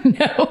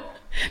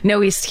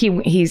 No,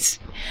 he's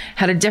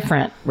had a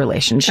different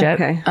relationship.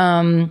 Okay.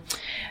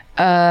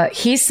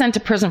 He's sent to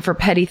prison for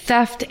petty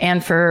theft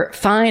and for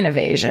fine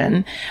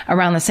evasion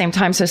around the same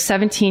time. So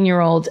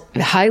 17-year-old,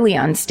 highly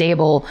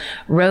unstable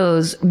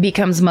Rose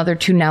becomes mother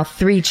to now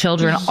 3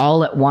 children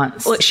all at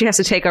once. Well, she has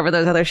to take over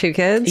those other 2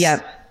 kids?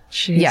 Yeah.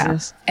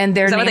 Jesus. Yeah. And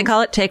is that what they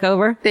call it?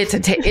 Takeover?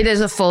 It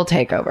is a full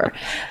takeover.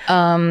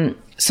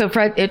 So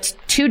Fred, it's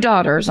 2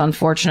 daughters,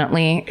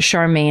 unfortunately.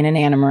 Charmaine and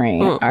Anna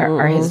Marie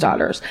are his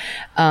daughters,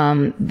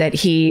 that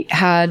he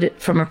had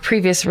from a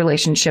previous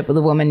relationship with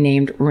a woman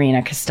named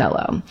Rena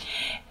Costello.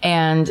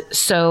 And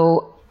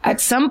so at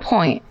some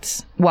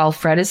point, while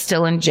Fred is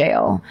still in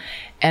jail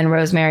and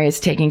Rosemary is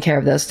taking care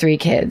of those 3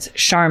 kids,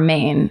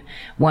 Charmaine,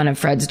 one of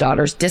Fred's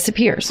daughters,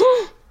 disappears.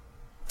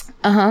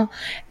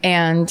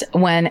 And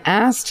when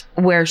asked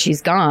where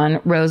she's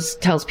gone, Rose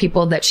tells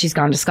people that she's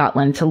gone to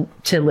Scotland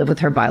to live with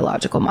her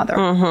biological mother.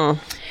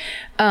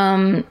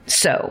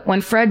 So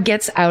when Fred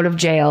gets out of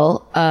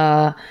jail,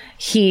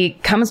 he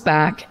comes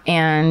back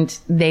and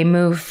they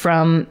move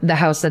from the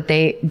house that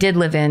they did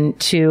live in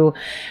to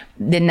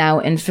the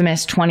now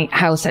infamous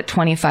house at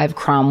 25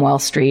 Cromwell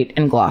Street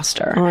in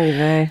Gloucester.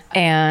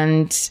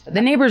 And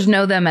the neighbors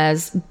know them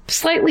as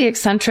slightly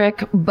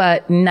eccentric,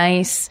 but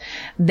nice.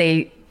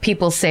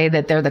 People say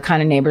that they're the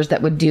kind of neighbors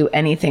that would do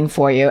anything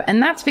for you.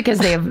 And that's because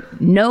they have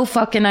no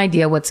fucking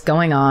idea what's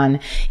going on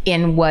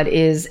in what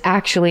is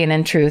actually and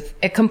in truth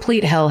a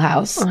complete hell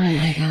house. Oh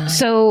my God.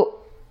 So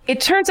it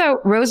turns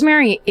out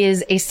Rosemary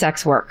is a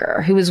sex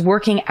worker who is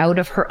working out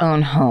of her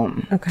own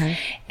home. Okay.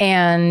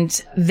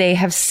 And they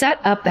have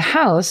set up the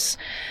house.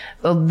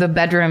 The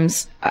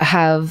bedrooms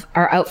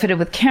are outfitted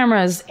with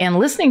cameras and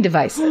listening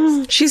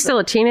devices. She's still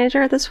a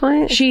teenager at this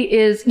point? She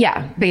is,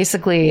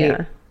 basically.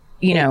 Yeah.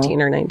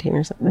 18 or 19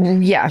 or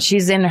something. Yeah,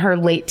 she's in her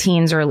late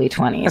teens, early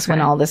 20s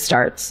when all this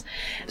starts.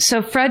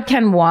 So Fred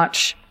can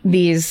watch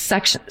these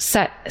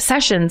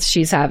sessions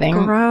she's having.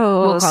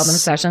 Gross. We'll call them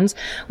sessions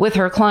with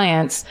her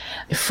clients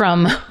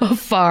from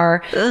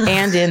afar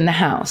and in the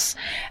house.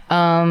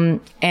 And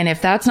if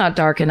that's not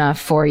dark enough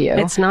for you.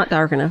 It's not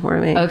dark enough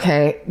for me.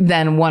 Okay.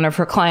 Then one of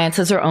her clients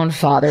is her own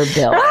father,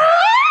 Bill.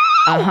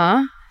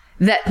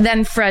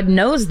 Then Fred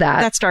knows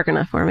that. That's dark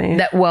enough for me.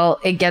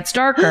 It gets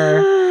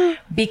darker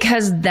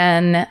because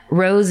then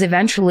Rose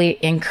eventually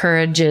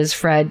encourages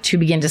Fred to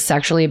begin to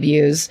sexually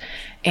abuse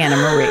Anna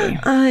Marie.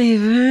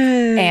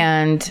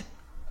 And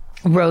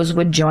Rose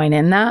would join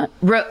in that.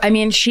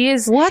 She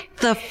is... What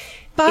the fuck?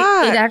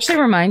 It actually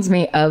reminds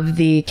me of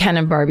the Ken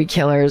and Barbie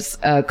Killers,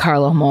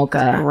 Carlo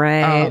Homolka.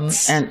 Right.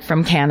 And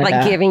from Canada.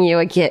 Like giving you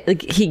a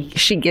gift.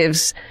 She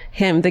gives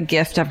him the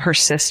gift of her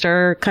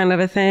sister kind of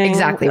a thing.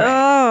 Exactly right.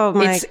 Oh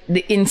my. It's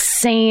the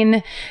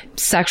insane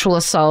sexual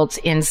assault,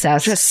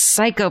 incest. Just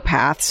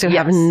psychopaths who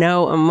have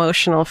no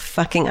emotional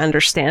fucking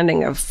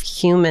understanding of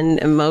human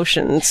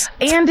emotions.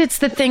 And it's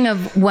the thing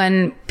of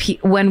when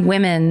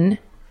women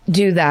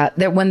do that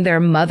when they're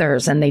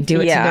mothers and they do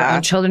it to their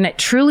own children,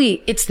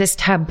 it's this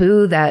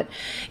taboo that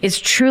is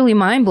truly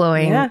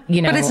mind-blowing. But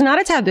it's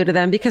not a taboo to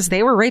them because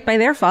they were raped by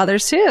their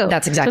fathers too.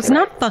 That's exactly so it's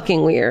not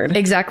fucking weird.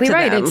 Exactly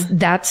right.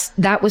 Them.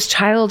 That was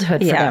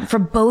childhood for them, for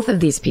both of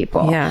these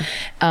people. It's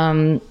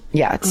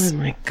oh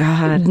my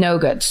God, no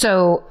good.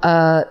 So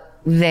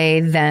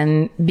they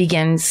then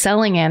begin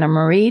selling Anna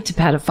Marie to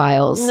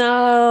pedophiles.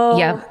 No.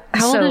 Yep.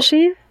 How old is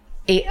she?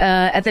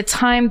 At the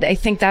time, I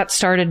think that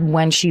started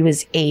when she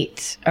was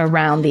 8,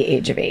 around the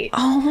age of 8.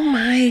 Oh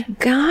my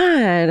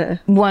God.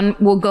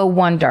 We'll go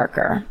one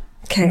darker.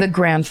 Okay. The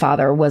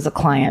grandfather was a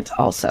client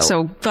also.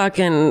 So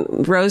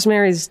fucking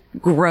Rosemary's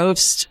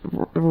gross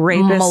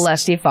rapist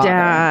molesty father.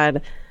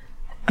 dad.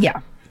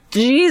 Yeah.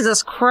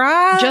 Jesus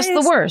Christ. Just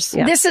the worst.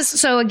 Yeah. This is,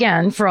 so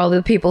again, for all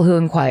the people who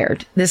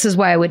inquired, this is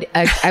why I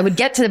would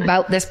get to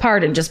about this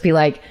part and just be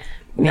like,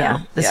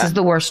 this is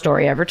the worst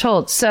story ever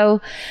told.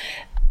 So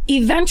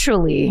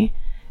eventually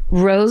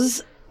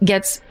Rose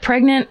gets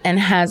pregnant and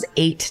has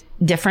 8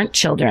 different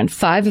children.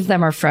 5 of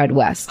them are Fred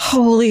West.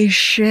 Holy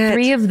shit.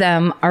 3 of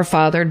them are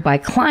fathered by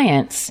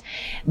clients.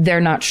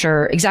 They're not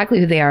sure exactly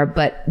who they are,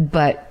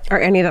 but are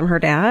any of them her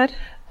dad?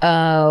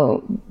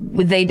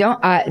 They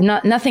don't,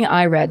 nothing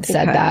I read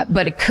said that,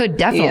 but it could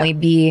definitely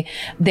be.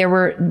 There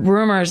were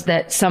rumors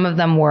that some of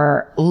them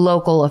were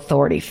local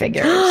authority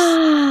figures.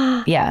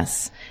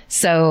 Yes.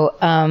 So,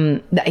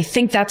 I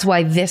think that's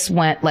why this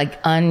went like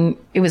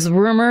it was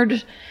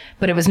rumored,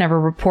 but it was never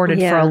reported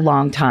for a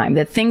long time,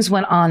 that things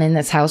went on in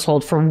this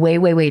household for way,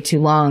 way, way too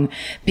long,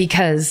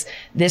 because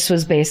this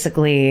was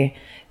basically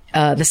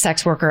the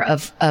sex worker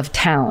of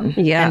town.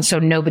 Yeah. And so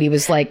nobody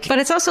was like... But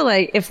it's also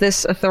like, if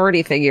this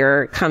authority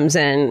figure comes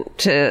in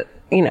to,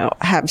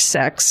 have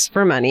sex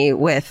for money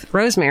with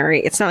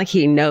Rosemary, it's not like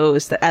he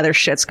knows that other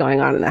shit's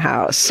going on in the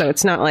house. So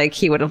it's not like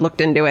he would have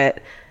looked into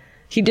it.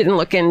 He didn't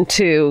look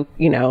into,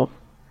 you know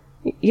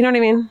what I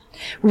mean?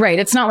 Right.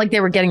 It's not like they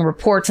were getting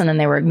reports and then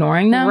they were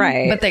ignoring them.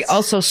 Right. But they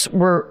also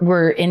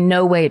were in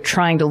no way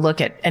trying to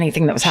look at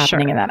anything that was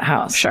happening in that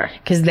house. Sure.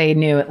 Because they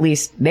knew at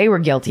least they were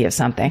guilty of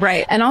something.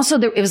 Right. And also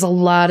it was a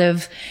lot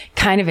of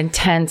kind of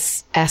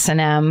intense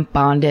S&M,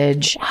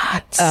 bondage.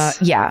 What?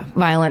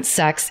 Violent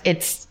sex.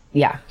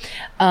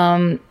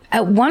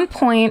 At one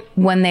point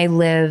when they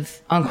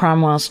live on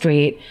Cromwell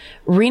Street,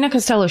 Rena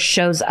Costello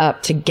shows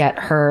up to get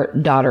her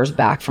daughters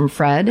back from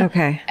Fred.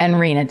 Okay. And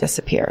Rena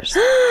disappears.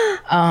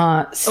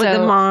 So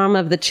the mom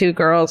of the 2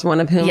 girls, one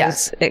of whom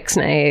is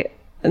Ixnay,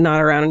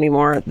 not around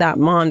anymore, that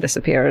mom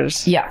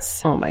disappears.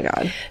 Yes. Oh my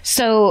God.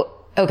 So,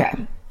 okay.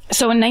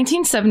 So in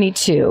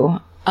 1972,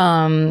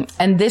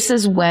 and this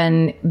is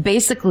when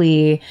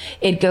basically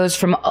it goes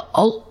from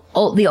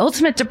the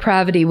ultimate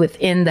depravity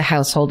within the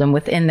household and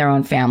within their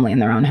own family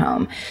and their own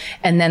home.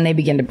 And then they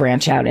begin to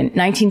branch out. In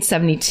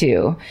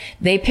 1972,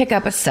 they pick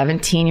up a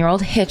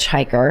 17-year-old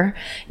hitchhiker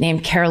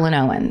named Carolyn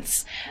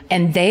Owens.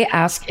 And they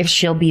ask if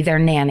she'll be their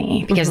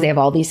nanny because they have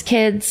all these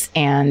kids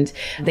and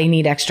they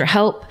need extra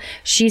help.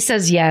 She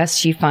says yes.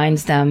 She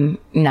finds them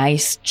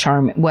nice,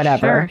 charming,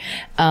 whatever.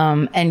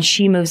 Sure. And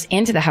she moves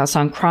into the house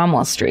on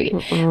Cromwell Street.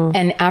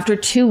 And after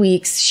 2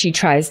 weeks, she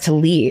tries to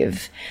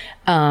leave.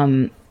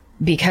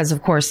 Because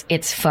of course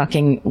it's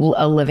fucking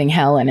a living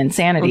hell and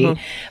insanity.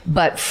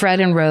 But Fred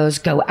and Rose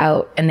go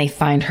out and they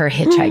find her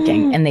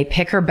hitchhiking and they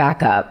pick her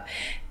back up.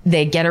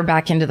 They get her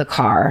back into the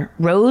car.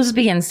 Rose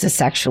begins to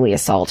sexually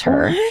assault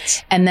her.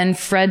 What? And then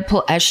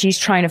as she's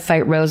trying to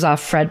fight Rose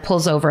off, Fred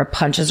pulls over,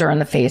 punches her in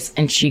the face,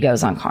 and she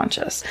goes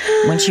unconscious.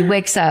 When she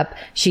wakes up,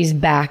 she's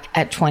back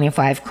at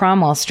 25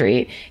 Cromwell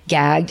Street,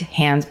 gagged,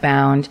 hands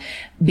bound,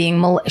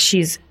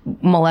 she's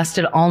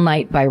molested all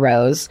night by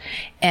Rose.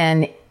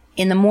 And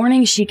in the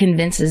morning, she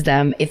convinces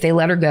them if they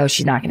let her go,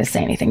 she's not going to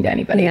say anything to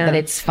anybody, but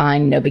it's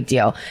fine. No big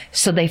deal.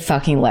 So they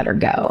fucking let her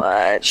go.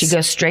 What? She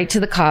goes straight to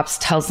the cops,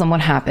 tells them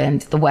what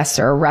happened. The Wests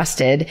are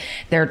arrested.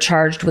 They're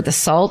charged with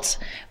assault,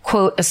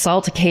 quote,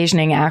 assault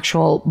occasioning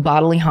actual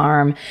bodily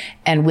harm,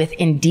 and with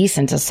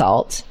indecent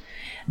assault.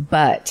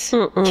 But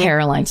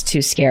Caroline's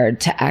too scared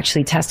to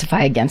actually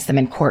testify against them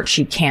in court.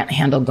 She can't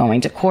handle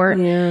going to court.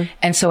 Yeah.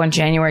 And so on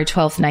January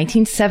 12th,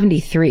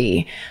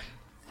 1973,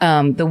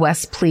 the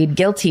Wests plead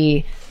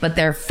guilty, but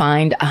they're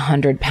fined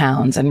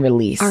 £100 and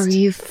released. Are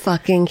you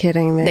fucking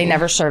kidding me? They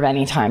never serve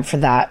any time for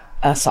that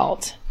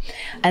assault.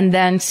 And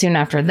then soon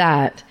after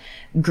that,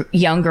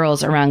 young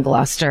girls around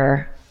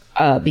Gloucester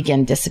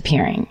begin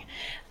disappearing.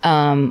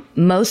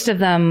 Most of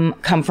them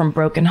come from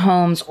broken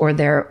homes or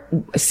they're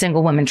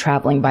single women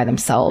traveling by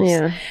themselves.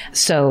 Yeah.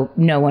 So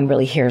no one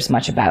really hears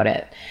much about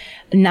it.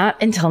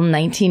 Not until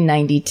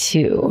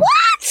 1992.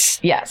 What?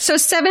 Yeah. So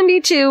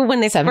 72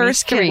 when they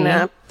first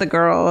kidnapped the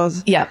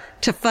girls. Yeah.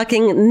 To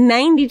fucking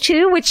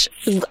 92, which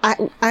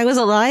I was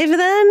alive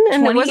then,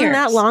 and it wasn't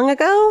that long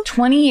ago.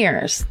 20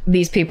 years.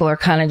 These people are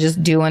kind of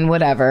just doing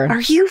whatever.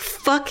 Are you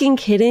fucking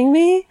kidding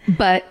me?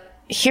 But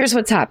here's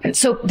what's happened.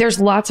 So there's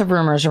lots of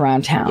rumors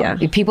around town. Yeah.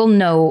 People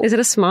know. Is it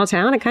a small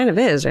town? It kind of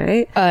is,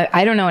 right?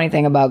 I don't know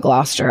anything about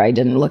Gloucester. I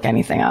didn't look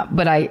anything up,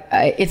 but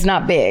it's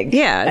not big.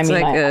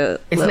 Yeah.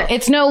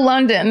 It's no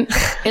London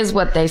is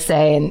what they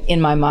say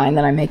in my mind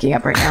that I'm making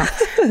up right now.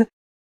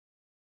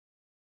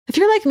 If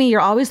you're like me,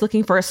 you're always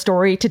looking for a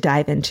story to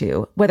dive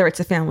into. Whether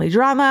it's a family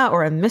drama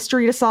or a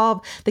mystery to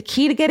solve, the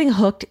key to getting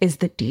hooked is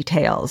the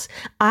details.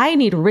 I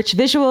need rich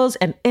visuals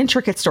and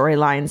intricate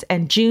storylines,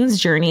 and June's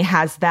Journey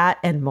has that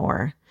and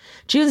more.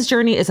 June's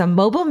Journey is a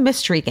mobile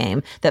mystery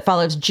game that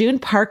follows June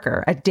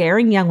Parker, a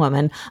daring young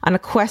woman, on a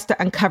quest to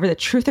uncover the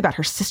truth about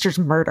her sister's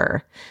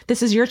murder.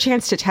 This is your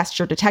chance to test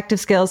your detective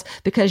skills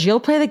because you'll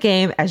play the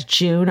game as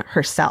June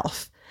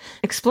herself.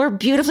 Explore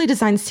beautifully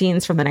designed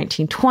scenes from the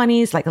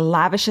 1920s, like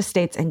lavish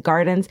estates and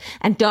gardens,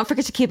 and don't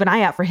forget to keep an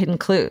eye out for hidden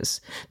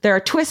clues. There are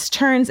twists,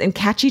 turns, and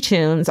catchy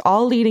tunes,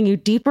 all leading you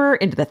deeper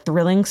into the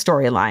thrilling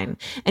storyline.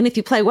 And if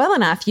you play well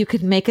enough, you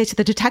could make it to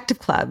the Detective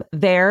Club.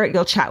 There,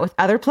 you'll chat with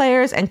other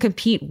players and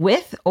compete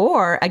with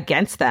or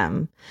against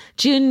them.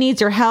 June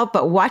needs your help,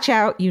 but watch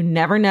out. You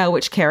never know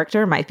which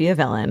character might be a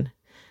villain.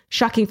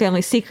 Shocking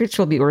family secrets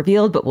will be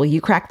revealed, but will you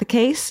crack the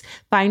case?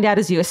 Find out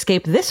as you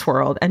escape this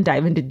world and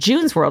dive into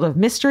June's world of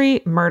mystery,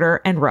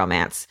 murder, and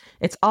romance.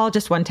 It's all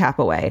just one tap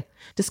away.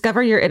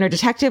 Discover your inner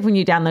detective when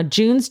you download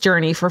June's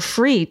Journey for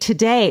free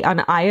today on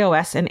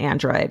iOS and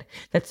Android.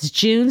 That's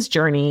June's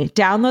Journey.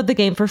 Download the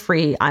game for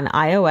free on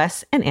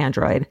iOS and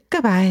Android.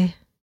 Goodbye.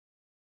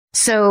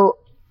 So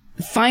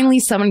finally,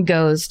 someone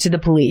goes to the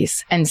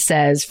police and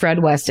says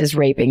Fred West is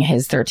raping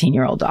his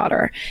 13-year-old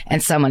daughter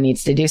and someone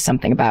needs to do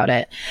something about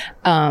it.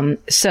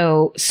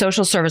 So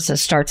social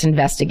services starts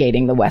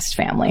investigating the West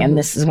family, and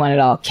this is when it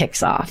all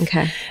kicks off.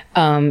 Okay.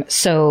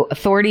 So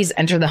authorities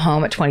enter the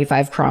home at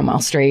 25 Cromwell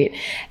Street,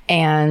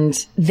 and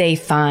they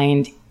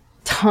find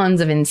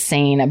tons of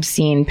insane,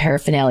 obscene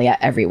paraphernalia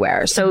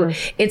everywhere. So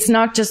it's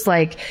not just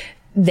like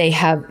they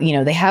have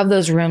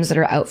those rooms that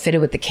are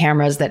outfitted with the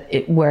cameras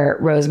where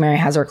Rosemary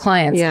has her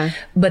clients. Yeah.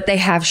 But they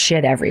have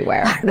shit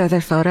everywhere. Are there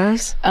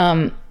photos?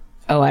 I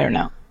don't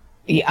know.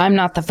 I'm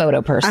not the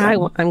photo person.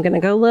 I'm going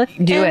to go look.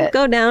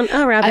 Go down.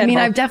 Oh, rabbit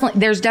hole.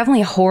 There's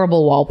definitely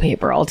horrible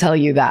wallpaper. I'll tell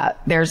you that.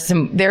 There's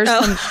some,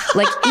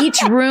 like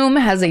each room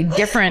has a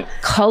different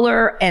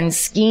color and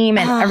scheme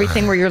and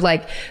everything where you're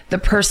like, the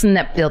person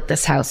that built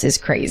this house is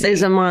crazy.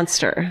 Is a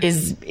monster.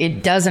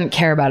 It doesn't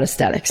care about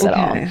aesthetics at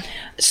all.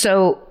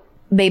 So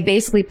they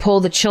basically pull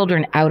the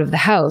children out of the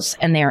house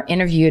and they are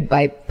interviewed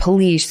by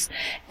police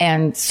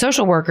and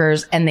social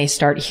workers, and they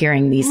start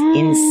hearing these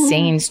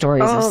insane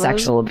stories of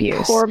sexual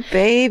abuse. Poor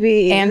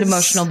babies. And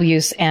emotional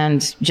abuse,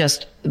 and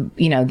just,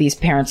 these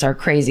parents are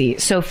crazy.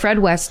 So Fred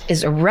West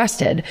is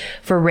arrested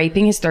for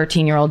raping his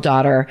 13-year-old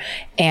daughter,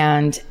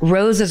 and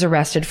Rose is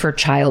arrested for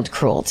child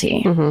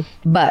cruelty.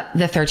 But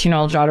the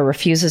 13-year-old daughter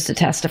refuses to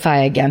testify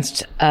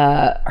against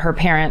her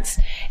parents.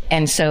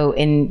 And so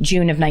in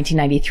June of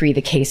 1993,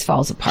 the case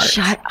falls apart.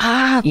 Shut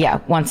up. Yeah,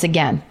 once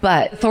again.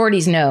 But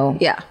authorities know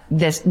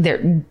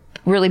there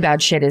really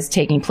bad shit is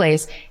taking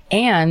place.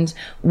 And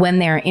when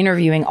they're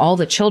interviewing all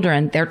the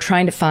children, they're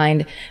trying to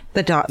find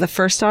the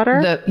first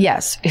daughter?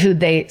 Yes, who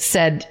they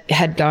said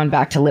had gone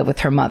back to live with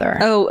her mother.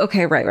 Oh,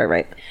 okay.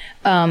 Right.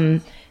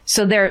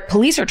 So their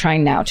police are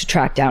trying now to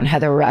track down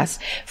Heather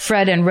West.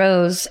 Fred and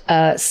Rose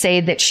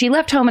say that she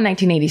left home in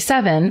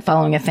 1987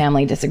 following a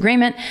family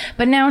disagreement,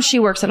 but now she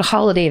works at a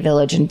holiday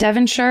village in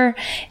Devonshire,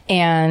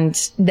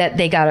 and that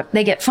they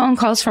get phone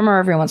calls from her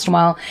every once in a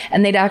while,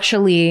 and they'd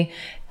actually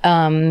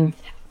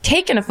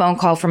taken a phone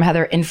call from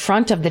Heather in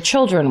front of the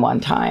children one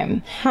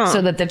time,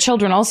 so that the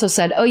children also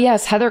said, oh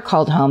yes, Heather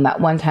called home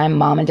that one time.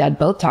 Mom and Dad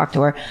both talked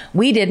to her.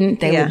 We didn't.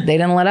 They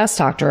didn't let us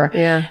talk to her.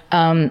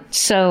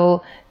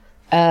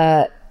 Yeah.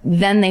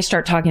 Then they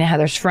start talking to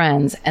Heather's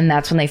friends, and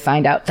that's when they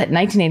find out that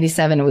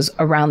 1987 was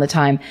around the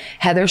time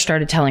Heather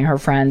started telling her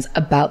friends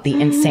about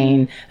the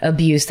insane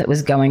abuse that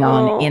was going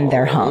on in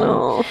their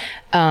home.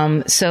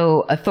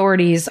 So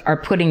authorities are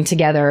putting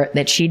together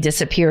that she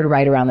disappeared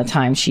right around the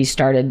time she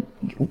started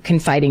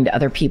confiding to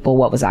other people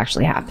what was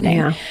actually happening.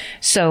 Yeah.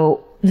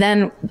 So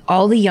then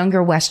all the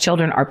younger West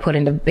children are put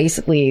into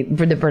basically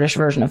the British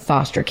version of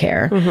foster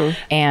care.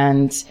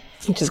 And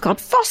which is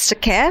called foster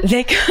care.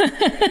 They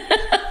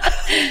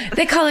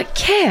call it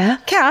care.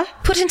 Care.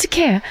 Put into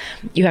care.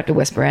 You have to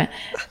whisper it.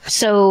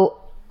 So,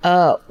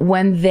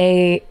 when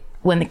the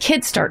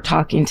kids start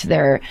talking to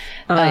their,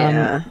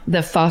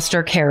 the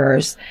foster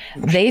carers,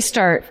 they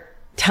start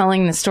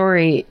telling the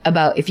story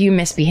about if you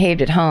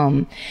misbehaved at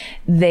home,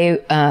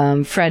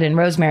 Fred and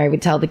Rosemary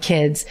would tell the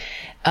kids,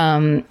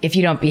 if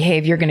you don't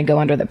behave, you're going to go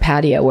under the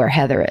patio where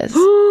Heather is.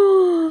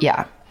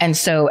 Yeah. And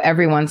so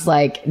everyone's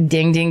like,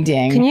 ding, ding,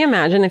 ding. Can you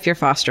imagine if you're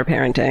foster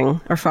parenting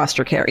or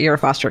foster care? You're a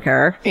foster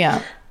carer.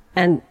 Yeah.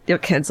 And your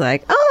kid's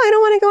like, oh, I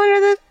don't want to go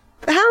under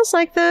the house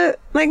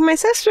like my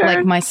sister.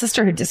 Like my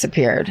sister who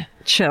disappeared.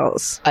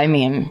 Chills. I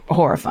mean,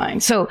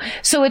 horrifying. So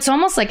it's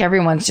almost like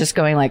everyone's just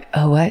going like,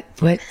 oh,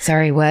 what?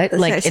 Sorry, what?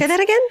 Like, say that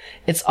again?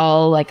 It's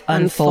all like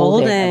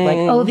unfolding. Like,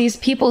 oh, these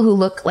people who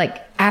look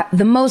like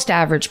the most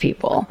average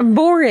people.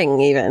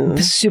 Boring even.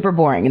 Super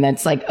boring. And then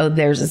it's like, oh,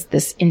 there's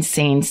this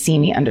insane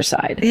seamy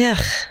underside.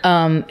 Yeah.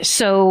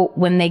 So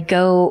when they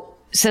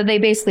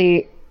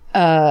basically,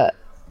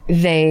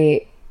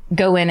 they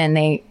go in and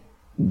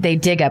they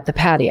dig up the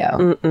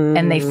patio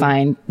and they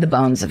find the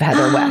bones of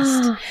Heather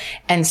West.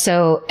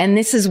 And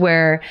this is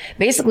where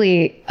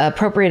basically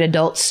appropriate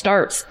adult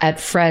starts at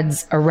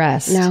Fred's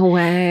arrest. No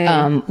way.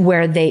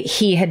 Where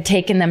he had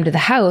taken them to the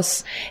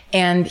house,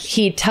 and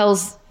he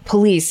tells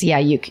police, yeah,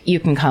 you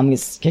can come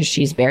because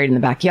she's buried in the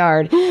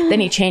backyard. Then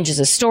he changes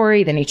his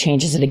story. Then he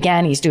changes it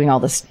again. He's doing all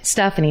this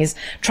stuff and he's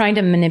trying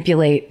to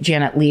manipulate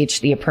Janet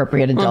Leach, the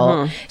appropriate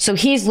adult. So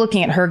he's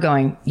looking at her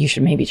going, you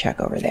should maybe check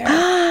over there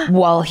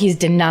while he's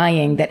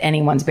denying that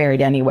anyone's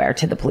buried anywhere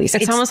to the police.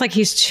 It's almost like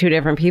he's two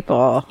different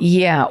people.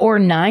 Yeah. Or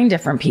 9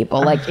 different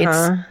people. Like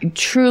it's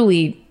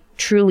truly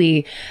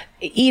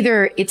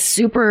either it's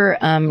super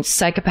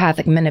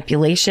psychopathic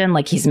manipulation,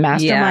 like he's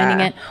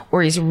masterminding it,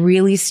 or he's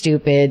really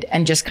stupid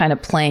and just kind of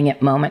playing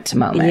it moment to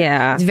moment.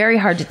 Yeah. It's very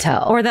hard to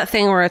tell. Or that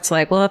thing where it's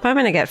like, well, if I'm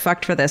going to get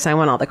fucked for this, I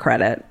want all the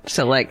credit.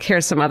 So like,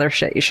 here's some other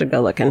shit you should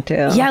go look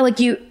into. Yeah, like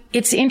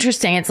it's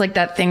interesting. It's like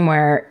that thing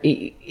where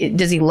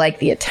does he like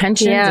the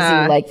attention?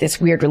 Does he like this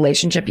weird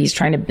relationship he's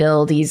trying to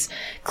build? He's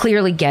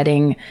clearly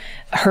getting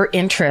her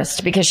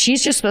interest because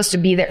she's just supposed to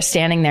be there,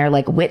 standing there,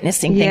 like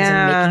witnessing things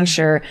and making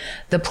sure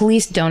the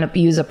police don't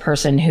abuse a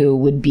person who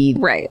would be,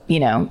 you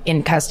know,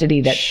 in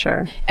custody that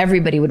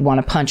everybody would want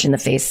to punch in the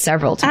face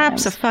several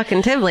times.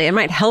 Abso-fucking-tively. It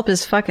might help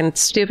his fucking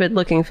stupid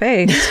looking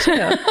face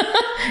too.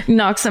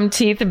 Knock some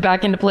teeth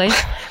back into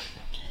place.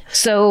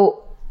 So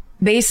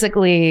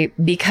basically,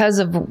 because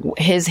of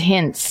his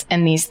hints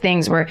and these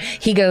things where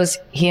he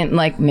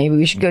like, maybe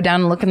we should go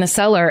down and look in the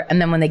cellar. And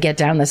then when they get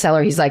down in the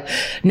cellar, he's like,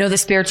 no, the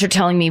spirits are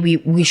telling me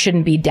we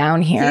shouldn't be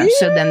down here.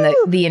 So then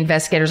the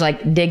investigators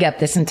like dig up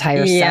this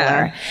entire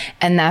cellar.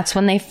 And that's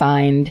when they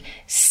find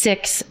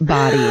 6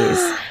 bodies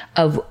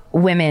of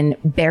women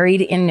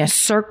buried in a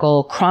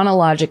circle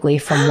chronologically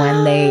from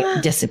when they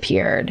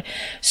disappeared.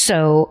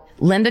 So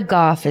Linda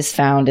Goff is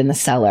found in the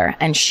cellar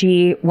and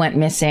she went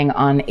missing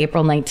on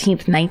April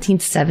 19th,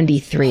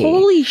 1973.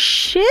 Holy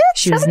shit.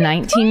 She was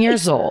 19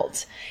 years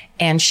old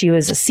and she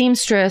was a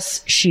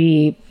seamstress.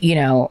 She, you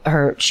know,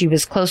 she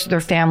was close with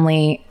her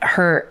family.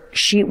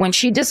 When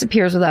she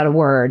disappears without a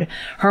word,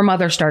 her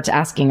mother starts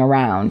asking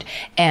around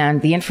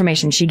and the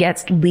information she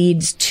gets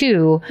leads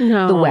to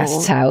the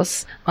West's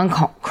house on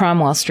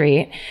Cromwell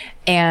Street.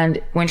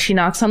 And when she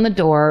knocks on the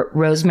door,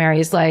 Rosemary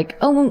is like,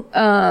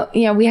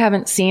 we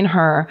haven't seen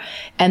her.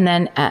 And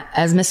then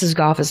as Mrs.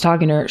 Goff is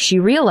talking to her, she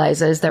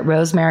realizes that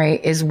Rosemary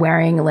is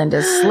wearing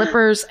Linda's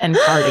slippers and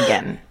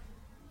cardigan.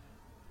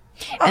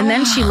 And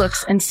then she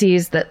looks and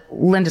sees that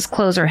Linda's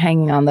clothes are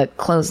hanging on the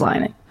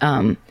clothesline.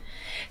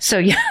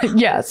 So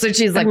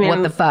she's like,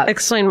 what the fuck?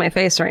 Explain my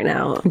face right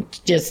now.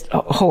 Just,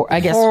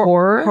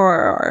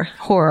 horror.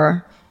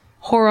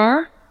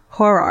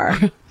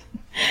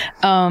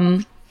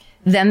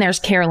 Then there's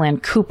Carol Ann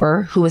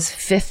Cooper, who was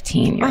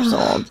 15 years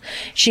old.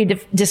 She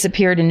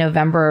disappeared in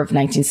November of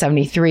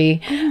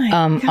 1973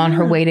 on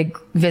her way to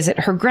visit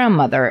her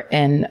grandmother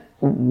in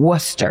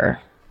Worcester.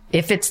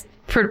 If it's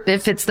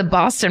the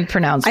Boston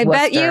pronounced Worcester.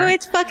 I bet you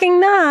it's fucking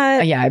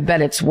not. Yeah, I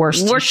bet it's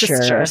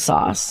Worcestershire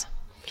sauce.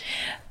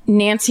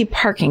 Nancy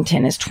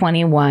Parkington is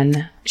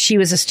 21. She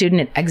was a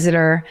student at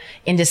Exeter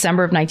in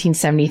December of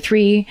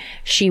 1973.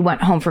 She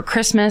went home for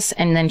Christmas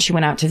and then she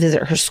went out to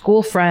visit her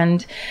school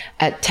friend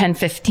at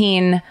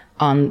 10:15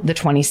 on the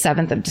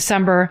 27th of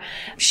December.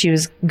 She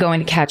was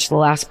going to catch the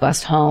last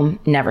bus home,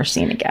 never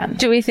seen again.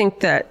 Do we think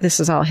that this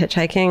is all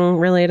hitchhiking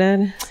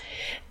related?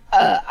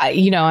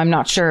 I'm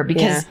not sure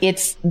because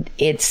it's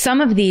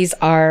some of these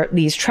are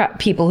these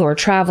people who are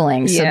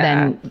traveling. So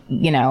then,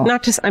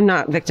 I'm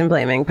not victim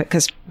blaming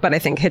but I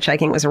think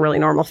hitchhiking was a really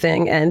normal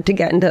thing. And to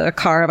get into a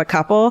car of a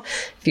couple,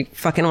 if you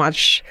fucking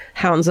watch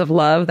Hounds of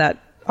Love, that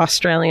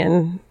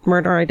Australian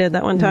murder I did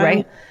that one time.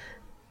 Right.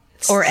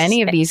 Or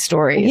any of these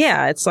stories.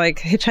 Yeah, it's like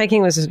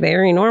hitchhiking was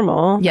very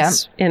normal. Yeah.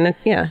 And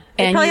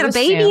they probably had a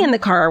baby in the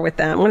car with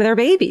them, one of their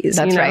babies.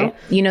 That's right.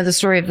 You know the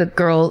story of the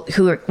girl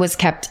who was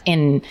kept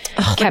in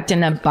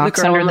a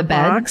box under the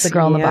bed? The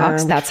girl in the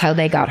box. That's how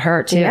they got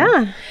her too.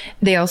 Yeah.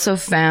 They also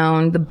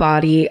found the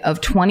body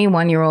of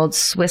 21-year-old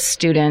Swiss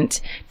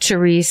student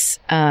Therese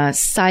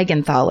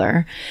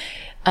Siegenthaler.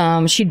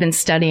 She'd been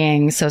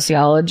studying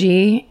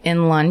sociology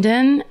in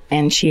London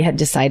and she had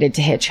decided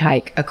to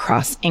hitchhike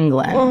across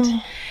England.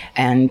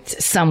 And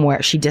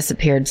she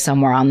disappeared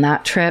somewhere on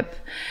that trip.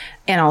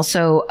 And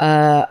also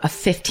a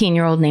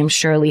 15-year-old named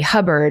Shirley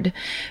Hubbard,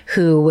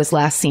 who was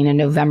last seen in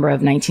November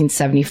of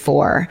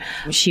 1974.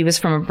 She was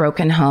from a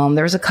broken home.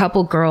 There was a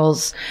couple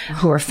girls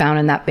who were found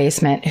in that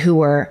basement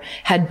who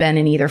had been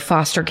in either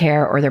foster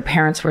care or their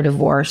parents were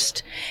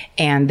divorced,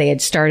 and they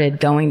had started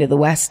going to the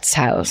West's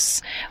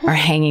house or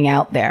hanging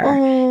out there,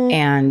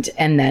 and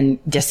then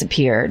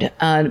disappeared.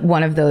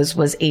 One of those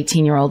was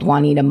 18-year-old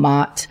Juanita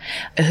Mott,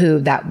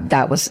 who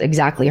that was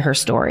exactly her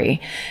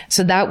story.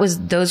 So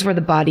those were the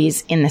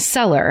bodies in the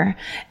cellar.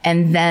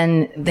 And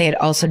then they had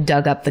also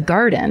dug up the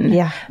garden,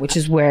 which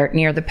is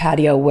near the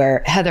patio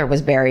where Heather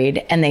was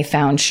buried. And they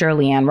found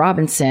Shirley Ann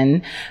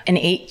Robinson, an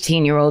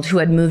 18-year-old who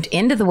had moved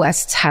into the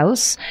West's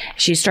house.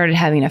 She started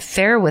having an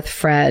affair with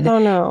Fred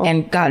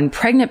and gotten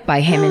pregnant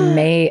by him in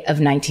May of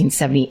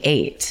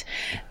 1978.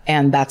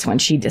 And that's when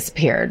she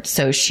disappeared.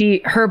 So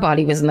her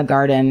body was in the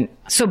garden.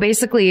 So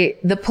basically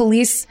the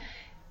police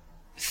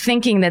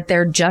thinking that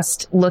they're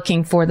just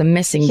looking for the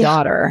missing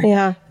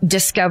daughter,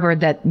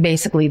 discovered that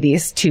basically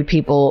these two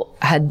people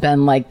had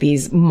been like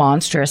these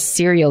monstrous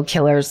serial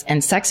killers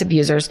and sex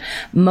abusers.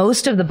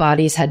 Most of the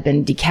bodies had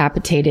been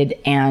decapitated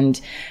and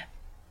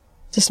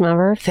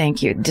dismembered.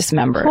 Thank you.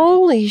 Dismembered.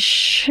 Holy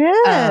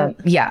shit.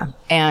 Yeah.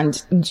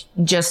 And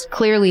just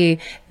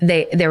clearly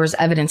there was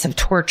evidence of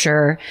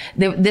torture.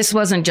 This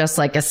wasn't just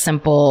like a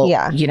simple,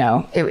 you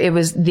know, it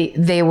was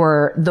they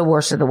were the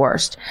worst of the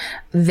worst.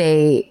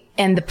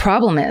 And the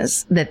problem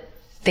is that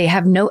they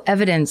have no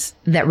evidence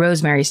that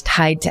Rosemary's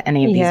tied to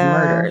any of these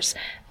murders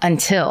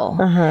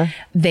until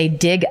they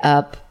dig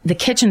up the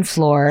kitchen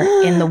floor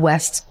in the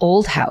West's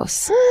old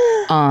house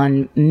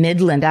on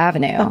Midland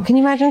Avenue. Oh, can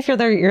you imagine if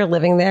you're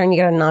living there and you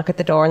get a knock at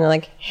the door and they're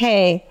like,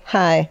 hey,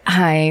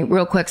 hi,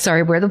 real quick,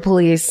 sorry, we're the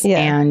police.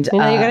 And you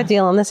got a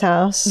deal on this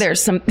house.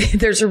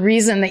 There's a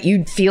reason that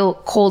you feel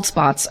cold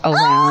spots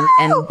around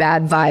and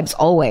bad vibes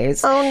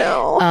always. Oh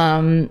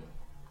no.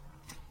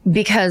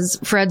 Because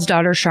Fred's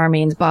daughter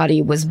Charmaine's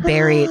body was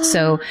buried.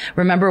 So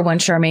remember when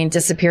Charmaine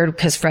disappeared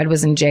because Fred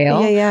was in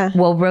jail? Yeah.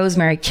 Well,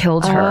 Rosemary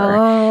killed her.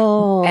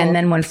 Oh. And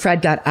then when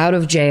Fred got out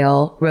of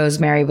jail,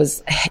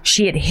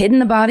 she had hidden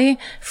the body.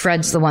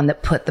 Fred's the one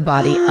that put the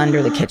body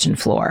under the kitchen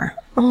floor.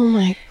 Oh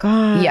my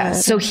God. Yeah.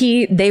 So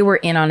they were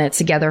in on it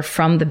together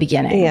from the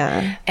beginning.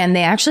 Yeah. And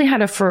they actually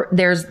had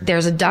there's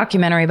a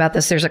documentary about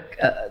this.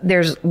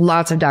 There's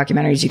lots of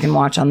documentaries you can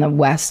watch on the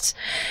Wests.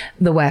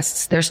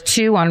 There's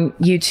 2 on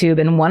YouTube,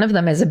 and one of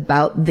them is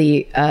about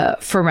the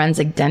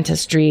forensic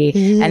dentistry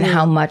and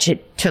how much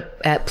it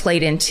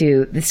played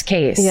into this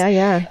case.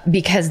 Yeah.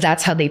 Because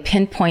that's how they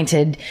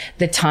pinpointed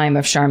the time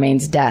of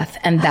Charmaine's death.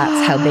 And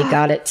that's how they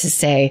got it to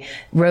say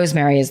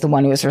Rosemary is the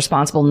one who was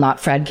responsible, not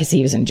Fred, because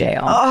he was in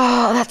jail.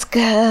 Oh, that's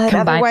good.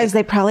 Otherwise,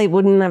 they probably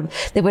wouldn't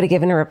have, they would have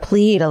given her a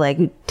plea to like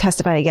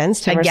testify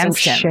against him or some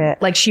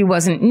shit. Like she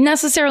wasn't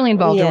necessarily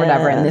involved or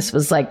whatever. And this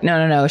was like,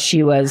 no, she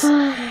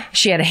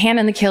had a hand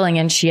in the killing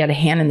and she had a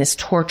hand in this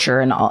torture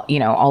and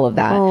all of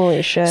that.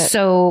 Holy shit.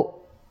 So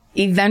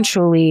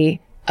eventually,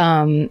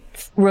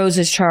 Rose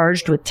is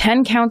charged with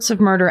 10 counts of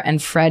murder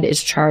and Fred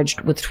is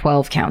charged with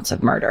 12 counts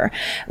of murder.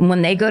 And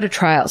when they go to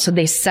trial, so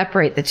they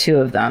separate the two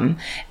of them.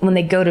 When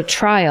they go to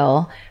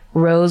trial,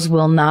 Rose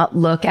will not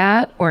look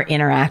at or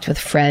interact with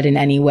Fred in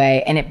any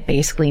way. And it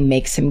basically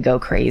makes him go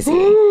crazy.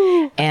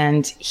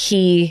 And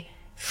he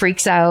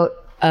freaks out,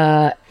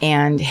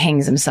 and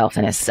hangs himself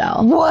in his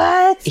cell.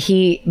 What?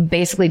 He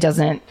basically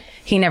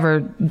he never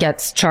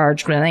gets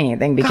charged with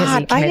anything because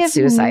he commits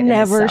suicide in his cell. I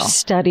have never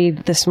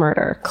studied this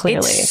murder,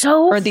 clearly. It's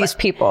or these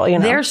people,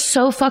 They're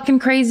so fucking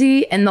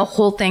crazy, and the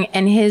whole thing,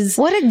 and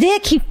what a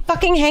dick, he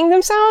fucking hanged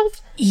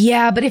himself?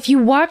 Yeah, but if you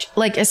watch,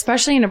 like,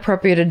 especially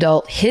Inappropriate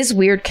Adult, his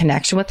weird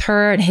connection with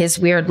her and his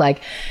weird,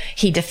 like,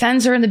 he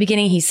defends her in the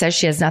beginning. He says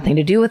she has nothing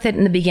to do with it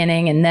in the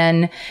beginning. And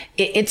then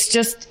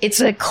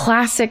it's a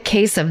classic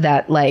case of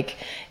that, like,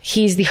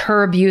 he's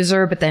her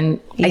abuser, but then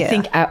I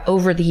think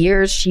over the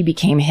years, she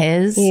became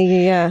his.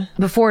 Yeah.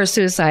 Before his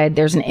suicide,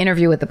 there's an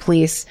interview with the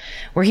police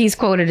where he's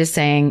quoted as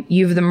saying,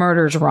 "You've the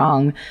murders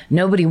wrong.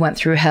 Nobody went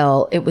through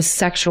hell. It was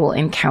sexual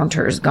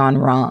encounters gone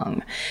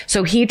wrong."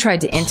 So he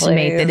tried to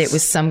intimate that it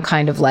was some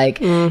kind of like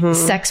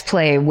sex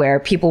play where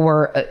people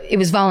were, it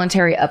was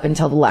voluntary up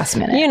until the last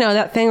minute. You know,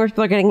 that thing where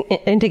people are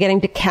getting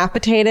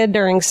decapitated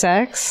during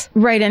sex?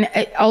 Right. And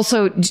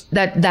also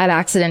that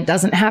accident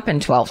doesn't happen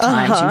 12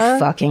 times, you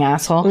fucking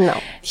asshole. No.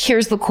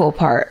 Here's the cool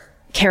part.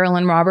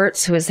 Carolyn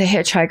Roberts, who is the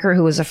hitchhiker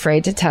who was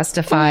afraid to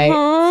testify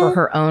for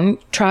her own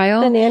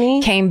trial, the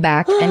nanny, came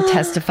back and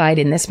testified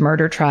in this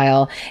murder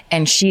trial.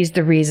 And she's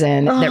the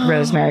reason that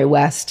Rosemary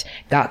West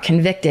got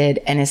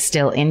convicted and is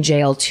still in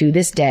jail to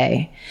this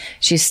day.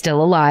 She's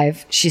still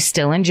alive. She's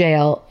still in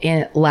jail.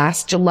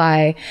 Last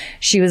July,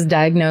 she was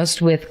diagnosed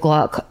with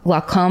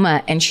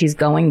glaucoma and she's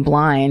going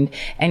blind.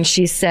 And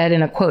she said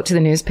in a quote to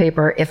the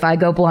newspaper, "If I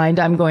go blind,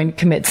 I'm going to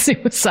commit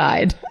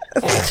suicide."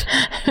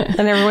 And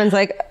everyone's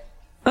like,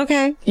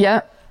 okay.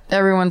 Yeah.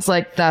 Everyone's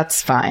like,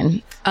 that's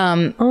fine.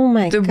 Oh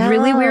my God. The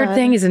really weird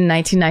thing is in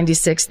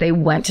 1996, they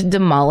went to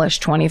demolish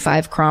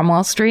 25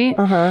 Cromwell Street.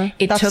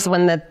 That's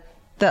when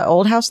the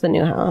old house, the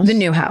new house? The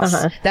new house.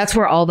 That's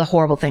where all the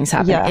horrible things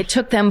happened. Yeah. It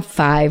took them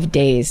 5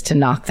 days to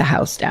knock the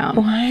house down.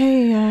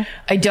 Why?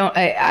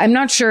 I'm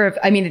not sure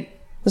it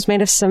was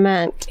made of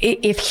cement.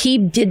 If he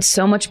did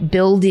so much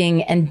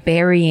building and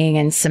burying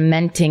and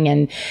cementing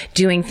and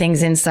doing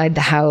things inside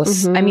the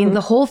house, I mean,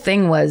 the whole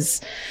thing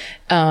was,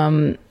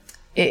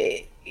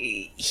 it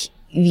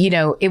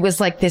was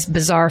like this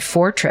bizarre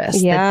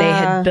fortress that they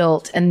had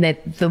built and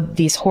that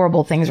these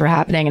horrible things were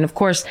happening. And of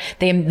course,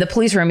 the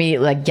police were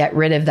immediately like, get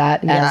rid of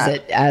that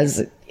as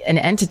an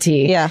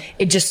entity. Yeah.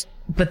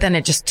 But then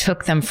it just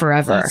took them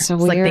forever. That's so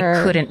it's weird. like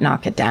they couldn't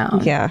knock it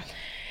down. Yeah.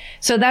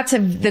 So that's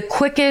the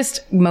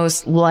quickest,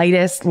 most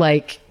lightest,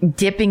 like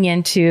dipping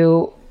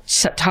into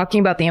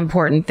talking about the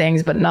important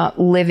things, but not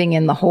living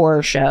in the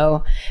horror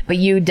show. But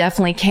you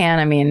definitely can.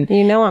 I mean,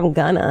 I'm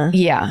gonna.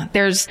 Yeah.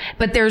 There's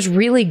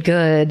really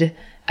good.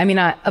 I mean,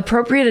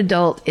 Appropriate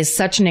Adult is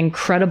such an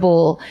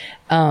incredible,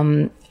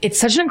 it's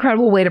such an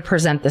incredible way to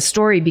present the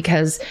story,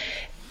 because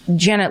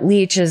Janet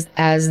Leach is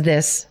as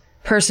this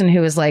person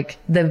who is like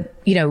the,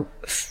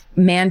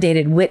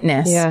 mandated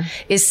witness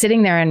is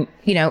sitting there, and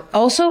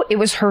also it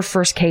was her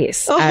first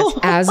case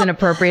as an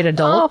appropriate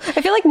adult.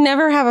 I feel like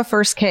never have a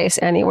first case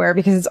anywhere,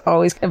 because it's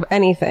always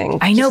anything.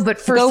 I know, but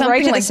for something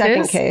right to like the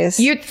second this, case,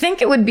 you'd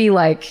think it would be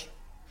like,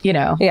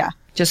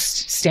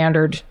 just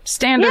standard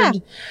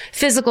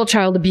physical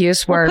child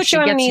abuse where she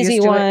gets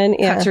used to it,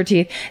 cuts her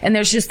teeth. And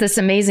there's just this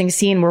amazing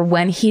scene where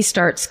when he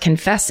starts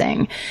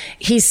confessing,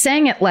 he's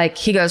saying it like,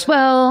 he goes,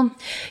 well,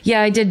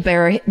 yeah, I did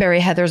bury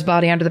Heather's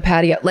body under the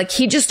patio. Like,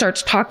 he just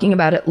starts talking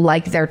about it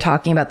like they're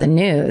talking about the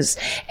news.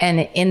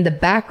 And in the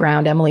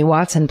background, Emily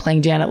Watson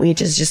playing Janet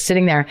Leach is just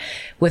sitting there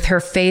with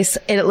her face.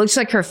 It looks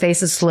like her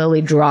face is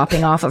slowly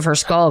dropping off of her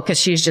skull, because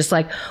she's just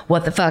like,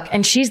 what the fuck?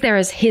 And she's there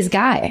as his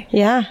guy.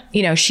 Yeah.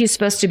 She's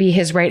supposed to be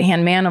his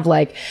right-hand man of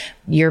like,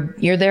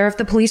 you're there if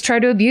the police try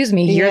to abuse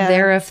me. You're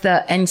there if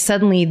and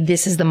suddenly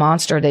this is the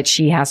monster that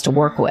she has to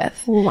work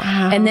with.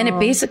 Wow. And then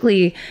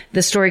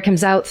the story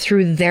comes out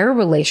through their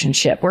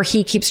relationship, where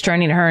he keeps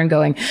turning to her and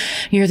going,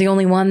 you're the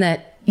only one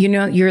that,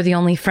 you're the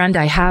only friend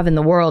I have in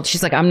the world.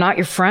 She's like, I'm not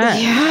your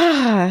friend.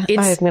 Yeah.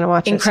 It's I'm gonna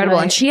watch incredible.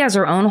 it. And she has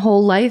her own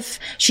whole life.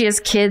 She has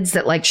kids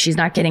that like, she's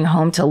not getting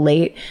home till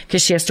late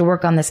because she has to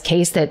work on this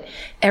case that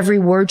every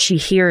word she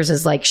hears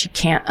is like, she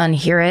can't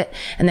unhear it.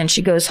 And then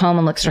she goes home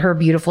and looks at her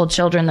beautiful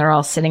children. They're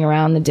all sitting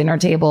around the dinner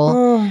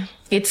table.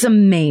 It's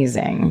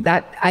amazing.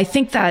 I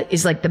think that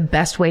is like the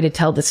best way to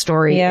tell the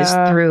story is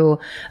through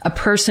a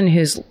person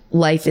whose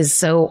life is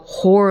so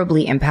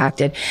horribly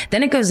impacted.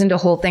 Then it goes into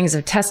whole things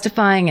of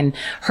testifying and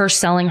her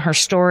selling her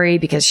story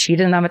because she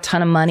didn't have a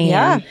ton of money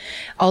and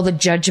all the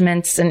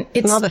judgments and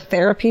all the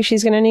therapy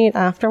she's going to need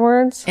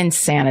afterwards.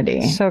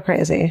 Insanity. So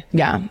crazy.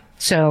 Yeah.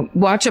 So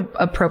watch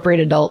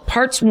Appropriate Adult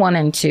parts 1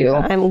 and 2.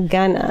 I'm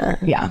gonna.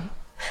 Yeah.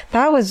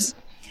 That was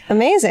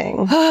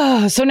amazing.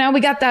 So now we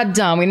got that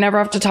done. We never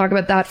have to talk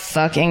about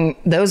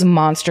those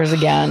monsters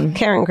again.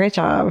 Karen, great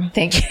job.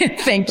 Thank you.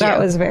 Thank you. That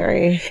was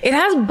It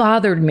has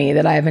bothered me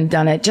that I haven't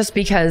done it just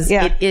because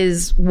it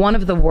is one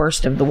of the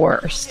worst of the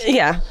worst.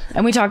 Yeah.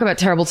 And we talk about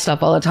terrible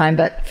stuff all the time,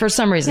 but for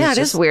some reason, it's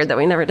just weird that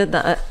we never did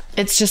that.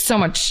 It's just so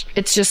much.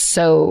 It's just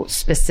so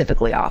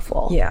specifically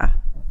awful. Yeah.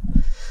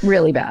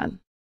 Really bad.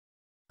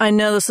 I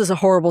know this is a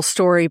horrible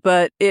story,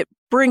 but it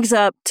brings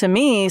up, to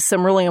me,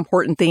 some really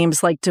important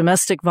themes like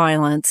domestic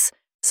violence.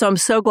 So I'm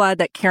so glad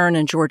that Karen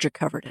and Georgia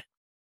covered it.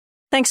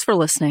 Thanks for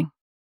listening.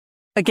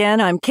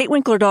 Again, I'm Kate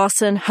Winkler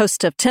Dawson,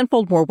 host of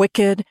Tenfold More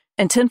Wicked,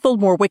 and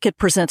Tenfold More Wicked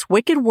presents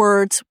Wicked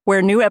Words,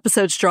 where new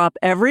episodes drop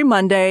every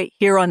Monday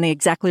here on the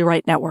Exactly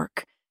Right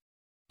Network.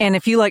 And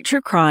if you like true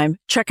crime,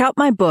 check out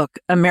my book,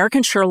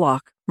 American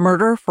Sherlock,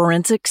 Murder,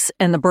 Forensics,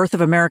 and the Birth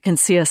of American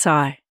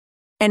CSI.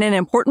 And an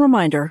important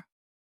reminder,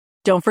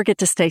 don't forget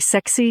to stay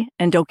sexy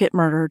and don't get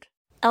murdered.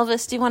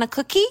 Elvis, do you want a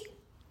cookie?